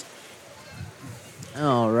 yards.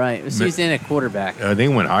 All right. Let's see who's in at quarterback. They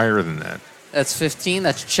went higher than that. That's 15.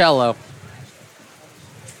 That's Cello.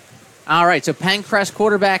 All right, so Pencrest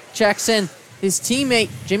quarterback checks in. His teammate,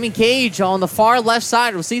 Jimmy Cage, on the far left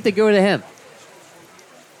side. We'll see if they go to him.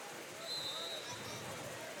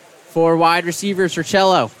 4 wide receivers for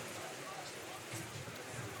Cello.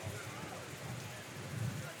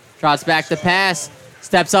 Trots back the pass.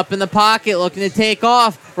 Steps up in the pocket, looking to take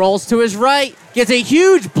off. Rolls to his right. Gets a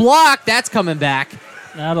huge block. That's coming back.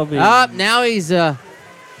 That'll be... Now he's a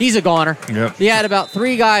goner. Yep. He had about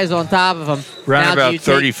 3 guys on top of him. Ran Now, about do you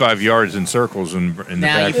 35 yards in circles in the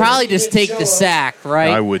Now, back. you probably just take the sack,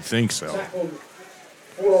 right? I would think so.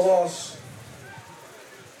 For a loss.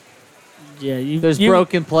 Yeah, There's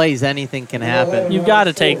broken plays. Anything can happen. You've got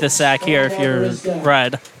to take the sack here if you're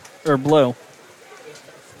red or blue.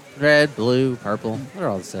 Red, blue, purple. They're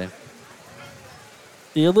all the same.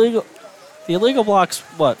 The illegal block's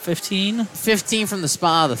what, 15? 15 from the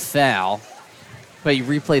spot of the foul. But you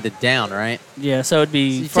replay the down, right? Yeah, so it'd be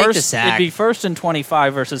So you take the first. sack. It'd be 1st and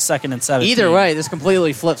 25 versus 2nd and 17. Either way, this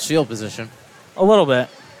completely flips field position. A little bit.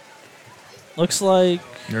 Looks like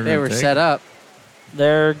They were set up.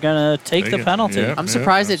 They're gonna take the penalty. I'm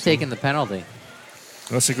surprised they've taken the penalty.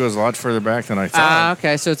 Unless it goes a lot further back than I thought.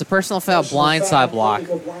 Okay, so it's a personal foul blindside block.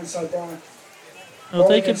 We'll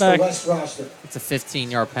take it back. It's a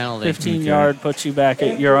 15-yard penalty. 15-yard puts you back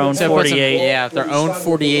at your own 48. Yeah, their own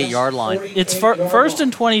 48-yard line. It's first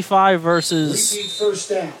and 25 versus...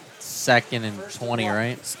 Second and 20,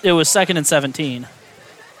 right? It was second and 17.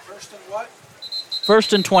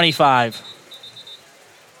 First and 25.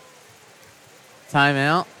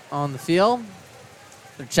 Timeout on the field.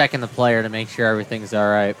 They're checking the player to make sure everything's all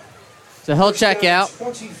right. So he'll check out.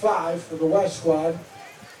 25 for the West squad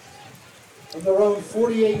on their own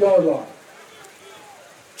 48-yard line.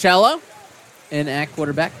 Cello in at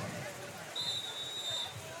quarterback.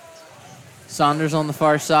 Saunders on the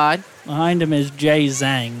far side. Behind him is Jay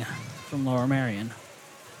Zhang from Lower Marion.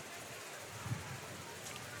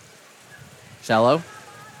 Cello.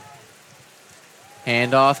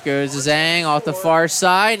 Handoff goes to Zhang off the far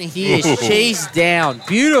side, and he is chased down.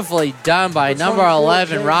 Beautifully done by number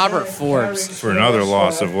 11, Robert Forbes. For another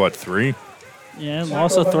loss of, what, 3? Yeah,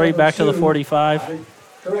 loss of 3 back to the 45.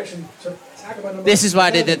 This is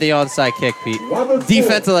why they did the onside kick, Pete.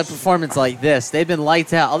 Defensive performance like this, they've been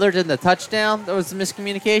lights out. Other than the touchdown, that was a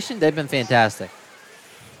miscommunication, they've been fantastic.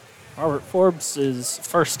 Robert Forbes is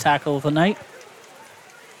first tackle of the night.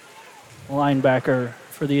 Linebacker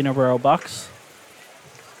for the Uniborough Bucks.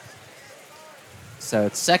 So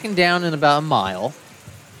it's second down in about a mile.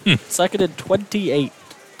 Second and 28,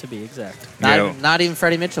 to be exact. Not even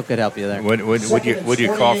Freddie Mitchell could help you there. What do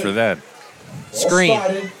you call for that? Screen.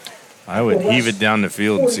 I would heave it down the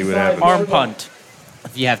field and see what happens. Arm punt.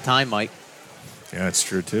 If you have time, Mike. Yeah, that's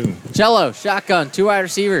true, too. Cello, shotgun, 2 wide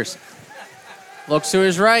receivers. Looks to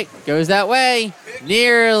his right, goes that way.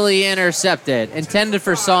 Nearly intercepted. Intended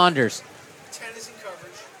for Saunders.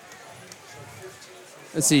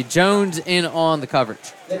 Let's see, Jones in on the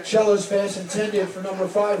coverage. Nick Cello's pass intended for number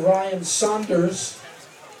 5, Ryan Saunders.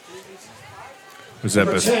 Was that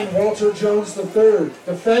number 10, Walter Jones III,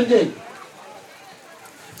 defending.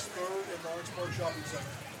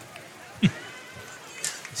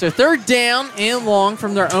 So third down and long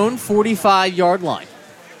from their own 45-yard line.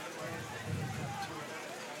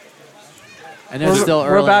 I know it's still early.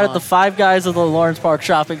 We're about on. at the Five Guys of the Lawrence Park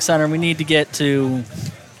Shopping Center. We need to get to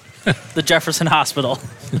the Jefferson Hospital.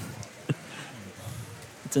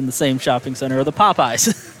 It's in the same shopping center of the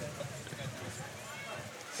Popeyes.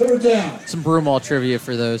 Third down. Some Broomall trivia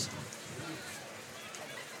for those.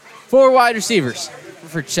 4 wide receivers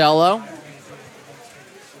for Cello.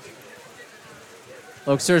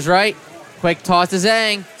 Looks to his right. Quick toss to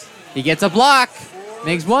Zhang. He gets a block.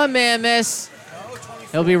 Makes one man miss.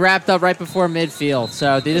 He'll be wrapped up right before midfield.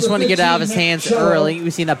 So they just want to get it out of his hands early.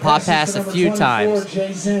 We've seen a pop pass a few times.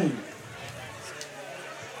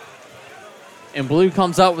 And Blue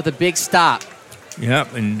comes up with a big stop.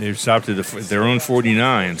 Yep, and they've stopped at their own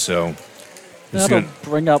 49, so... That'll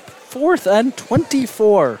bring up 4th and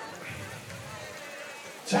 24.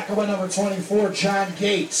 Tackle by number 24, John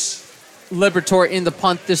Gates. Libertor in the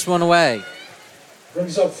punt this one away.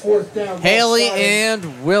 Brings up 4th down. Haley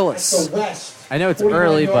and Willis. I know it's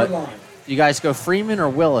early, but you guys go Freeman or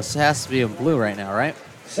Willis? It has to be in blue right now, right?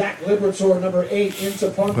 Zach Libertor, number 8, into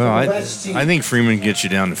punt Well, for the West team. I think Freeman gets you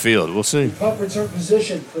down the field. We'll see. Punt return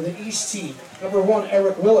position for the East team. Number 1,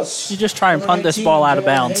 Eric Willis. You just try and punt this ball out of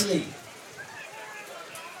bounds.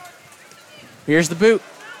 Here's the boot.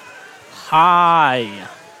 High.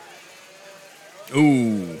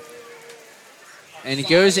 Ooh. And he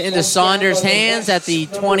goes into Saunders' hands at the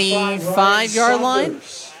 25-yard line.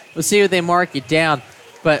 Let's see what they mark it down.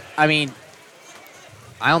 But, I mean,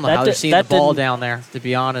 I don't know how they're seeing the ball down there, to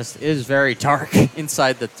be honest. It is very dark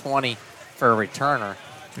inside the 20 for a returner.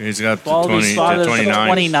 He's got the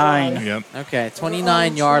 29. Yep. Okay,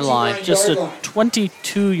 29-yard line. Just a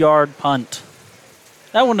 22-yard punt.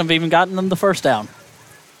 That wouldn't have even gotten them the first down.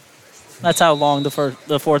 That's how long the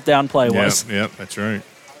 4th down play was. Yep, that's right.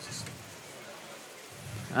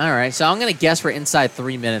 All right, so I'm going to guess we're inside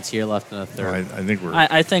 3 minutes here left in the third.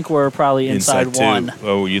 I think we're probably inside 1. 2.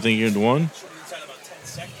 Oh, you think you're in 1?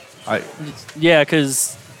 Yeah,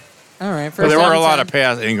 because... All right, there were a lot of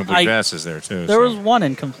incomplete passes there, too. There was one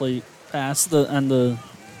incomplete pass, and the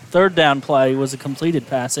 3rd down play was a completed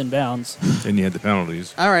pass inbounds. Then you had the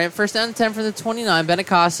penalties. All right, 1st down and 10 for the 29.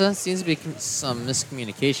 Benacasa. Seems to be some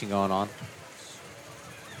miscommunication going on.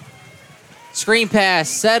 Screen pass,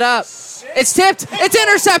 set up. It's tipped. It's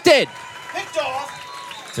intercepted.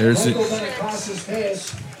 There's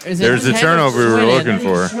the turnover we were looking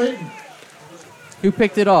for. Who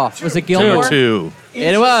picked it off? Was it Gilmore? 2.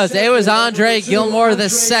 It was Andre Gilmore the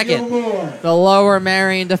second, the Lower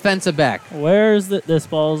Marion defensive back. Where is this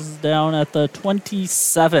ball's down at the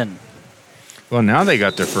 27. Well, now they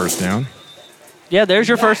got their first down. Yeah, there's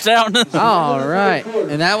your first down. All right.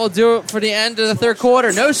 And that will do it for the end of the third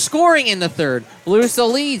quarter. No scoring in the third. Blue still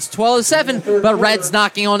leads 12-7, but Red's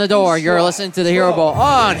knocking on the door. You're listening to the Hero Bowl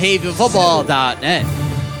on havenfootball.net.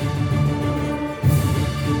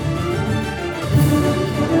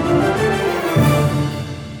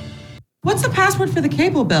 What's the password for the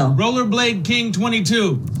cable bill? Rollerblade King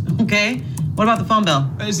 22. Okay. What about the phone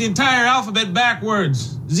bill? It's the entire alphabet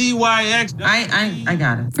backwards. ZYX. I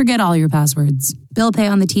got it. Forget all your passwords. Bill Pay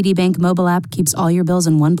on the TD Bank mobile app keeps all your bills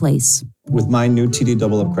in one place. With my new TD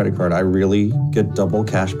Double Up credit card, I really get double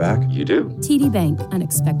cash back. You do. TD Bank,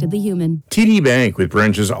 unexpectedly human. TD Bank with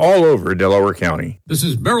branches all over Delaware County. This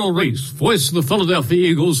is Merrill Reese, voice of the Philadelphia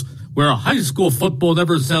Eagles, where high school football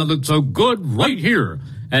never sounded so good, right here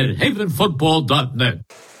at havenfootball.net.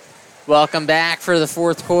 Welcome back for the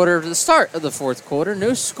fourth quarter, the start of the fourth quarter.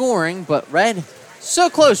 No scoring, but Red so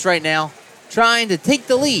close right now, trying to take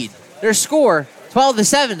the lead. Their score,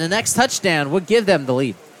 12-7. The next touchdown would give them the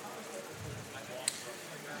lead.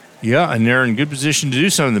 Yeah, and they're in good position to do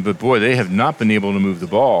something, but boy, they have not been able to move the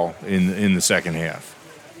ball in the second half.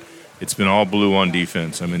 It's been all Blue on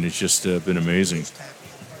defense. I mean, it's just been amazing.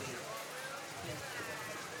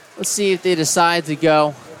 Let's see if they decide to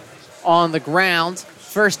go on the ground.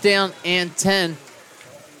 First down and 10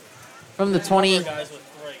 from the 28. We're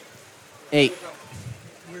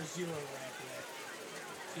 0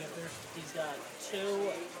 ranking. He's got 2,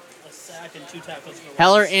 a sack, and 2 tackles.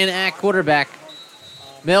 Heller in at quarterback.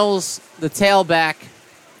 Mills, the tailback.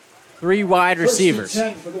 3 wide receivers. First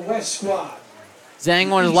and 10 for the West squad.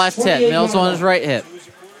 Zhang on his left hip. Mills on his right hip.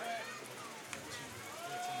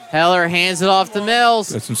 Heller hands it off to Mills.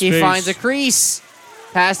 He finds a crease.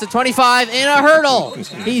 Past the 25 in a hurdle.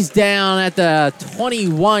 He's down at the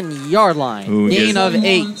 21-yard line. Gain of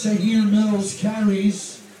 8. Tahir Mills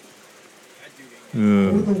carries for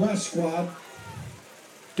the West squad.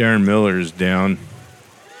 Darren Miller is down.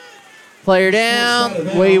 Player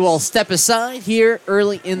down. We will step aside here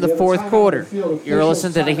early in the fourth quarter. You're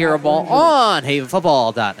listening to the Hero Ball on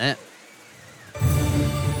havenfootball.net.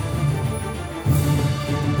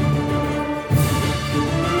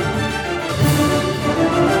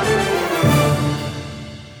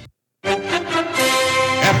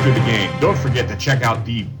 After the game, don't forget to check out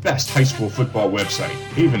the best high school football website,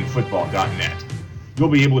 havenfootball.net. You'll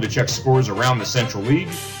be able to check scores around the Central League,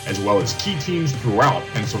 as well as key teams throughout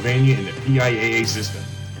Pennsylvania in the PIAA system.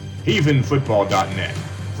 havenfootball.net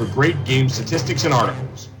for great game statistics and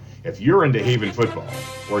articles. If you're into Haven football,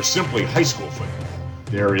 or simply high school football,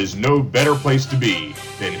 there is no better place to be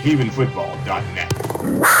than havenfootball.net.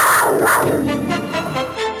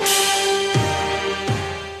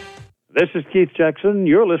 This is Keith Jackson.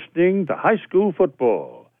 You're listening to High School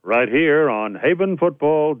Football right here on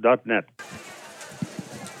havenfootball.net.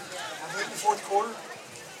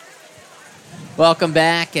 Welcome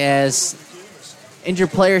back as injured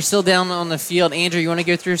players still down on the field. Andrew, you want to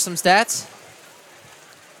go through some stats?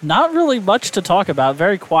 Not really much to talk about.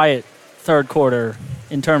 Very quiet third quarter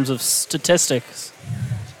in terms of statistics.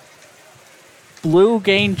 Blue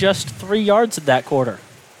gained just 3 yards in that quarter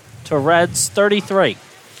to Red's 33.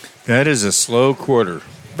 That is a slow quarter.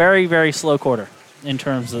 Very, very slow quarter in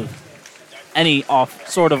terms of any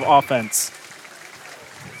sort of offense.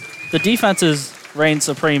 The defenses reigned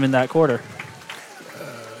supreme in that quarter.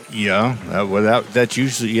 Yeah, that's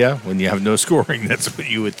usually, when you have no scoring, that's what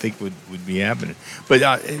you would think would be happening. But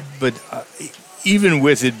even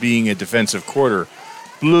with it being a defensive quarter,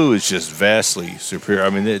 Blue is just vastly superior.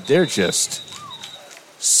 I mean, they're just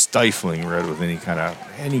stifling Red with any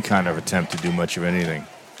kind of attempt to do much of anything.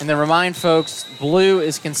 And to remind folks, Blue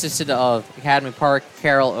is consisted of Academy Park,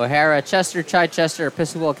 Carroll, O'Hara, Chester, Chichester,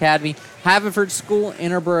 Episcopal Academy, Haverford School,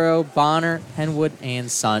 Interboro, Bonner, Henwood, and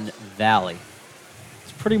Sun Valley.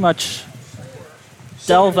 It's pretty much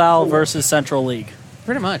Del Val versus Central League.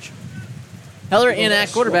 Pretty much. Heller in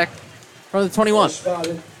at quarterback from the 21.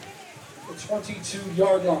 Spotted the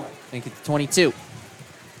 22-yard line. Think it's 22.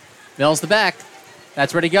 Mills the back.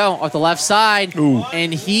 That's where to go, off the left side. Ooh.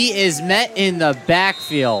 And he is met in the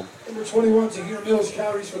backfield. Number 21, Tahir Mills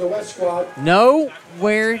carries for the West squad.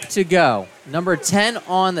 Nowhere to go. Number 10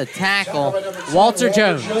 on the tackle, Walter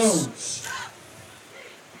Jones.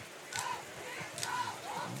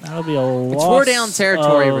 That'll be a loss. It's 4 down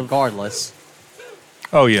territory regardless.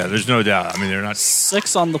 Oh, yeah, there's no doubt. I mean, they're not...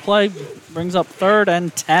 6 on the play, brings up 3rd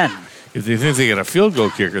and 10. If they think they got a field goal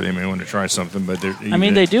kicker, they may want to try something. But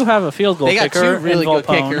they do have a field goal kicker. They got 2 really good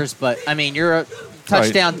kickers, but, I mean, your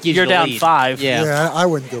touchdown gives you the down lead. 5. Yeah, I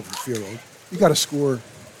wouldn't go for field goal. You got to score.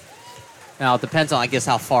 Now, it depends on, I guess,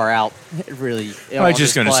 how far out it really. I was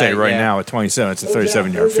just going to say right now at 27, it's a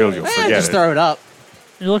 37-yard field. You'll forget just it. throw it up.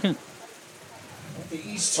 You're looking.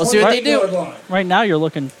 We'll see what they do. Right now, you're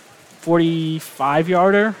looking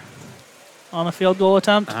 45-yarder on a field goal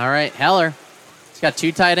attempt. All right, Heller. He's got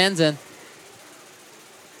 2 tight ends in.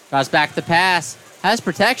 Draws back the pass. Has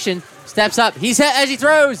protection. Steps up. He's hit as he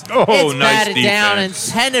throws. Oh, it's nice batted down, defense.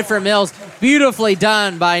 intended for Mills. Beautifully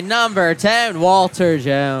done by number 10, Walter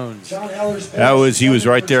Jones. He was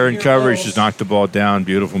right there in coverage, just knocked the ball down.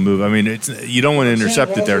 Beautiful move. I mean, you don't want to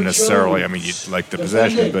intercept it there necessarily. I mean, you'd like the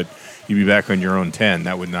possession, but you'd be back on your own 10.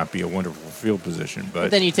 That would not be a wonderful field position.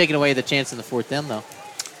 But then you take away the chance in the 4th down, though.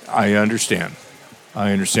 I understand.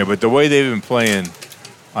 But the way they've been playing,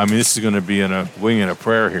 I mean, this is going to be in a wing and a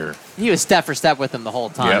prayer here. He was step for step with him the whole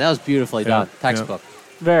time. Yep. That was beautifully done. Textbook.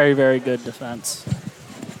 Very, very good defense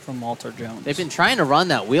from Walter Jones. They've been trying to run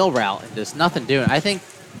that wheel route and just nothing doing. I think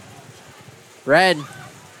Red,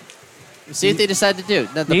 see what they decide to do.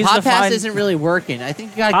 The pop pass isn't really working. I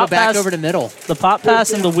think you got to go back over to middle. The pop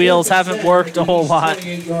pass and the wheels haven't worked a whole lot.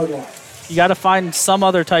 You got to find some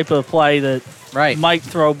other type of play that might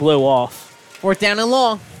throw Blue off. 4th down and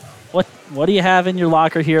long. What do you have in your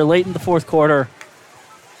locker here late in the 4th quarter?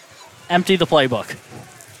 Empty the playbook.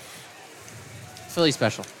 Philly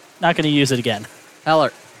special. Not going to use it again.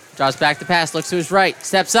 Heller draws back the pass, looks to his right,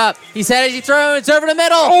 steps up. He's headed as he throws, it's over the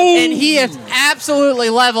middle, and he is absolutely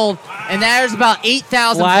leveled. And there's about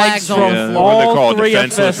 8,000 flags on the floor. What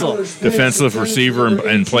they call defensive receiver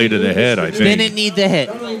and play to the head, I think. Didn't need the hit.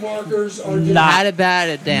 Had to bat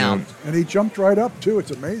it down. And he jumped right up, too.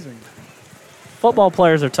 It's amazing. Football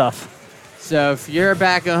players are tough. So if you're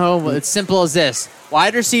back at home, it's simple as this.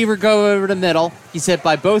 Wide receiver go over the middle. He's hit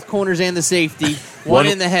by both corners and the safety. One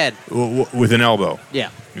in the head. With an elbow. Yeah.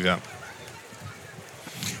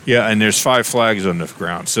 Yeah, and there's 5 flags on the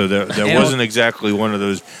ground. So that wasn't exactly one of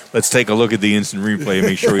those, let's take a look at the instant replay and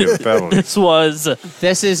make sure we have a penalty.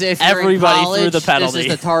 This is if you're everybody in college, threw the penalty. This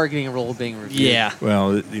is the targeting rule being reviewed. Yeah.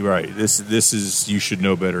 Well, you're right. This is, you should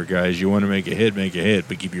know better, guys. You want to make a hit,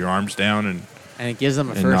 but keep your arms down and it gives them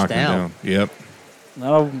a and first knock them down. Yep.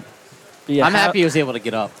 That'll be I'm happy he was able to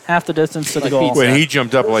get up. Half the distance to the goal. When he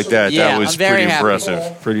jumped up like that, Yeah, that was I'm very pretty happy.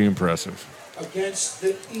 impressive. Pretty impressive. Against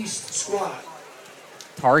the East squad.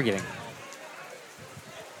 Targeting.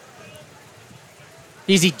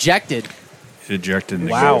 He's ejected. He's ejected.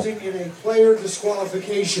 Resulting in a player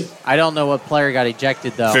disqualification. I don't know what player got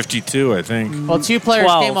ejected, though. 52, I think. Well, 2 players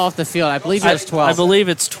 12. came off the field. I believe it was 12. I believe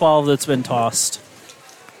it's 12 that's been tossed.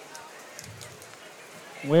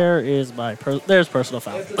 Where is my... There's personal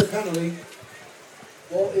foul. After the penalty,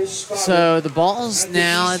 ball is spotted. So the ball's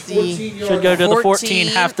now at the... Should go to the 14,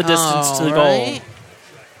 half the distance to the goal.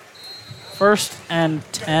 1st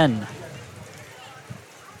and 10.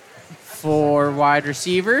 For wide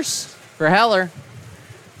receivers. For Heller.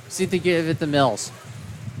 See if they give it to Mills.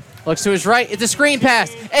 Looks to his right. It's a screen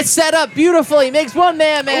pass. It's set up beautifully. Makes one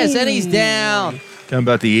man miss, and he's down. Down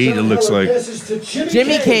about the 8, it looks like.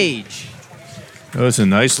 Jimmy Cage. That was a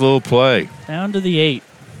nice little play. Down to the 8.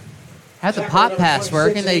 Had the pop pass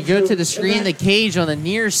working. They go to the screen, the Cage on the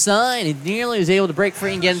near side. He nearly was able to break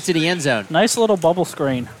free and get into the end zone. Nice little bubble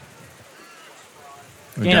screen.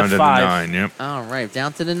 Gain Down of to 5. the 9, yep. All right,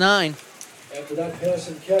 down to the 9. After that pass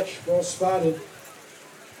and catch, ball spotted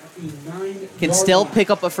at the 9-yard Can still line. pick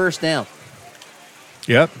up a first down.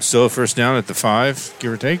 Yep, still first down at the 5,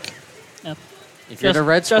 give or take. Yep. If you're the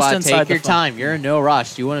red squad, inside take the your 5. time. You're in no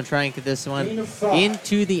rush. You want to try and get this one Gain of 5.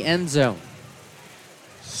 into the end zone.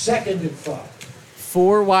 2nd and 5.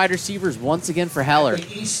 4 wide receivers once again for Heller.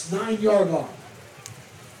 The East 9-yard line.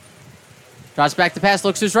 Drops back the pass,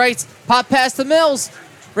 looks to his right. Pop pass to Mills.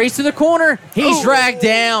 Race to the corner. He's dragged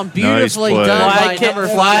down. Beautifully Nice play. done by Flag, number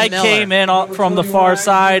 5 flag Miller. came in from the far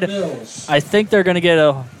side. I think they're going to get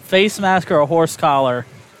a face mask or a horse collar.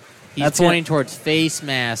 He's pointing towards face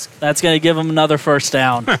mask. That's going to give him another first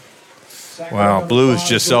down. Wow, Blue is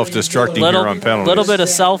just self-destructing here on penalties. Little bit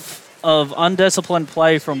of undisciplined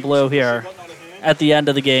play from Blue here at the end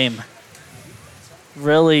of the game.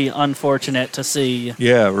 Really unfortunate to see.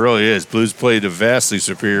 Yeah, it really is. Blues played a vastly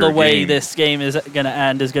superior The way game. this game is going to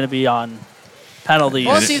end is going to be on penalties.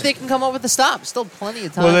 Well, let's see if they can come up with a stop. Still plenty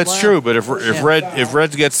of time Well, that's left. true, but if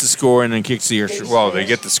Red gets the score and then kicks the extra, well, they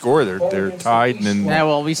get the score. They're tied, and then Yeah,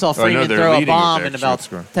 well, we saw Oh, no, Freeman they're throw a leading with bomb the in extra about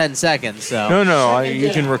score. 10 seconds. So No, you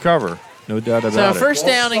can recover. No doubt about So it. first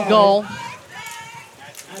down and goal.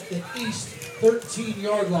 At the East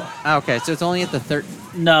 13-yard line. Okay, so it's only at the third.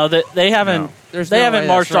 No, they haven't. There's They no haven't way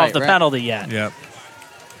marched that's right, off the right? penalty yet. Yep.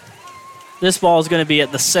 This ball is going to be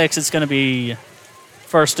at the 6. It's going to be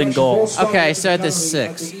first and goal. Okay, so at the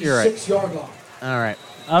 6. You're right. 6-yard line. All right.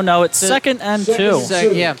 Oh no, it's second and 2.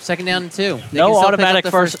 Second down and 2. They No can still automatic pick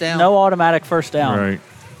up the first down. No automatic first down. Right.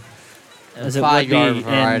 As it 5 would be yard in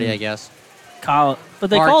variety, I guess. But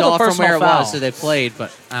they Marked called a off from personal where it foul. was, so they played,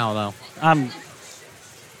 but I don't know.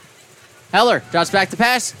 Heller drops back to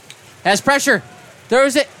pass. Has pressure.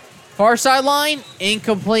 Throws it. Far sideline.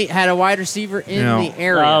 Incomplete. Had a wide receiver in the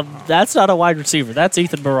area. That's not a wide receiver. That's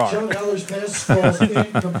Ethan Barrar. John Heller's pass falls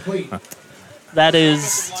incomplete. That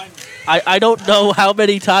is... I don't know how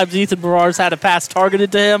many times Ethan Barrar's had a pass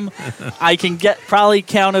targeted to him. I can probably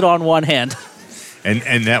count it on one hand.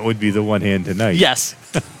 And that would be the one hand tonight. Yes.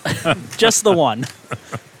 Just the one.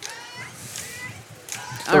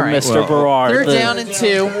 All right. Mr. Barrar. Third down and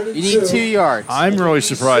 2. You need 2 yards. I'm really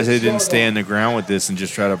surprised they didn't stay on the ground with this and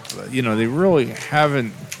just try to, they really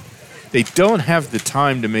haven't, they don't have the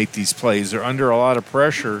time to make these plays. They're under a lot of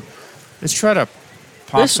pressure. Let's try to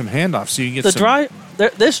pop some handoffs so you can get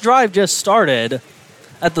This drive just started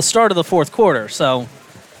at the start of the fourth quarter, so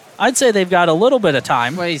I'd say they've got a little bit of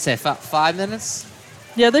time. What do you say, 5 minutes?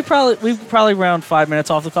 Yeah, we've probably round 5 minutes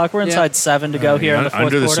off the clock. We're inside 7 to go here in the fourth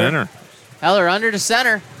quarter. Under the center. Heller under the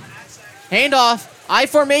center. Handoff. I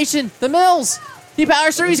formation. The Mills. He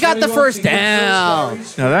powers through. He's got the first down.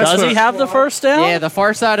 Does he have the first down? Yeah, the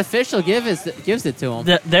far side official gives it to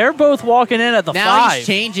him. They're both walking in at the 5. Now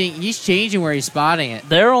he's changing where he's spotting it.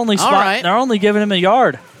 They're only giving him a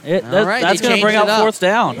yard. That's going to bring up fourth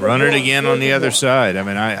down. Run it again on the other side. I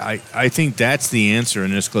mean, I think that's the answer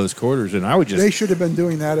in this close quarters, and I would just. They should have been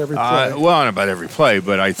doing that every play. Well, not about every play,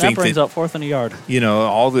 but I think that brings up fourth and a yard.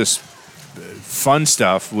 All this fun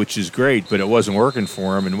stuff, which is great, but it wasn't working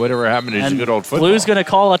for him, and whatever happened is good old football. Blue's going to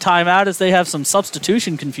call a timeout as they have some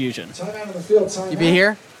substitution confusion. You be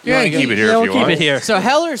here? Yeah, you keep it here if you we'll want. Keep it here. So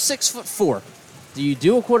Heller's 6'4". Do you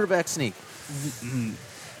do a quarterback sneak?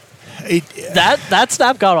 That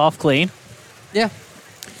snap got off clean. Yeah.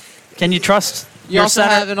 Can you trust You your also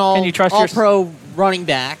center? have an all-pro running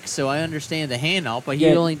back, so I understand the handoff, but he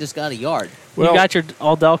only just got a yard. You got your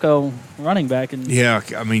all-Delco running back. And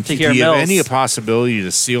I mean, do you have any possibility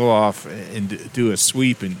to seal off and do a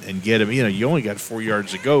sweep and get him? You only got 4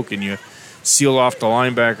 yards to go. Can you seal off the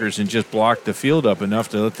linebackers and just block the field up enough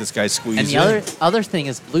to let this guy squeeze in? And the other thing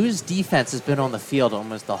is Blues defense has been on the field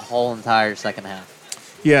almost the whole entire second half.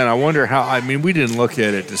 Yeah, and I wonder how. I mean, we didn't look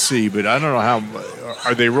at it to see, but I don't know how.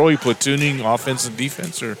 Are they really platooning offense and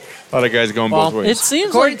defense, or a lot of guys going both ways? It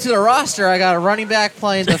seems according to the roster, I got a running back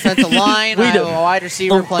playing defensive line. I have a wide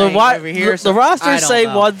receiver playing over here. The rosters say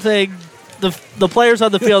one thing. The players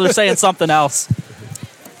on the field are saying something else.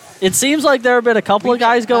 It seems like there have been a couple of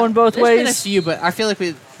guys going both ways. There's been a few, but I feel like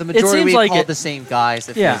the majority we've called the same guys.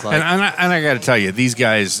 It feels like. And I got to tell you, these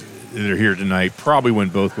guys that are here tonight probably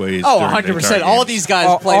went both ways. Oh, 100%. All these guys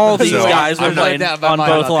played both ways. All these guys were playing on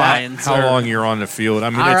both lines. How long you're on the field? I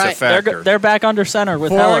mean, it's a factor. They're back under center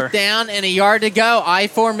with Heller. Fourth down and a yard to go. I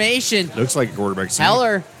formation. Looks like a quarterback sneak.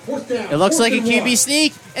 Heller. It looks like a QB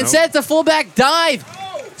sneak. Instead, it's a fullback dive.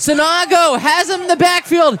 Sinago has him in the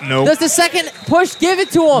backfield. Nope. Does the second push give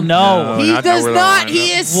it to him? No. He does not.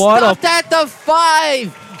 He is stuffed at the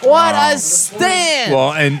 5. What a stand!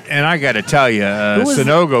 Well, and I got to tell you,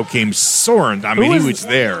 Sinogo came soaring. I mean, he was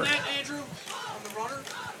there.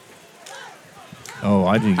 Oh,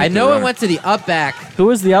 I didn't get I know it went to the up back. Who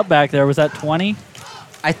was the up back there? Was that 20?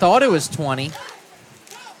 I thought it was 20.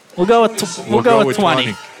 We'll go with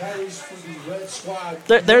 20.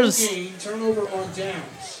 There's turnover on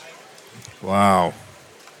downs. Wow.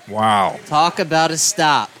 Talk about a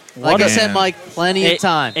stop. Like I said, Mike, plenty of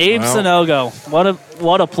time. Abe Sinogo,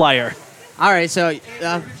 what a player. All right, so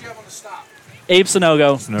Abe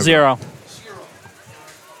Sinogo, 0.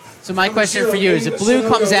 So my question for you is: if Blue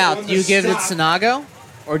comes out, do you give it to Sinago,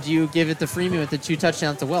 or do you give it to Freeman with the 2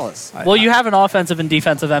 touchdowns to Willis? Well, you have an offensive and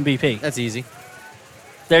defensive MVP. That's easy.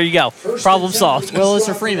 There you go. Problem solved. Willis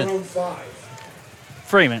or Freeman?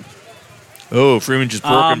 Freeman. Oh, Freeman just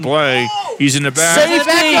broken play. He's in the back.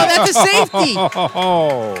 Safety. That's a safety.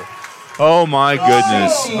 Oh, my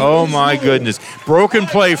goodness. Oh, my goodness. Broken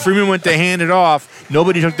play. Freeman went to hand it off.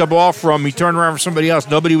 Nobody took the ball from him. He turned around for somebody else.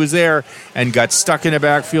 Nobody was there and got stuck in the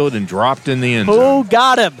backfield and dropped in the end zone. Who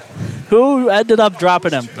got him? Who ended up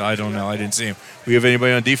dropping him? I don't know. I didn't see him. We have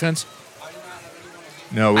anybody on defense?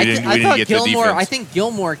 No, we didn't get the defense. I think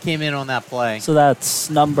Gilmore came in on that play. So that's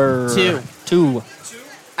number 2.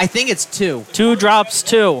 I think it's 2. 2 drops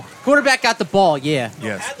 2. Quarterback got the ball, yeah.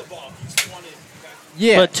 Yes.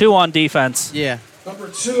 Yeah. But 2 on defense. Yeah. Number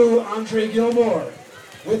 2, Andre Gilmore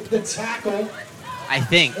with the tackle. I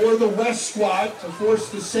think. For the West squad to force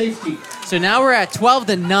the safety. So now we're at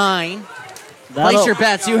 12-9. Place your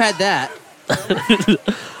bets. You had that.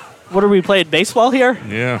 What are we playing? Baseball here?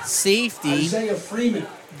 Yeah. Safety. Isaiah Freeman.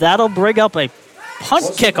 That'll bring up a punt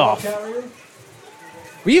kickoff.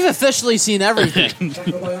 We've officially seen everything.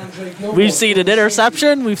 We've seen an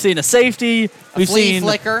interception. We've seen a safety. We've flea seen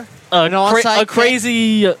flicker. a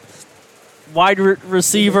crazy wide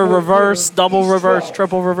receiver reverse, double reverse,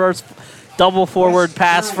 triple reverse, double forward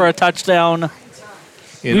pass for a touchdown.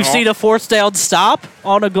 We've seen a fourth down stop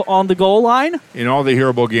on the goal line. In all the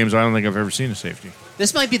Hero Bowl games, I don't think I've ever seen a safety.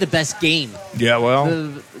 This might be the best game. Yeah,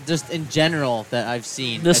 well. Just in general that I've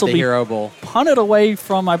seen This at will the be Hero Bowl. Punted away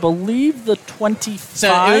from, I believe, the 25.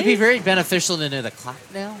 So it would be very beneficial to know the clock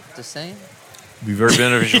now, just saying. Be very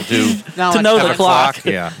beneficial to know the clock.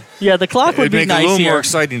 Yeah. Yeah, the clock would be It'd make nice it a little here. more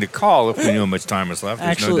exciting to call if we knew how much time was left. There's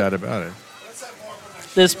Actually, no doubt about it.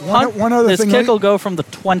 This punt, one other this thing, kick will go from the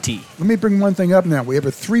 20. Let me bring one thing up now. We have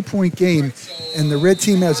a 3-point game, and the red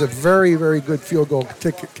team has a very, very good field goal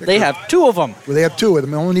kicker. They have two of them. Well, they have two of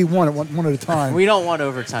them. They only need one at a time. We don't want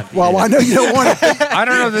overtime. Well, I know you don't want it. I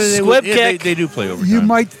don't know that they Squib would, kick. they do play overtime. You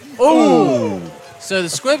might. Oh. So the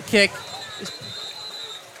squib kick.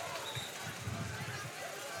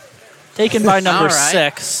 Taken by number All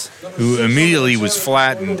right. 6. Who immediately was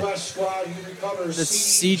flattened. That's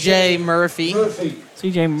C.J. Murphy.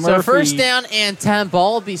 C.J. Murphy. So first down and 10.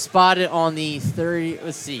 Ball will be spotted on the 33.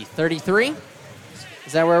 Is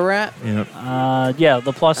that where we're at? Yep. Yeah,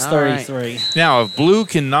 the plus All right. 33. Now, if Blue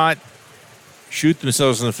cannot shoot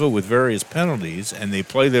themselves in the foot with various penalties, and they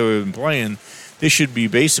play the way they've been playing, this should be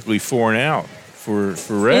basically 4 and out for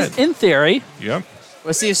Red. In theory. Yep.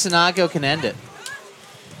 Let's see if Sanago can end it.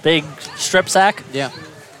 Big strip sack. Yeah.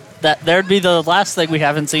 There'd be the last thing we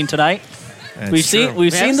haven't seen tonight. That's We've seen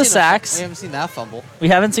the sacks. We haven't seen that fumble. We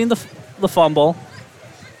haven't seen the fumble.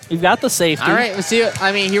 We've got the safety. All right, let's see it.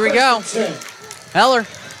 Here we go. Heller.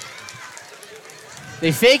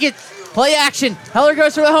 They fake it. Play action. Heller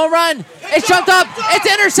goes for the home run. It's jumped up.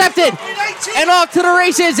 It's intercepted. And off to the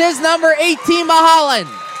races is number 18, Mahalan.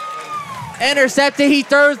 Intercepted. He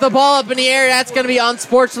throws the ball up in the air. That's going to be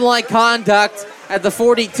unsportsmanlike conduct at the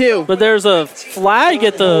 42. But there's a flag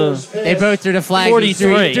at the They both threw the flag.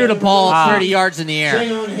 43. He threw the ball 30 yards in the air.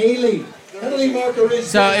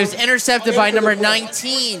 So it was intercepted by number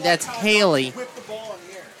 19. That's Haley.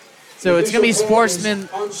 So it's going to be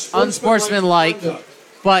unsportsmanlike,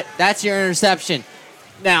 but that's your interception.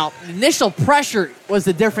 Now, initial pressure was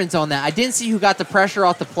the difference on that. I didn't see who got the pressure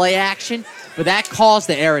off the play action, but that caused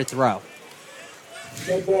the error throw.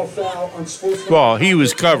 Well, he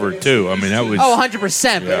was covered, too. I mean, that was... Oh,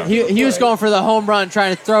 100%. But Yeah. he was going for the home run,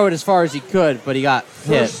 trying to throw it as far as he could, but he got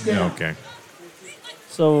hit. Okay.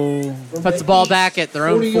 So puts the ball back at their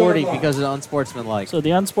own 40 because of the unsportsmanlike. So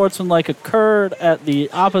the unsportsmanlike occurred at the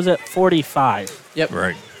opposite 45. Yep.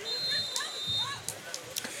 Right.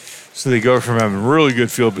 So they go from having really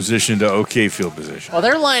good field position to okay field position. Well,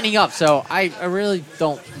 they're lining up, so I really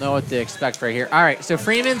don't know what to expect right here. All right, so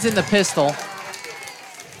Freeman's in the pistol.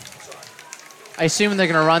 I assume they're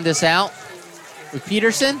going to run this out with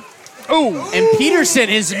Peterson. Oh! And Peterson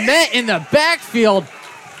is met in the backfield.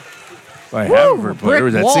 By Haverford player, Brick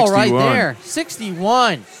was that wall 61? right there.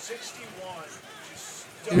 61.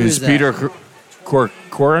 Who Is that? Peter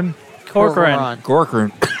Corcoran?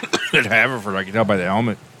 Corcoran. At Haverford, I can tell by the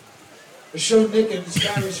helmet. Michelle Nickens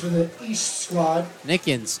carries for the East squad.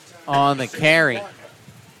 Nickens on the carry.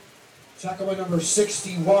 Tackle by number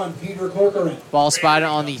 61, Peter Corcoran. Ball spotted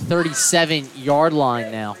on the 37-yard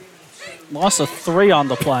line now. Loss of 3 on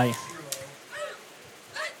the play.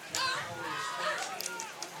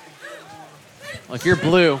 Well, if you're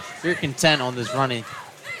blue, you're content on this running.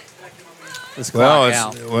 This Well,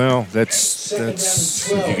 clock out. that's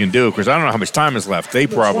if you can do it, because I don't know how much time is left. They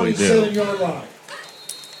probably do. 27-yard line.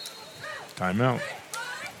 Timeout.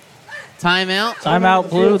 Timeout. Timeout,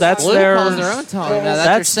 Blue. That's Blue their. calls their own time. Now,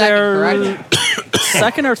 that's your second, correct?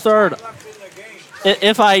 Second or third.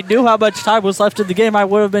 If I knew how much time was left in the game, I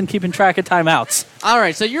would have been keeping track of timeouts. All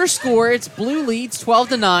right, so your score, it's Blue leads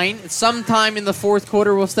 12-9. It's sometime in the fourth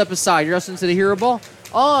quarter. We'll step aside. You're listening to the Hero Ball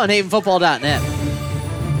on HavenFootball.net.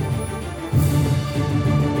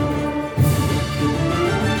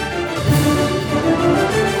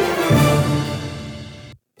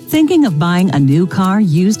 Thinking of buying a new car,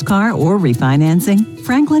 used car, or refinancing?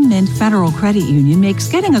 Franklin Mint Federal Credit Union makes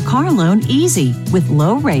getting a car loan easy with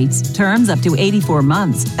low rates, terms up to 84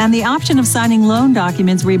 months, and the option of signing loan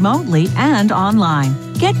documents remotely and online.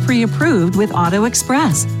 Get pre-approved with Auto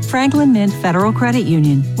Express. Franklin Mint Federal Credit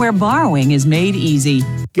Union, where borrowing is made easy.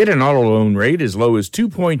 Get an auto loan rate as low as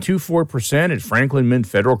 2.24% at Franklin Mint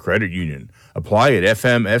Federal Credit Union. Apply at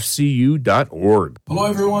fmfcu.org. Hello,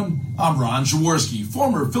 everyone. I'm Ron Jaworski,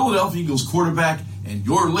 former Philadelphia Eagles quarterback, and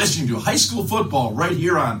you're listening to high school football right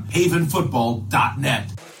here on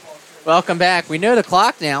havenfootball.net. Welcome back. We know the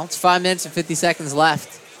clock now. It's 5 minutes and 50 seconds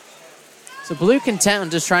left. So Blue content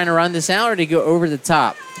just trying to run this out or to go over the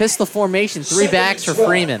top. Pistol formation, 3 backs for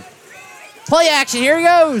Freeman. Play action, here he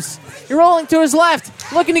goes. You're rolling to his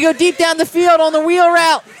left, looking to go deep down the field on the wheel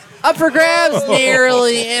route. Up for grabs,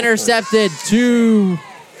 nearly intercepted. 2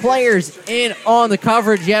 players in on the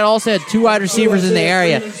coverage, yet also had 2 wide receivers in the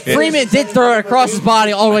area. Freeman did throw it across his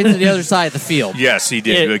body all the way to the other side of the field. Yes, he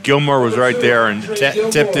did. Gilmore was right there and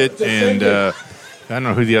tipped it, and I don't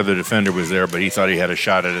know who the other defender was there, but he thought he had a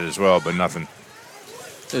shot at it as well, but nothing.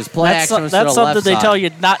 So his play action was to the That's left something they side. tell you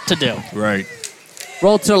not to do. Right.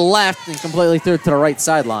 Rolled to the left and completely threw it to the right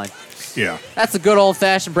sideline. Yeah. That's a good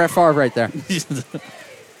old-fashioned Brett Favre right there. The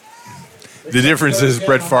difference is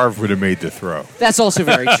Brett Favre would have made the throw. That's also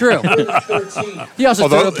very true. He also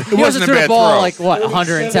Although threw, it wasn't a the bad ball throw. like,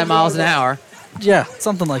 110 miles an hour. Yeah,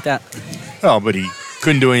 something like that. Oh, but he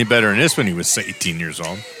couldn't do any better than this when he was 18 years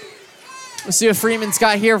old. Let's see what Freeman's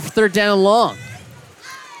got here for 3rd down and long.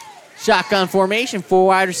 Shotgun formation, 4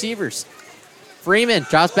 wide receivers. Freeman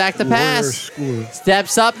drops back to pass.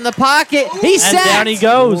 Steps up in the pocket. He's sacked. And down he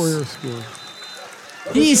goes.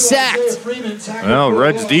 He's sacked. Well,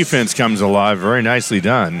 Red's defense comes alive. Very nicely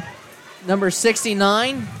done. Number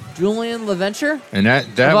 69, Julian LaVenture. And that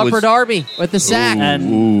of was Upper Darby with the sack.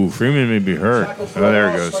 Freeman may be hurt. Oh, there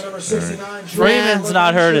it goes. All right. Freeman's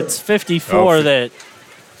not hurt. It's 54 that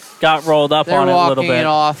got rolled up They're on it a little walking bit. it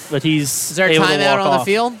off. But he's Is there a able to timeout walk on off. the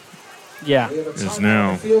field? Yeah. It's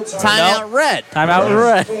now. Timeout red.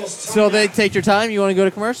 Timeout red. So they take your time. You want to go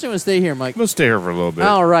to commercial or stay here, Mike? We'll stay here for a little bit.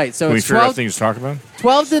 All right. So Can we it's figure out 12, things to talk about?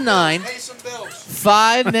 12 to 9.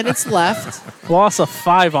 5 minutes left. Loss of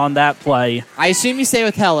 5 on that play. I assume you stay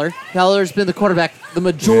with Heller. Heller's been the quarterback the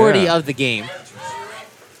majority of the game.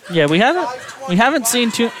 Yeah, we haven't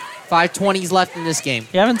seen too 5:20s left in this game.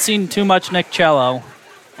 We haven't seen too much Nick Cello,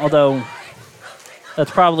 although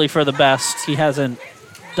that's probably for the best. He hasn't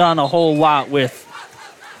done a whole lot with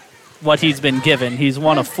what he's been given. He's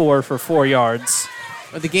 1 of 4 for 4 yards.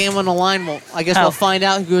 With the game on the line, I guess we'll find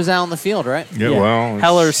out who goes out on the field, right? Yeah. Well,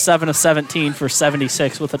 Heller's 7 of 17 for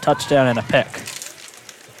 76 with a touchdown and a pick.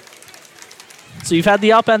 So you've had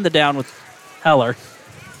the up and the down with Heller.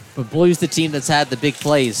 But Blue's the team that's had the big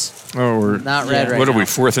plays. Oh, we're Not red right What are now. we,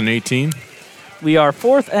 4th and 18? We are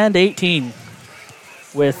 4th and 18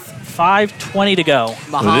 with 5:20 to go.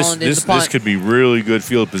 This could be really good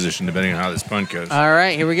field position depending on how this punt goes. All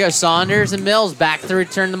right, here we go. Saunders and Mills back to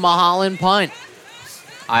return the Mulholland punt.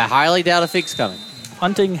 I highly doubt a fig's coming.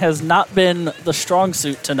 Punting has not been the strong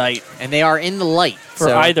suit tonight. And they are in the light. For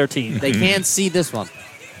so either team. They can't see this one.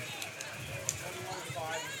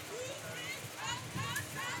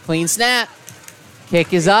 Clean snap.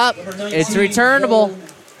 Kick is up. It's returnable.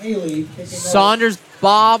 Saunders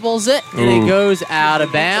bobbles it, and it goes out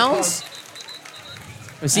of bounds.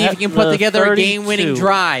 We'll see if he can put together a game-winning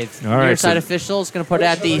drive. All right, Near side so- official is going to put it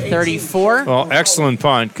at the 34. Well, excellent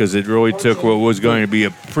punt because it really took what was going to be a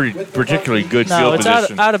particularly good No, field it's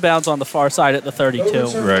position. out of bounds on the far side at the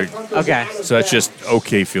 32. Right. Okay. So that's just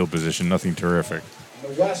okay field position, nothing terrific.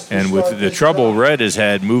 And with the trouble Red has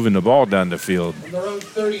had moving the ball down the field,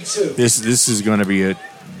 this is going to be a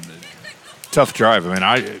tough drive.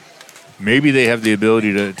 I mean, maybe they have the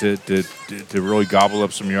ability to really gobble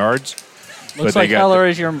up some yards. Looks like Heller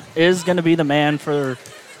is going to be the man for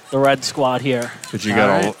the Red squad here. But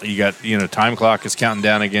you got time clock is counting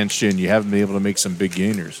down against you, and you haven't been able to make some big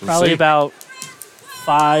gainers. Let's Probably see. about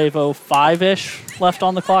 5:05-ish left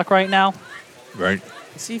on the clock right now. Right.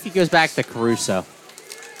 Let's see if he goes back to Caruso.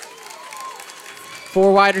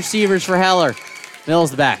 4 wide receivers for Heller.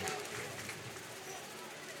 Mills the back.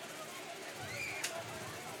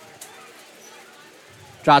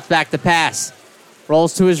 Drops back to pass.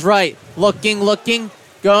 Rolls to his right. Looking.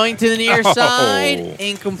 Going to the near side.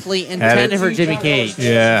 Incomplete. Intended for Jimmy Cage.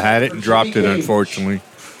 Yeah, had it and dropped it, unfortunately.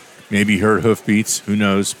 Maybe hurt hoofbeats. Who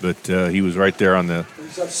knows? But he was right there on the I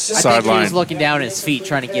think he sideline. was looking down at his feet,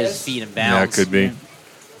 trying to get his feet in Yeah, bounds. it could be.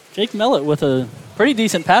 Jake Millett with a pretty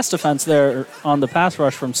decent pass defense there on the pass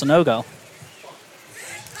rush from Sonogo.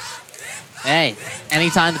 Hey,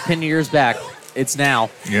 anytime to pin your ears back, it's now.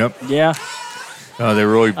 Yep. Yeah. They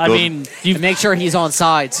really. I mean, you make sure he's on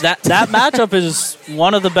sides. That matchup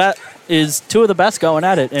is two of the best going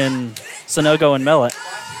at it in Sonogo and Millett.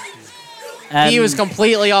 He was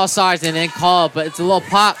completely offsides and didn't call it, but it's a little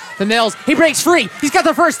pop to Mills. He breaks free. He's got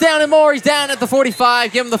the first down and more. He's down at the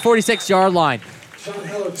 45. Give him the 46-yard line.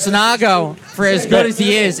 Sinago, for as good as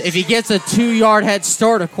he is, if he gets a 2-yard head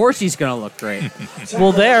start, of course he's going to look great.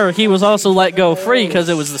 Well, there, he was also let go free because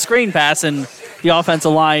it was the screen pass, and the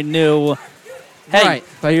offensive line knew, hey, right,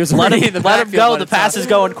 but he was let already him, in the let him backfield go. The pass is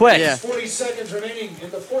going quick. Yeah. 40 seconds remaining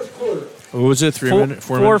in the fourth quarter. What was it? 3 minutes?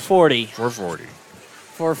 4 minutes? 4:40. 4:40.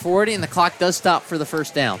 4:40, and the clock does stop for the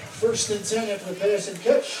first down. First and 10 after the pass and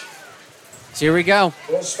catch. So here we go.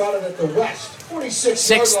 Ball spotted at the west. 46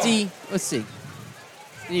 60, let's see.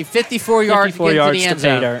 You need 54 yards to get into the end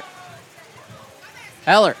zone.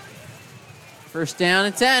 Heller. First down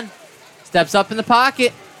and 10. Steps up in the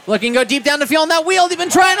pocket. Looking to go deep down the field on that wheel. They've been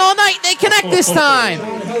trying all night. They connect this time.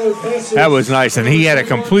 That was nice, and he had to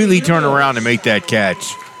completely turn around to make that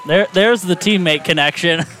catch. There's the teammate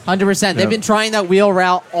connection. 100%. They've been trying that wheel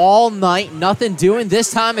route all night. Nothing doing. This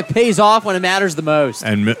time it pays off when it matters the most.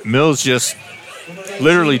 And Mills just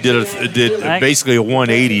literally did basically a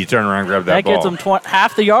 180 turn around and grab that ball. That gets them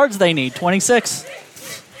half the yards they need, 26.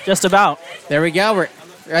 Just about. There we go. We're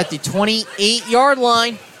at the 28-yard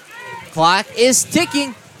line. Clock is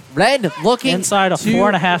ticking. Red looking inside of to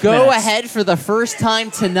 4.5 go minutes. ahead for the first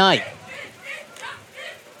time tonight.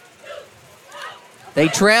 They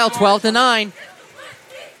trail 12-9.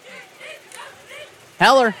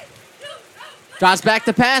 Heller drops back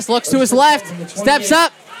to pass, looks to his left, steps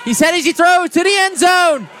up. He's headed, he throws to the end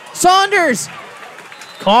zone. Saunders.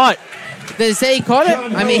 Caught. Did they say he caught it?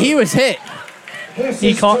 I mean, he was hit.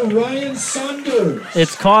 He caught. Ryan Saunders.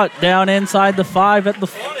 It's caught down inside the 5 at the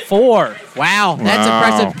 4. Wow, that's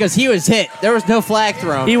impressive because he was hit. There was no flag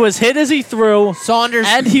thrown. He was hit as he threw. Saunders.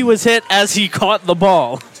 And he was hit as he caught the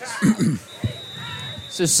ball.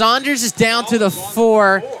 So Saunders is down to the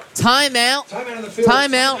 4.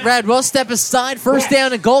 Timeout. Red will step aside. First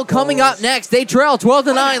down and goal coming up next. They trail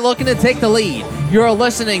 12-9, looking to take the lead. You're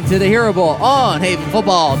listening to the Hero Bowl on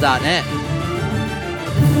HavenFootball.net.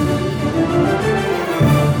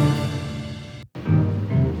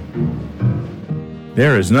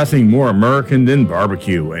 There is nothing more American than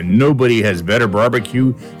barbecue, and nobody has better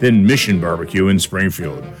barbecue than Mission Barbecue in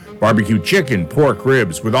Springfield. Barbecue chicken, pork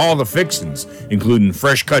ribs with all the fixings, including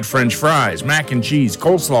fresh cut French fries, mac and cheese,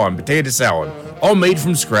 coleslaw, and potato salad, all made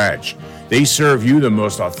from scratch. They serve you the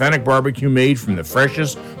most authentic barbecue made from the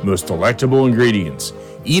freshest, most delectable ingredients.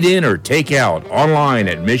 Eat in or take out online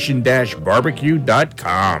at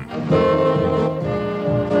mission-barbecue.com.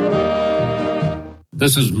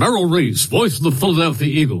 This is Merrill Reese, voice of the Philadelphia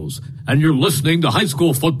Eagles, and you're listening to high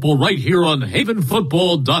school football right here on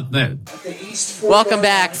HavenFootball.net. Welcome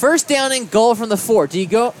back. First down and goal from the 4. Do you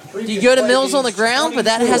go to Mills on the ground? But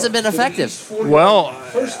that hasn't been effective. Well,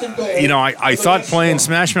 I thought playing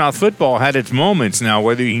smash mouth football had its moments. Now,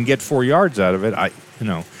 whether you can get 4 yards out of it,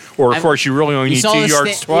 or of course you really only need 2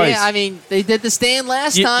 yards twice. Yeah, I mean, they did the stand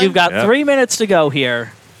last time. You've got 3 minutes to go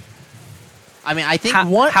here. I mean, I think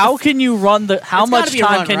how can you run the? How much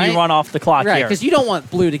time can you run off the clock here? Right, because you don't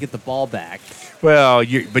want Blue to get the ball back. Well,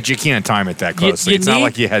 but you can't time it that closely. It's not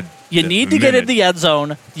like you had. You need to get in the end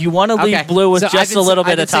zone. You want to leave Blue with just a little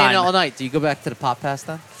bit of time. I've been saying it all night. Do you go back to the pop pass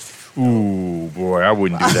then? Ooh, boy, I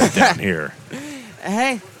wouldn't do that down here.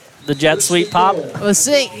 Hey. The jet sweep pop. Let's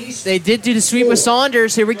see. They did do the sweep with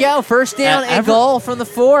Saunders. Here we go. First down and goal from the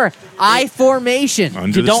 4. I formation.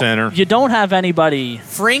 Under the center. You don't have anybody.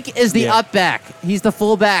 Frink is the up back. He's the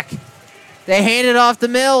fullback. They hand it off to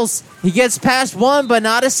Mills. He gets past 1, but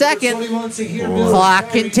not a second.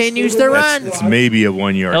 Clock continues to run. It's maybe a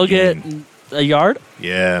 1 yard. He'll get a yard?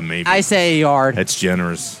 Yeah, maybe. I say a yard. That's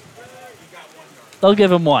generous. They'll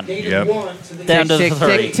give him 1. Yep. Down to the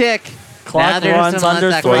 30. Tick. Clock runs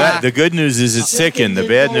under 3. Well, the good news is it's ticking. The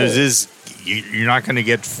bad news is you're not going to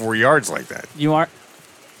get 4 yards like that. You are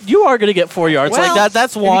going to get 4 yards like that.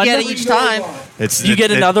 That's 1. You get it each time. You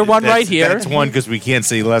get another one right here. That's 1 because we can't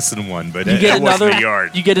say less than 1. But you get another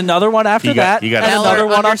yard. You get another one after that. You got and another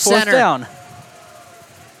one on 4th down.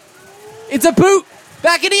 It's a boot.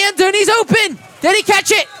 Back in the end zone. He's open. Did he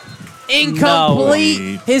catch it? Incomplete.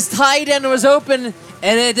 No. His tight end was open.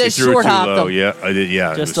 And it just short hopped him. Yeah, I did.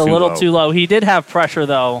 Yeah, just a little too low. He did have pressure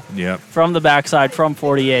though. Yeah. From the backside, from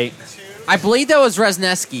 48. I believe that was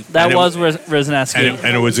Resneski. That was Resneski.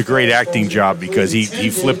 And it was a great acting job because he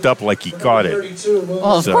flipped up like he caught it.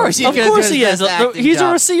 Well, of course he is. He's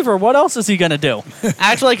a receiver. What else is he going to do?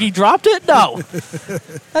 Act like he dropped it? No.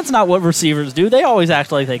 That's not what receivers do. They always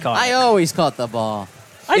act like they caught it. I always caught the ball.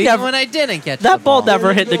 Even when I didn't catch that the ball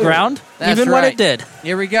never hit the ground, That's even right. when it did.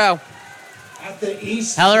 Here we go. At the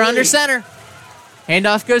east Heller under center.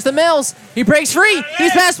 Handoff goes to Mills. He breaks free.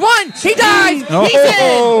 He's past one. He dives. Oh. He's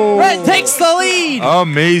in. Red takes the lead.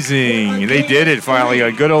 Amazing. They did it finally.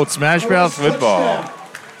 A good old smash mouth football.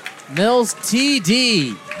 Mills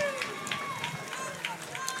TD.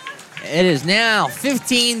 It is now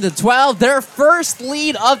 15-12. Their first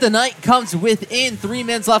lead of the night comes within 3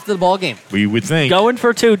 minutes left of the ball game. We would think. Going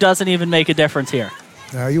for 2 doesn't even make a difference here.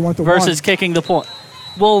 Now you want the versus one. kicking the point.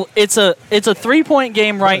 Well, it's a 3-point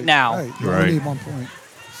game right now. Right. You only need 1 point.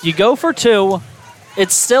 You go for 2.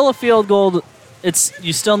 It's still a field goal.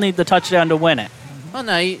 You still need the touchdown to win it. Well,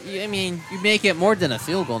 no, you make it more than a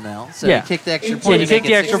field goal now. So Yeah. you kick the extra Yeah, point. you kick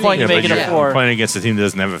the extra point, you make it a 4. You're playing against a team that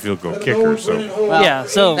doesn't have a field goal kicker. So Well, yeah,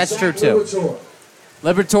 so that's true too.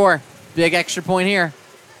 Libertor, big extra point here.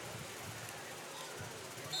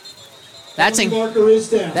 That's did he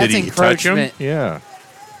touch him? encroachment. Yeah.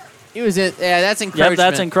 He was it. Yeah, that's encroachment. Yep,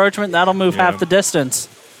 that's encroachment. That'll move half the distance.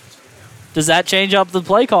 Does that change up the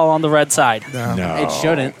play call on the red side? No. It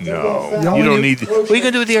shouldn't. No. You don't need. What are you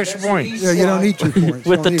gonna do with the extra point? Yeah, you don't need 2 points.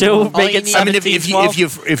 With the You 2, don't need make it need- 17,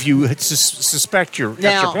 if you suspect your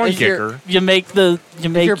Now, extra point if you're- kicker, you make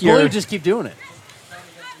If you're blue, just keep doing it.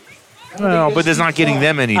 well, but it's not getting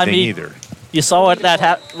them anything I mean, either. You saw what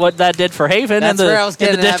that did for Haven That's in where I was the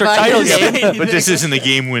getting district at. title Yeah, game. but this isn't a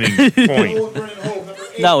game-winning point.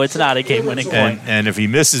 No, it's not a game-winning point. And if he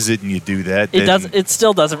misses it and you do that, It then does. It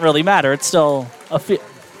still doesn't really matter. It's still a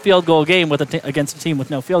field goal game with against a team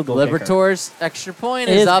with no field goal kicker. Libertor's extra point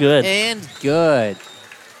It is is up good. and good.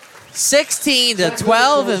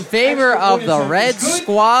 16-12 in favor of the red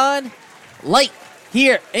squad. Light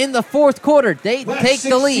here in the fourth quarter. They take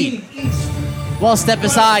the lead. Well, step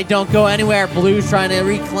aside. Don't go anywhere. Blues trying to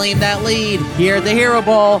reclaim that lead here at the Hero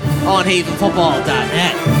Bowl on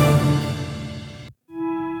HavenFootball.net.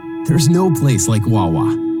 There's no place like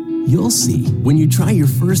Wawa. You'll see when you try your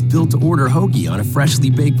first built-to-order hoagie on a freshly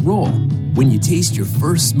baked roll. When you taste your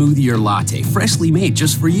first smoothie or latte freshly made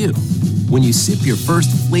just for you. When you sip your first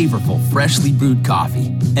flavorful, freshly brewed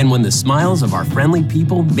coffee. And when the smiles of our friendly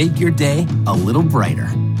people make your day a little brighter.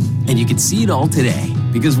 And you can see it all today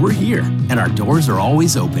because we're here and our doors are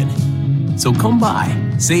always open. So come by,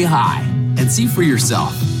 say hi, and see for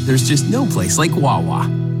yourself. There's just no place like Wawa.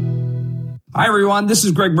 Hi, everyone. This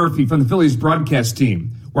is Greg Murphy from the Phillies broadcast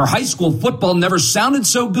team, where high school football never sounded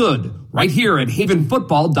so good, right here at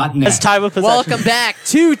havenfootball.net. It's time with possession. Welcome back.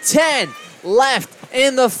 2:10 left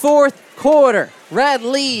in the fourth quarter. Red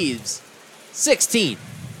leads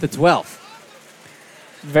 16-12.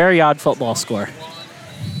 Very odd football score.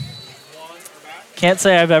 Can't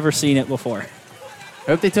say I've ever seen it before.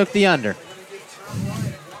 Hope they took the under.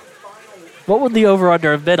 What would the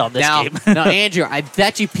over-under have been on this game? Now, Andrew, I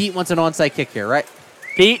bet you Pete wants an onside kick here, right?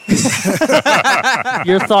 Pete,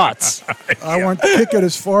 your thoughts? I want to kick it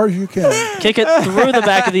as far as you can. Kick it through the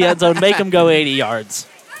back of the end zone. Make him go 80 yards.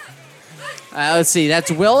 Let's see.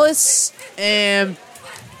 That's Willis and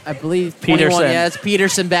I believe 21. Peterson. Yeah, it's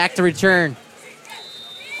Peterson back to return.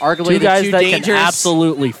 Arguably Two the guys two that dangerous, can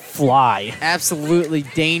absolutely fly. absolutely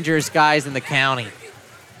dangerous guys in the county.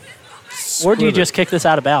 Or do you just kick this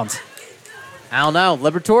out of bounds? I don't know.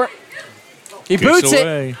 Libertor. He Kicks boots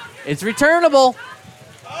away. it. It's returnable.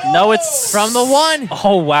 No, it's From the one.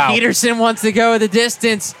 Oh, wow. Peterson wants to go the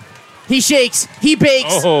distance. He shakes. He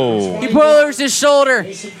bakes. Oh. He lowers his shoulder.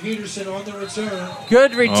 Mason Peterson on the return.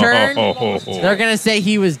 Good return. Oh. They're going to say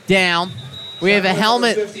he was down. We have a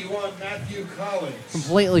helmet 51, Matthew Collins.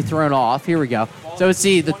 completely thrown off. Here we go. So let's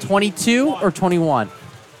see, the 22 or 21?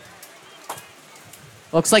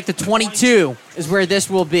 Looks like the 22 is where this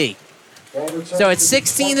will be. So it's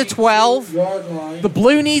 16-12. The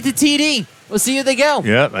Blue needs a TD. We'll see where they go.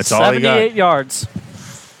 Yeah, that's all they got. 78 yards.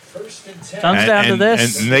 Comes down to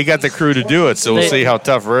this. And they got the crew to do it, so we'll see how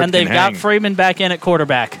tough Red And they've can got hang. Freeman back in at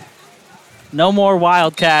quarterback. No more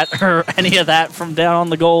Wildcat or any of that from down on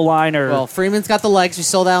the goal line. Or Well, Freeman's got the legs. We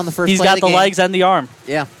saw that on the first he's play got of the game. legs and the arm.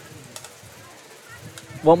 Yeah.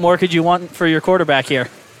 What more could you want for your quarterback here?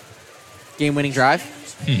 Game-winning drive.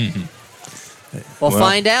 We'll Well,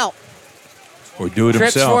 find out. Or do it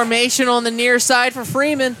Trips himself. formation on the near side for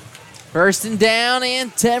Freeman. First and down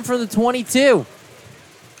and 10 from the 22.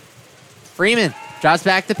 Freeman drops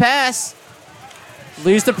back to pass.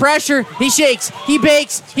 Lose the pressure. He shakes. He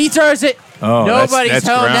bakes. He throws it. Oh, Nobody's that's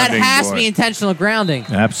home. That grounding, has to boy. be intentional grounding.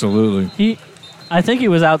 Absolutely. I think he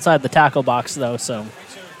was outside the tackle box though, so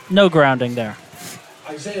no grounding there.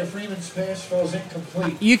 Isaiah Freeman's pass falls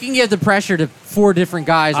incomplete. You can give the pressure to four different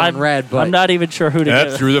guys on red, but I'm not even sure who to That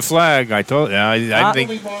give. threw the flag. I told. I think.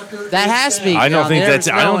 that has to be. I don't Now, think there's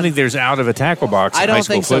that's. I don't going- think there's out of a tackle box I in don't high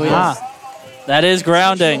school think so football. either. That is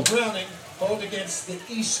grounding. Grounding called against the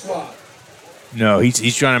East squad. No,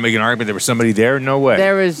 he's trying to make an argument there was somebody there. No way.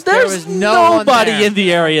 There was There's no one nobody there. in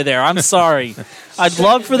the area there. I'm sorry. I'd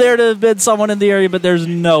love for there to have been someone in the area, but there's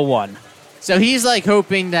no one. So he's like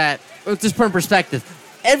hoping that, just put in perspective,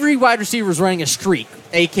 every wide receiver was running a streak,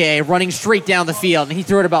 a.k.a. running straight down the field, and he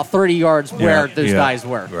threw it about 30 yards where those guys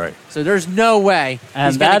were. Right. So there's no way And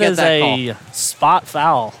he's going to that get is that a call. spot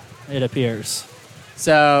foul, it appears.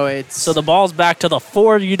 So the ball's back to the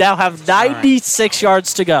 4. You now have 96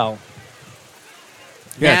 yards to go.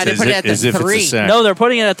 Yeah, they put it at the 3. No, they're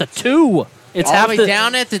putting it at the 2. It's all half the way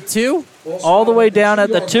down at the 2? all the way down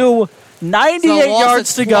at the 2. 98 So loss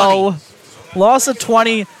yards of to go. Loss of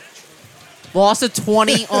 20. Loss of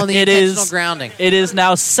 20 on the It intentional is- grounding. It is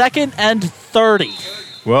now 2nd and 30.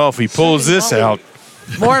 Well, if he pulls this out,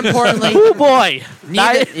 More importantly, oh boy, Need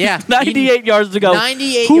to- yeah, 98 yards to go.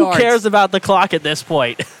 98 Who yards. cares about the clock at this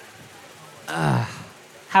point?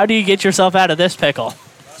 How do you get yourself out of this pickle?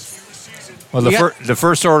 well, the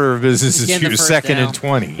first order of business is Getting the shoot first 2nd down. and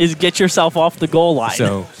 20. Is get yourself off the goal line.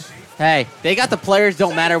 So hey, they got the players.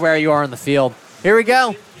 Don't matter where you are on the field. Here we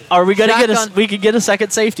go. Are we gonna Shotgun. we could get a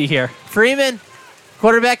second safety here? Freeman,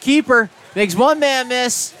 quarterback keeper, makes one man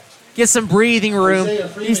miss. Gets some breathing room.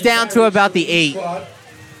 He's down to about the 8.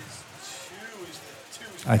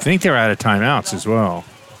 I think they're out of timeouts as well.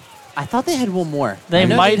 I thought they had one more. They I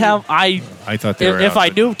know might have. I thought they were If out, I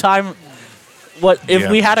but- knew time, if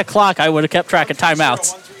Yeah. we had a clock, I would have kept track of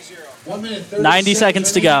timeouts. 1 minute 30 90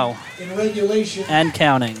 seconds to go in regulation. and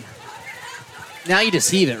counting. Now you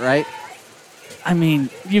deceive it, right? I mean,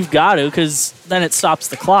 you've got to, because then it stops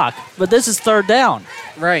the clock. But this is 3rd down.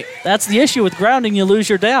 Right. That's the issue with grounding. You lose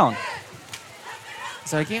your down.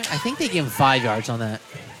 So I think they gave him 5 yards on that.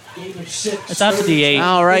 It's after the 8.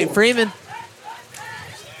 All right, Freeman.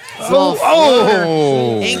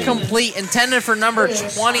 Oh. Incomplete, intended for number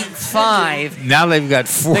 25, Now they've got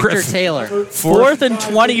Victor Taylor. 4th and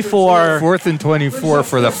 24 4th and 24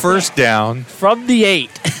 for the first down from the 8.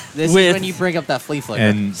 This with is when you bring up that flea flicker.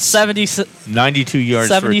 and 92 yards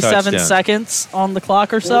for a 77 touchdown. seconds on the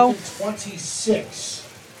clock or so. 26.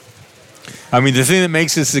 I mean, the thing that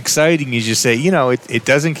makes this exciting is you say, it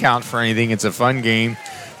doesn't count for anything. It's a fun game.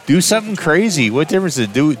 Do something crazy. What difference does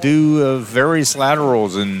it do various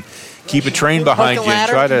laterals and keep a train behind you and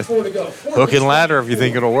try to hook and ladder if you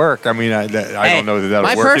think it'll work. I mean, I don't know that that'll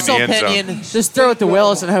My work in the personal end zone. opinion, just throw it to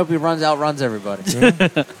Willis and hope he runs everybody.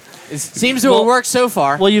 It seems to have worked so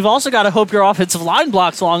far. Well, you've also got to hope your offensive line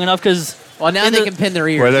blocks long enough because. Well, now they can pin their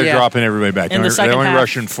ears. Where they're dropping everybody back. In the They're second only half.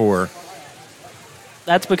 rushing 4.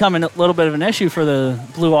 That's becoming a little bit of an issue for the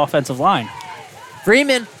Blue offensive line.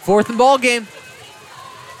 Freeman, 4th and ball game.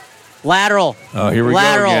 Lateral. Oh, here we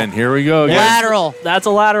Lateral. go again. Here we go again. Lateral. That's a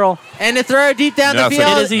lateral. And to throw deep down Nothing. the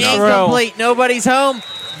field. It is a throw. Incomplete. Nobody's home.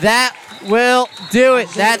 That will do it.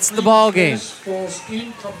 That's the ball game. Falls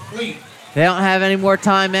incomplete. They don't have any more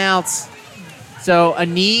timeouts. So a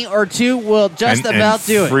knee or two will just And about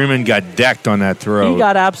do it. Freeman got decked on that throw. He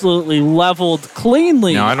got absolutely leveled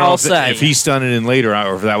cleanly, Now, I don't know I'll if, say. if he's done it in later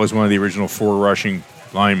or if that was one of the original 4 rushing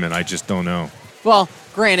linemen. I just don't know. Well,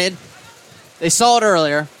 granted, they saw it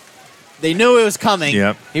earlier. They knew it was coming.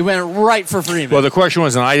 Yep. He went right for Freeman. Well, the question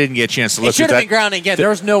was, and I didn't get a chance to look it should at have that. been grounding again. There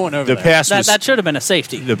was no one over The there. pass was that should have been a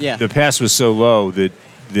safety. the pass was so low that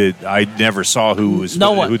I never saw who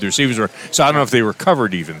the receivers were. So I don't know if they were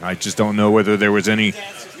covered even. I just don't know whether there was any.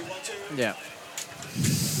 Yeah.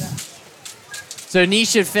 So knee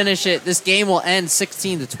should finish it. This game will end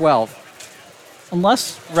 16-12.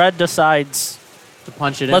 Unless Red decides to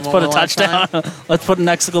punch it in. Let's put a one last touchdown. time. Let's put an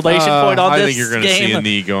exclamation point on I this think you're going to game. see a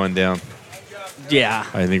knee going down. Yeah.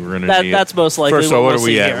 I think we're going to. That's most likely First of all, what what we'll are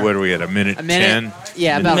we see at? here. What are we at? A minute 10?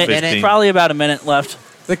 Yeah, about a minute. 15? Probably about a minute left.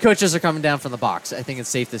 The coaches are coming down from the box. I think it's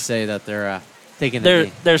safe to say that they're taking the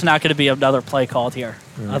knee. There's not going to be another play called here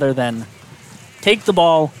other than take the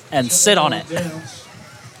ball and sit on it.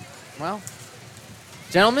 Well,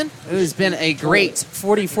 gentlemen, it has been a great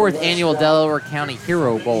 44th annual Delaware County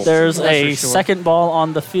Hero Bowl. There's That's a for sure. second ball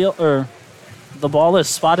on the field, or the ball is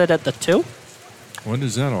spotted at the 2. What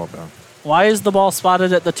is that all about? Why is the ball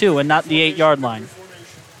spotted at the 2 and not the 8-yard line?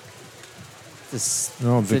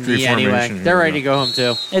 No, victory formation. Anyway. Here They're we ready to go. go home,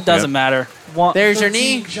 too. It doesn't matter. There's your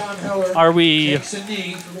knee. Are we? Takes a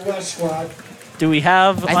knee from the West squad. Do we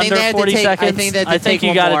have I think under they had to 40 take- I seconds? think they had to take you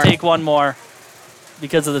one got more. to take one more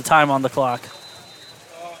because of the time on the clock.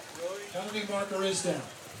 Penalty marker is down.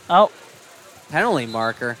 Oh, Penalty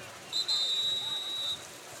marker.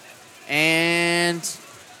 And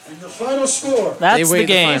And your final score. That's They the waive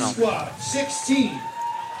the game. final. Squad 16.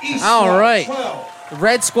 East all squad right. 12. The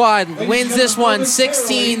Red Squad wins this one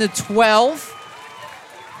 16-12.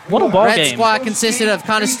 What a ball Red game. squad consisted of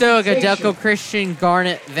Conestoga, Delco Christian,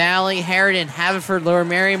 Garnet Valley, Harridan, Haverford, Lower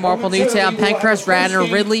Merion, Marple Newtown, Pencrest, Radnor,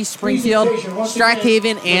 Ridley, Springfield,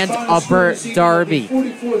 Strathaven, and Upper Darby.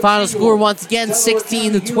 Final score once again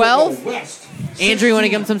 16-12. Andrew, you want to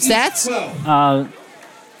give them some stats?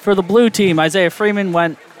 For the blue team, Isaiah Freeman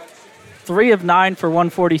went 3 of 9 for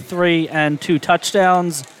 143 and 2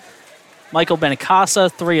 touchdowns. Michael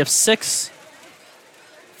Benacasa, 3 of 6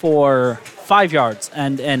 for 5 yards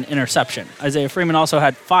and an interception. Isaiah Freeman also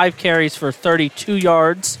had 5 carries for 32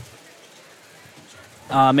 yards.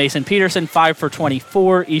 Mason Peterson, 5 for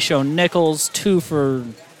 24. Isho Nichols, 2 for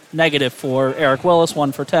 -4. Eric Willis,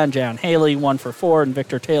 1 for 10. Jan Haley, 1 for 4. And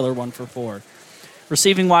Victor Taylor, 1 for 4.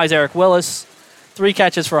 Receiving-wise, Eric Willis, 3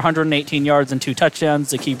 catches for 118 yards and 2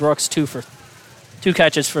 touchdowns. Zakee Brooks, 2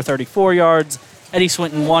 catches for 34 yards. Eddie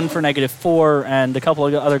Swinton, 1 for -4, and a couple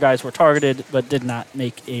of other guys were targeted but did not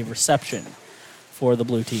make a reception for the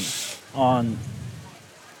blue team.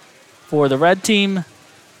 For the red team,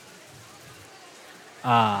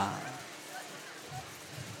 John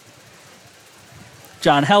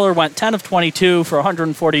Heller went 10 of 22 for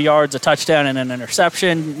 140 yards, a touchdown, and an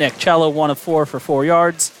interception. Nick Cello, 1 of 4 for 4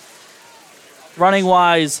 yards.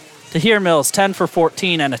 Running-wise, Tahir Mills, 10 for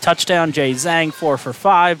 14 and a touchdown. Jay Zhang, 4 for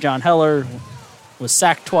 5. John Heller was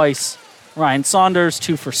sacked twice. Ryan Saunders,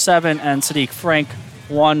 2 for 7, and Sadiq Frank,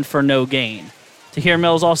 1 for no gain. Tahir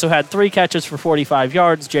Mills also had 3 catches for 45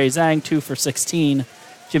 yards. Jay Zhang, 2 for 16.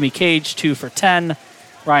 Jimmy Cage, 2 for 10.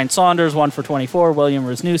 Ryan Saunders, 1 for 24. William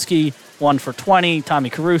Wisniewski, 1 for 20. Tommy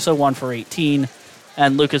Caruso, 1 for 18.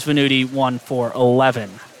 And Lucas Venuti, 1 for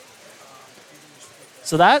 11.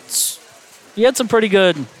 So he had some pretty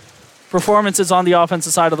good performances on the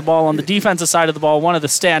offensive side of the ball. On the defensive side of the ball, one of the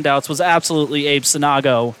standouts was absolutely Abe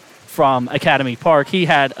Sinago from Academy Park. He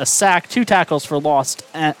had a sack, 2 tackles for loss,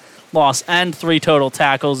 and 3 total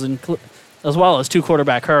tackles, as well as 2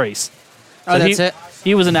 quarterback hurries. So that's it.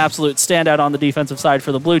 He was an absolute standout on the defensive side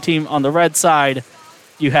for the blue team. On the red side,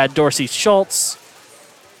 you had Dorsey Schultz,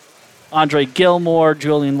 Andre Gilmore,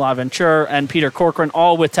 Julian LaVenture, and Peter Corcoran,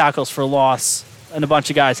 all with tackles for loss. And a bunch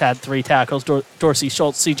of guys had 3 tackles, Dorsey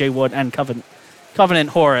Schultz, C.J. Wood, and Covenant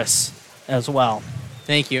Horace as well.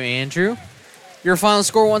 Thank you, Andrew. Your final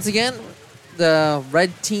score once again, the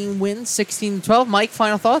red team wins 16-12. Mike,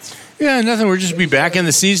 final thoughts? Yeah, nothing. We'll just be back in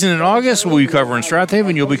the season in August. We'll be covering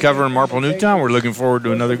Strathaven. You'll be covering Marple Newtown. We're looking forward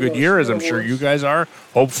to another good year, as I'm sure you guys are.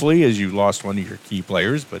 Hopefully, as you lost one of your key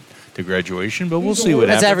players, but to graduation. But we'll see what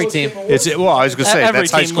happens. That's every team. Well, I was going to say, Every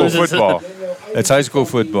that's high team school loses. football. That's high school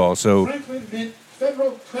football. So,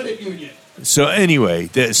 Federal Credit Union. so anyway,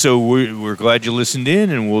 so we're glad you listened in,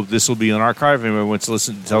 and this will be on archive. Anyone wants to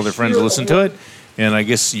listen, tell their friends to listen to it. And I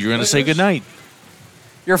guess you're going to say goodnight.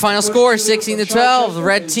 Your final score, 16-12. The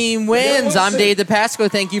red team wins. I'm Dave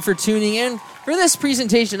DePasco. Thank you for tuning in for this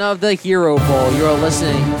presentation of the Hero Bowl. You're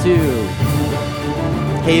listening to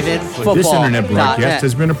Haven Football. This internet broadcast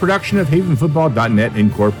has been a production of HavenFootball.net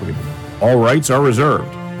Incorporated. All rights are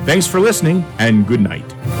reserved. Thanks for listening, and good night.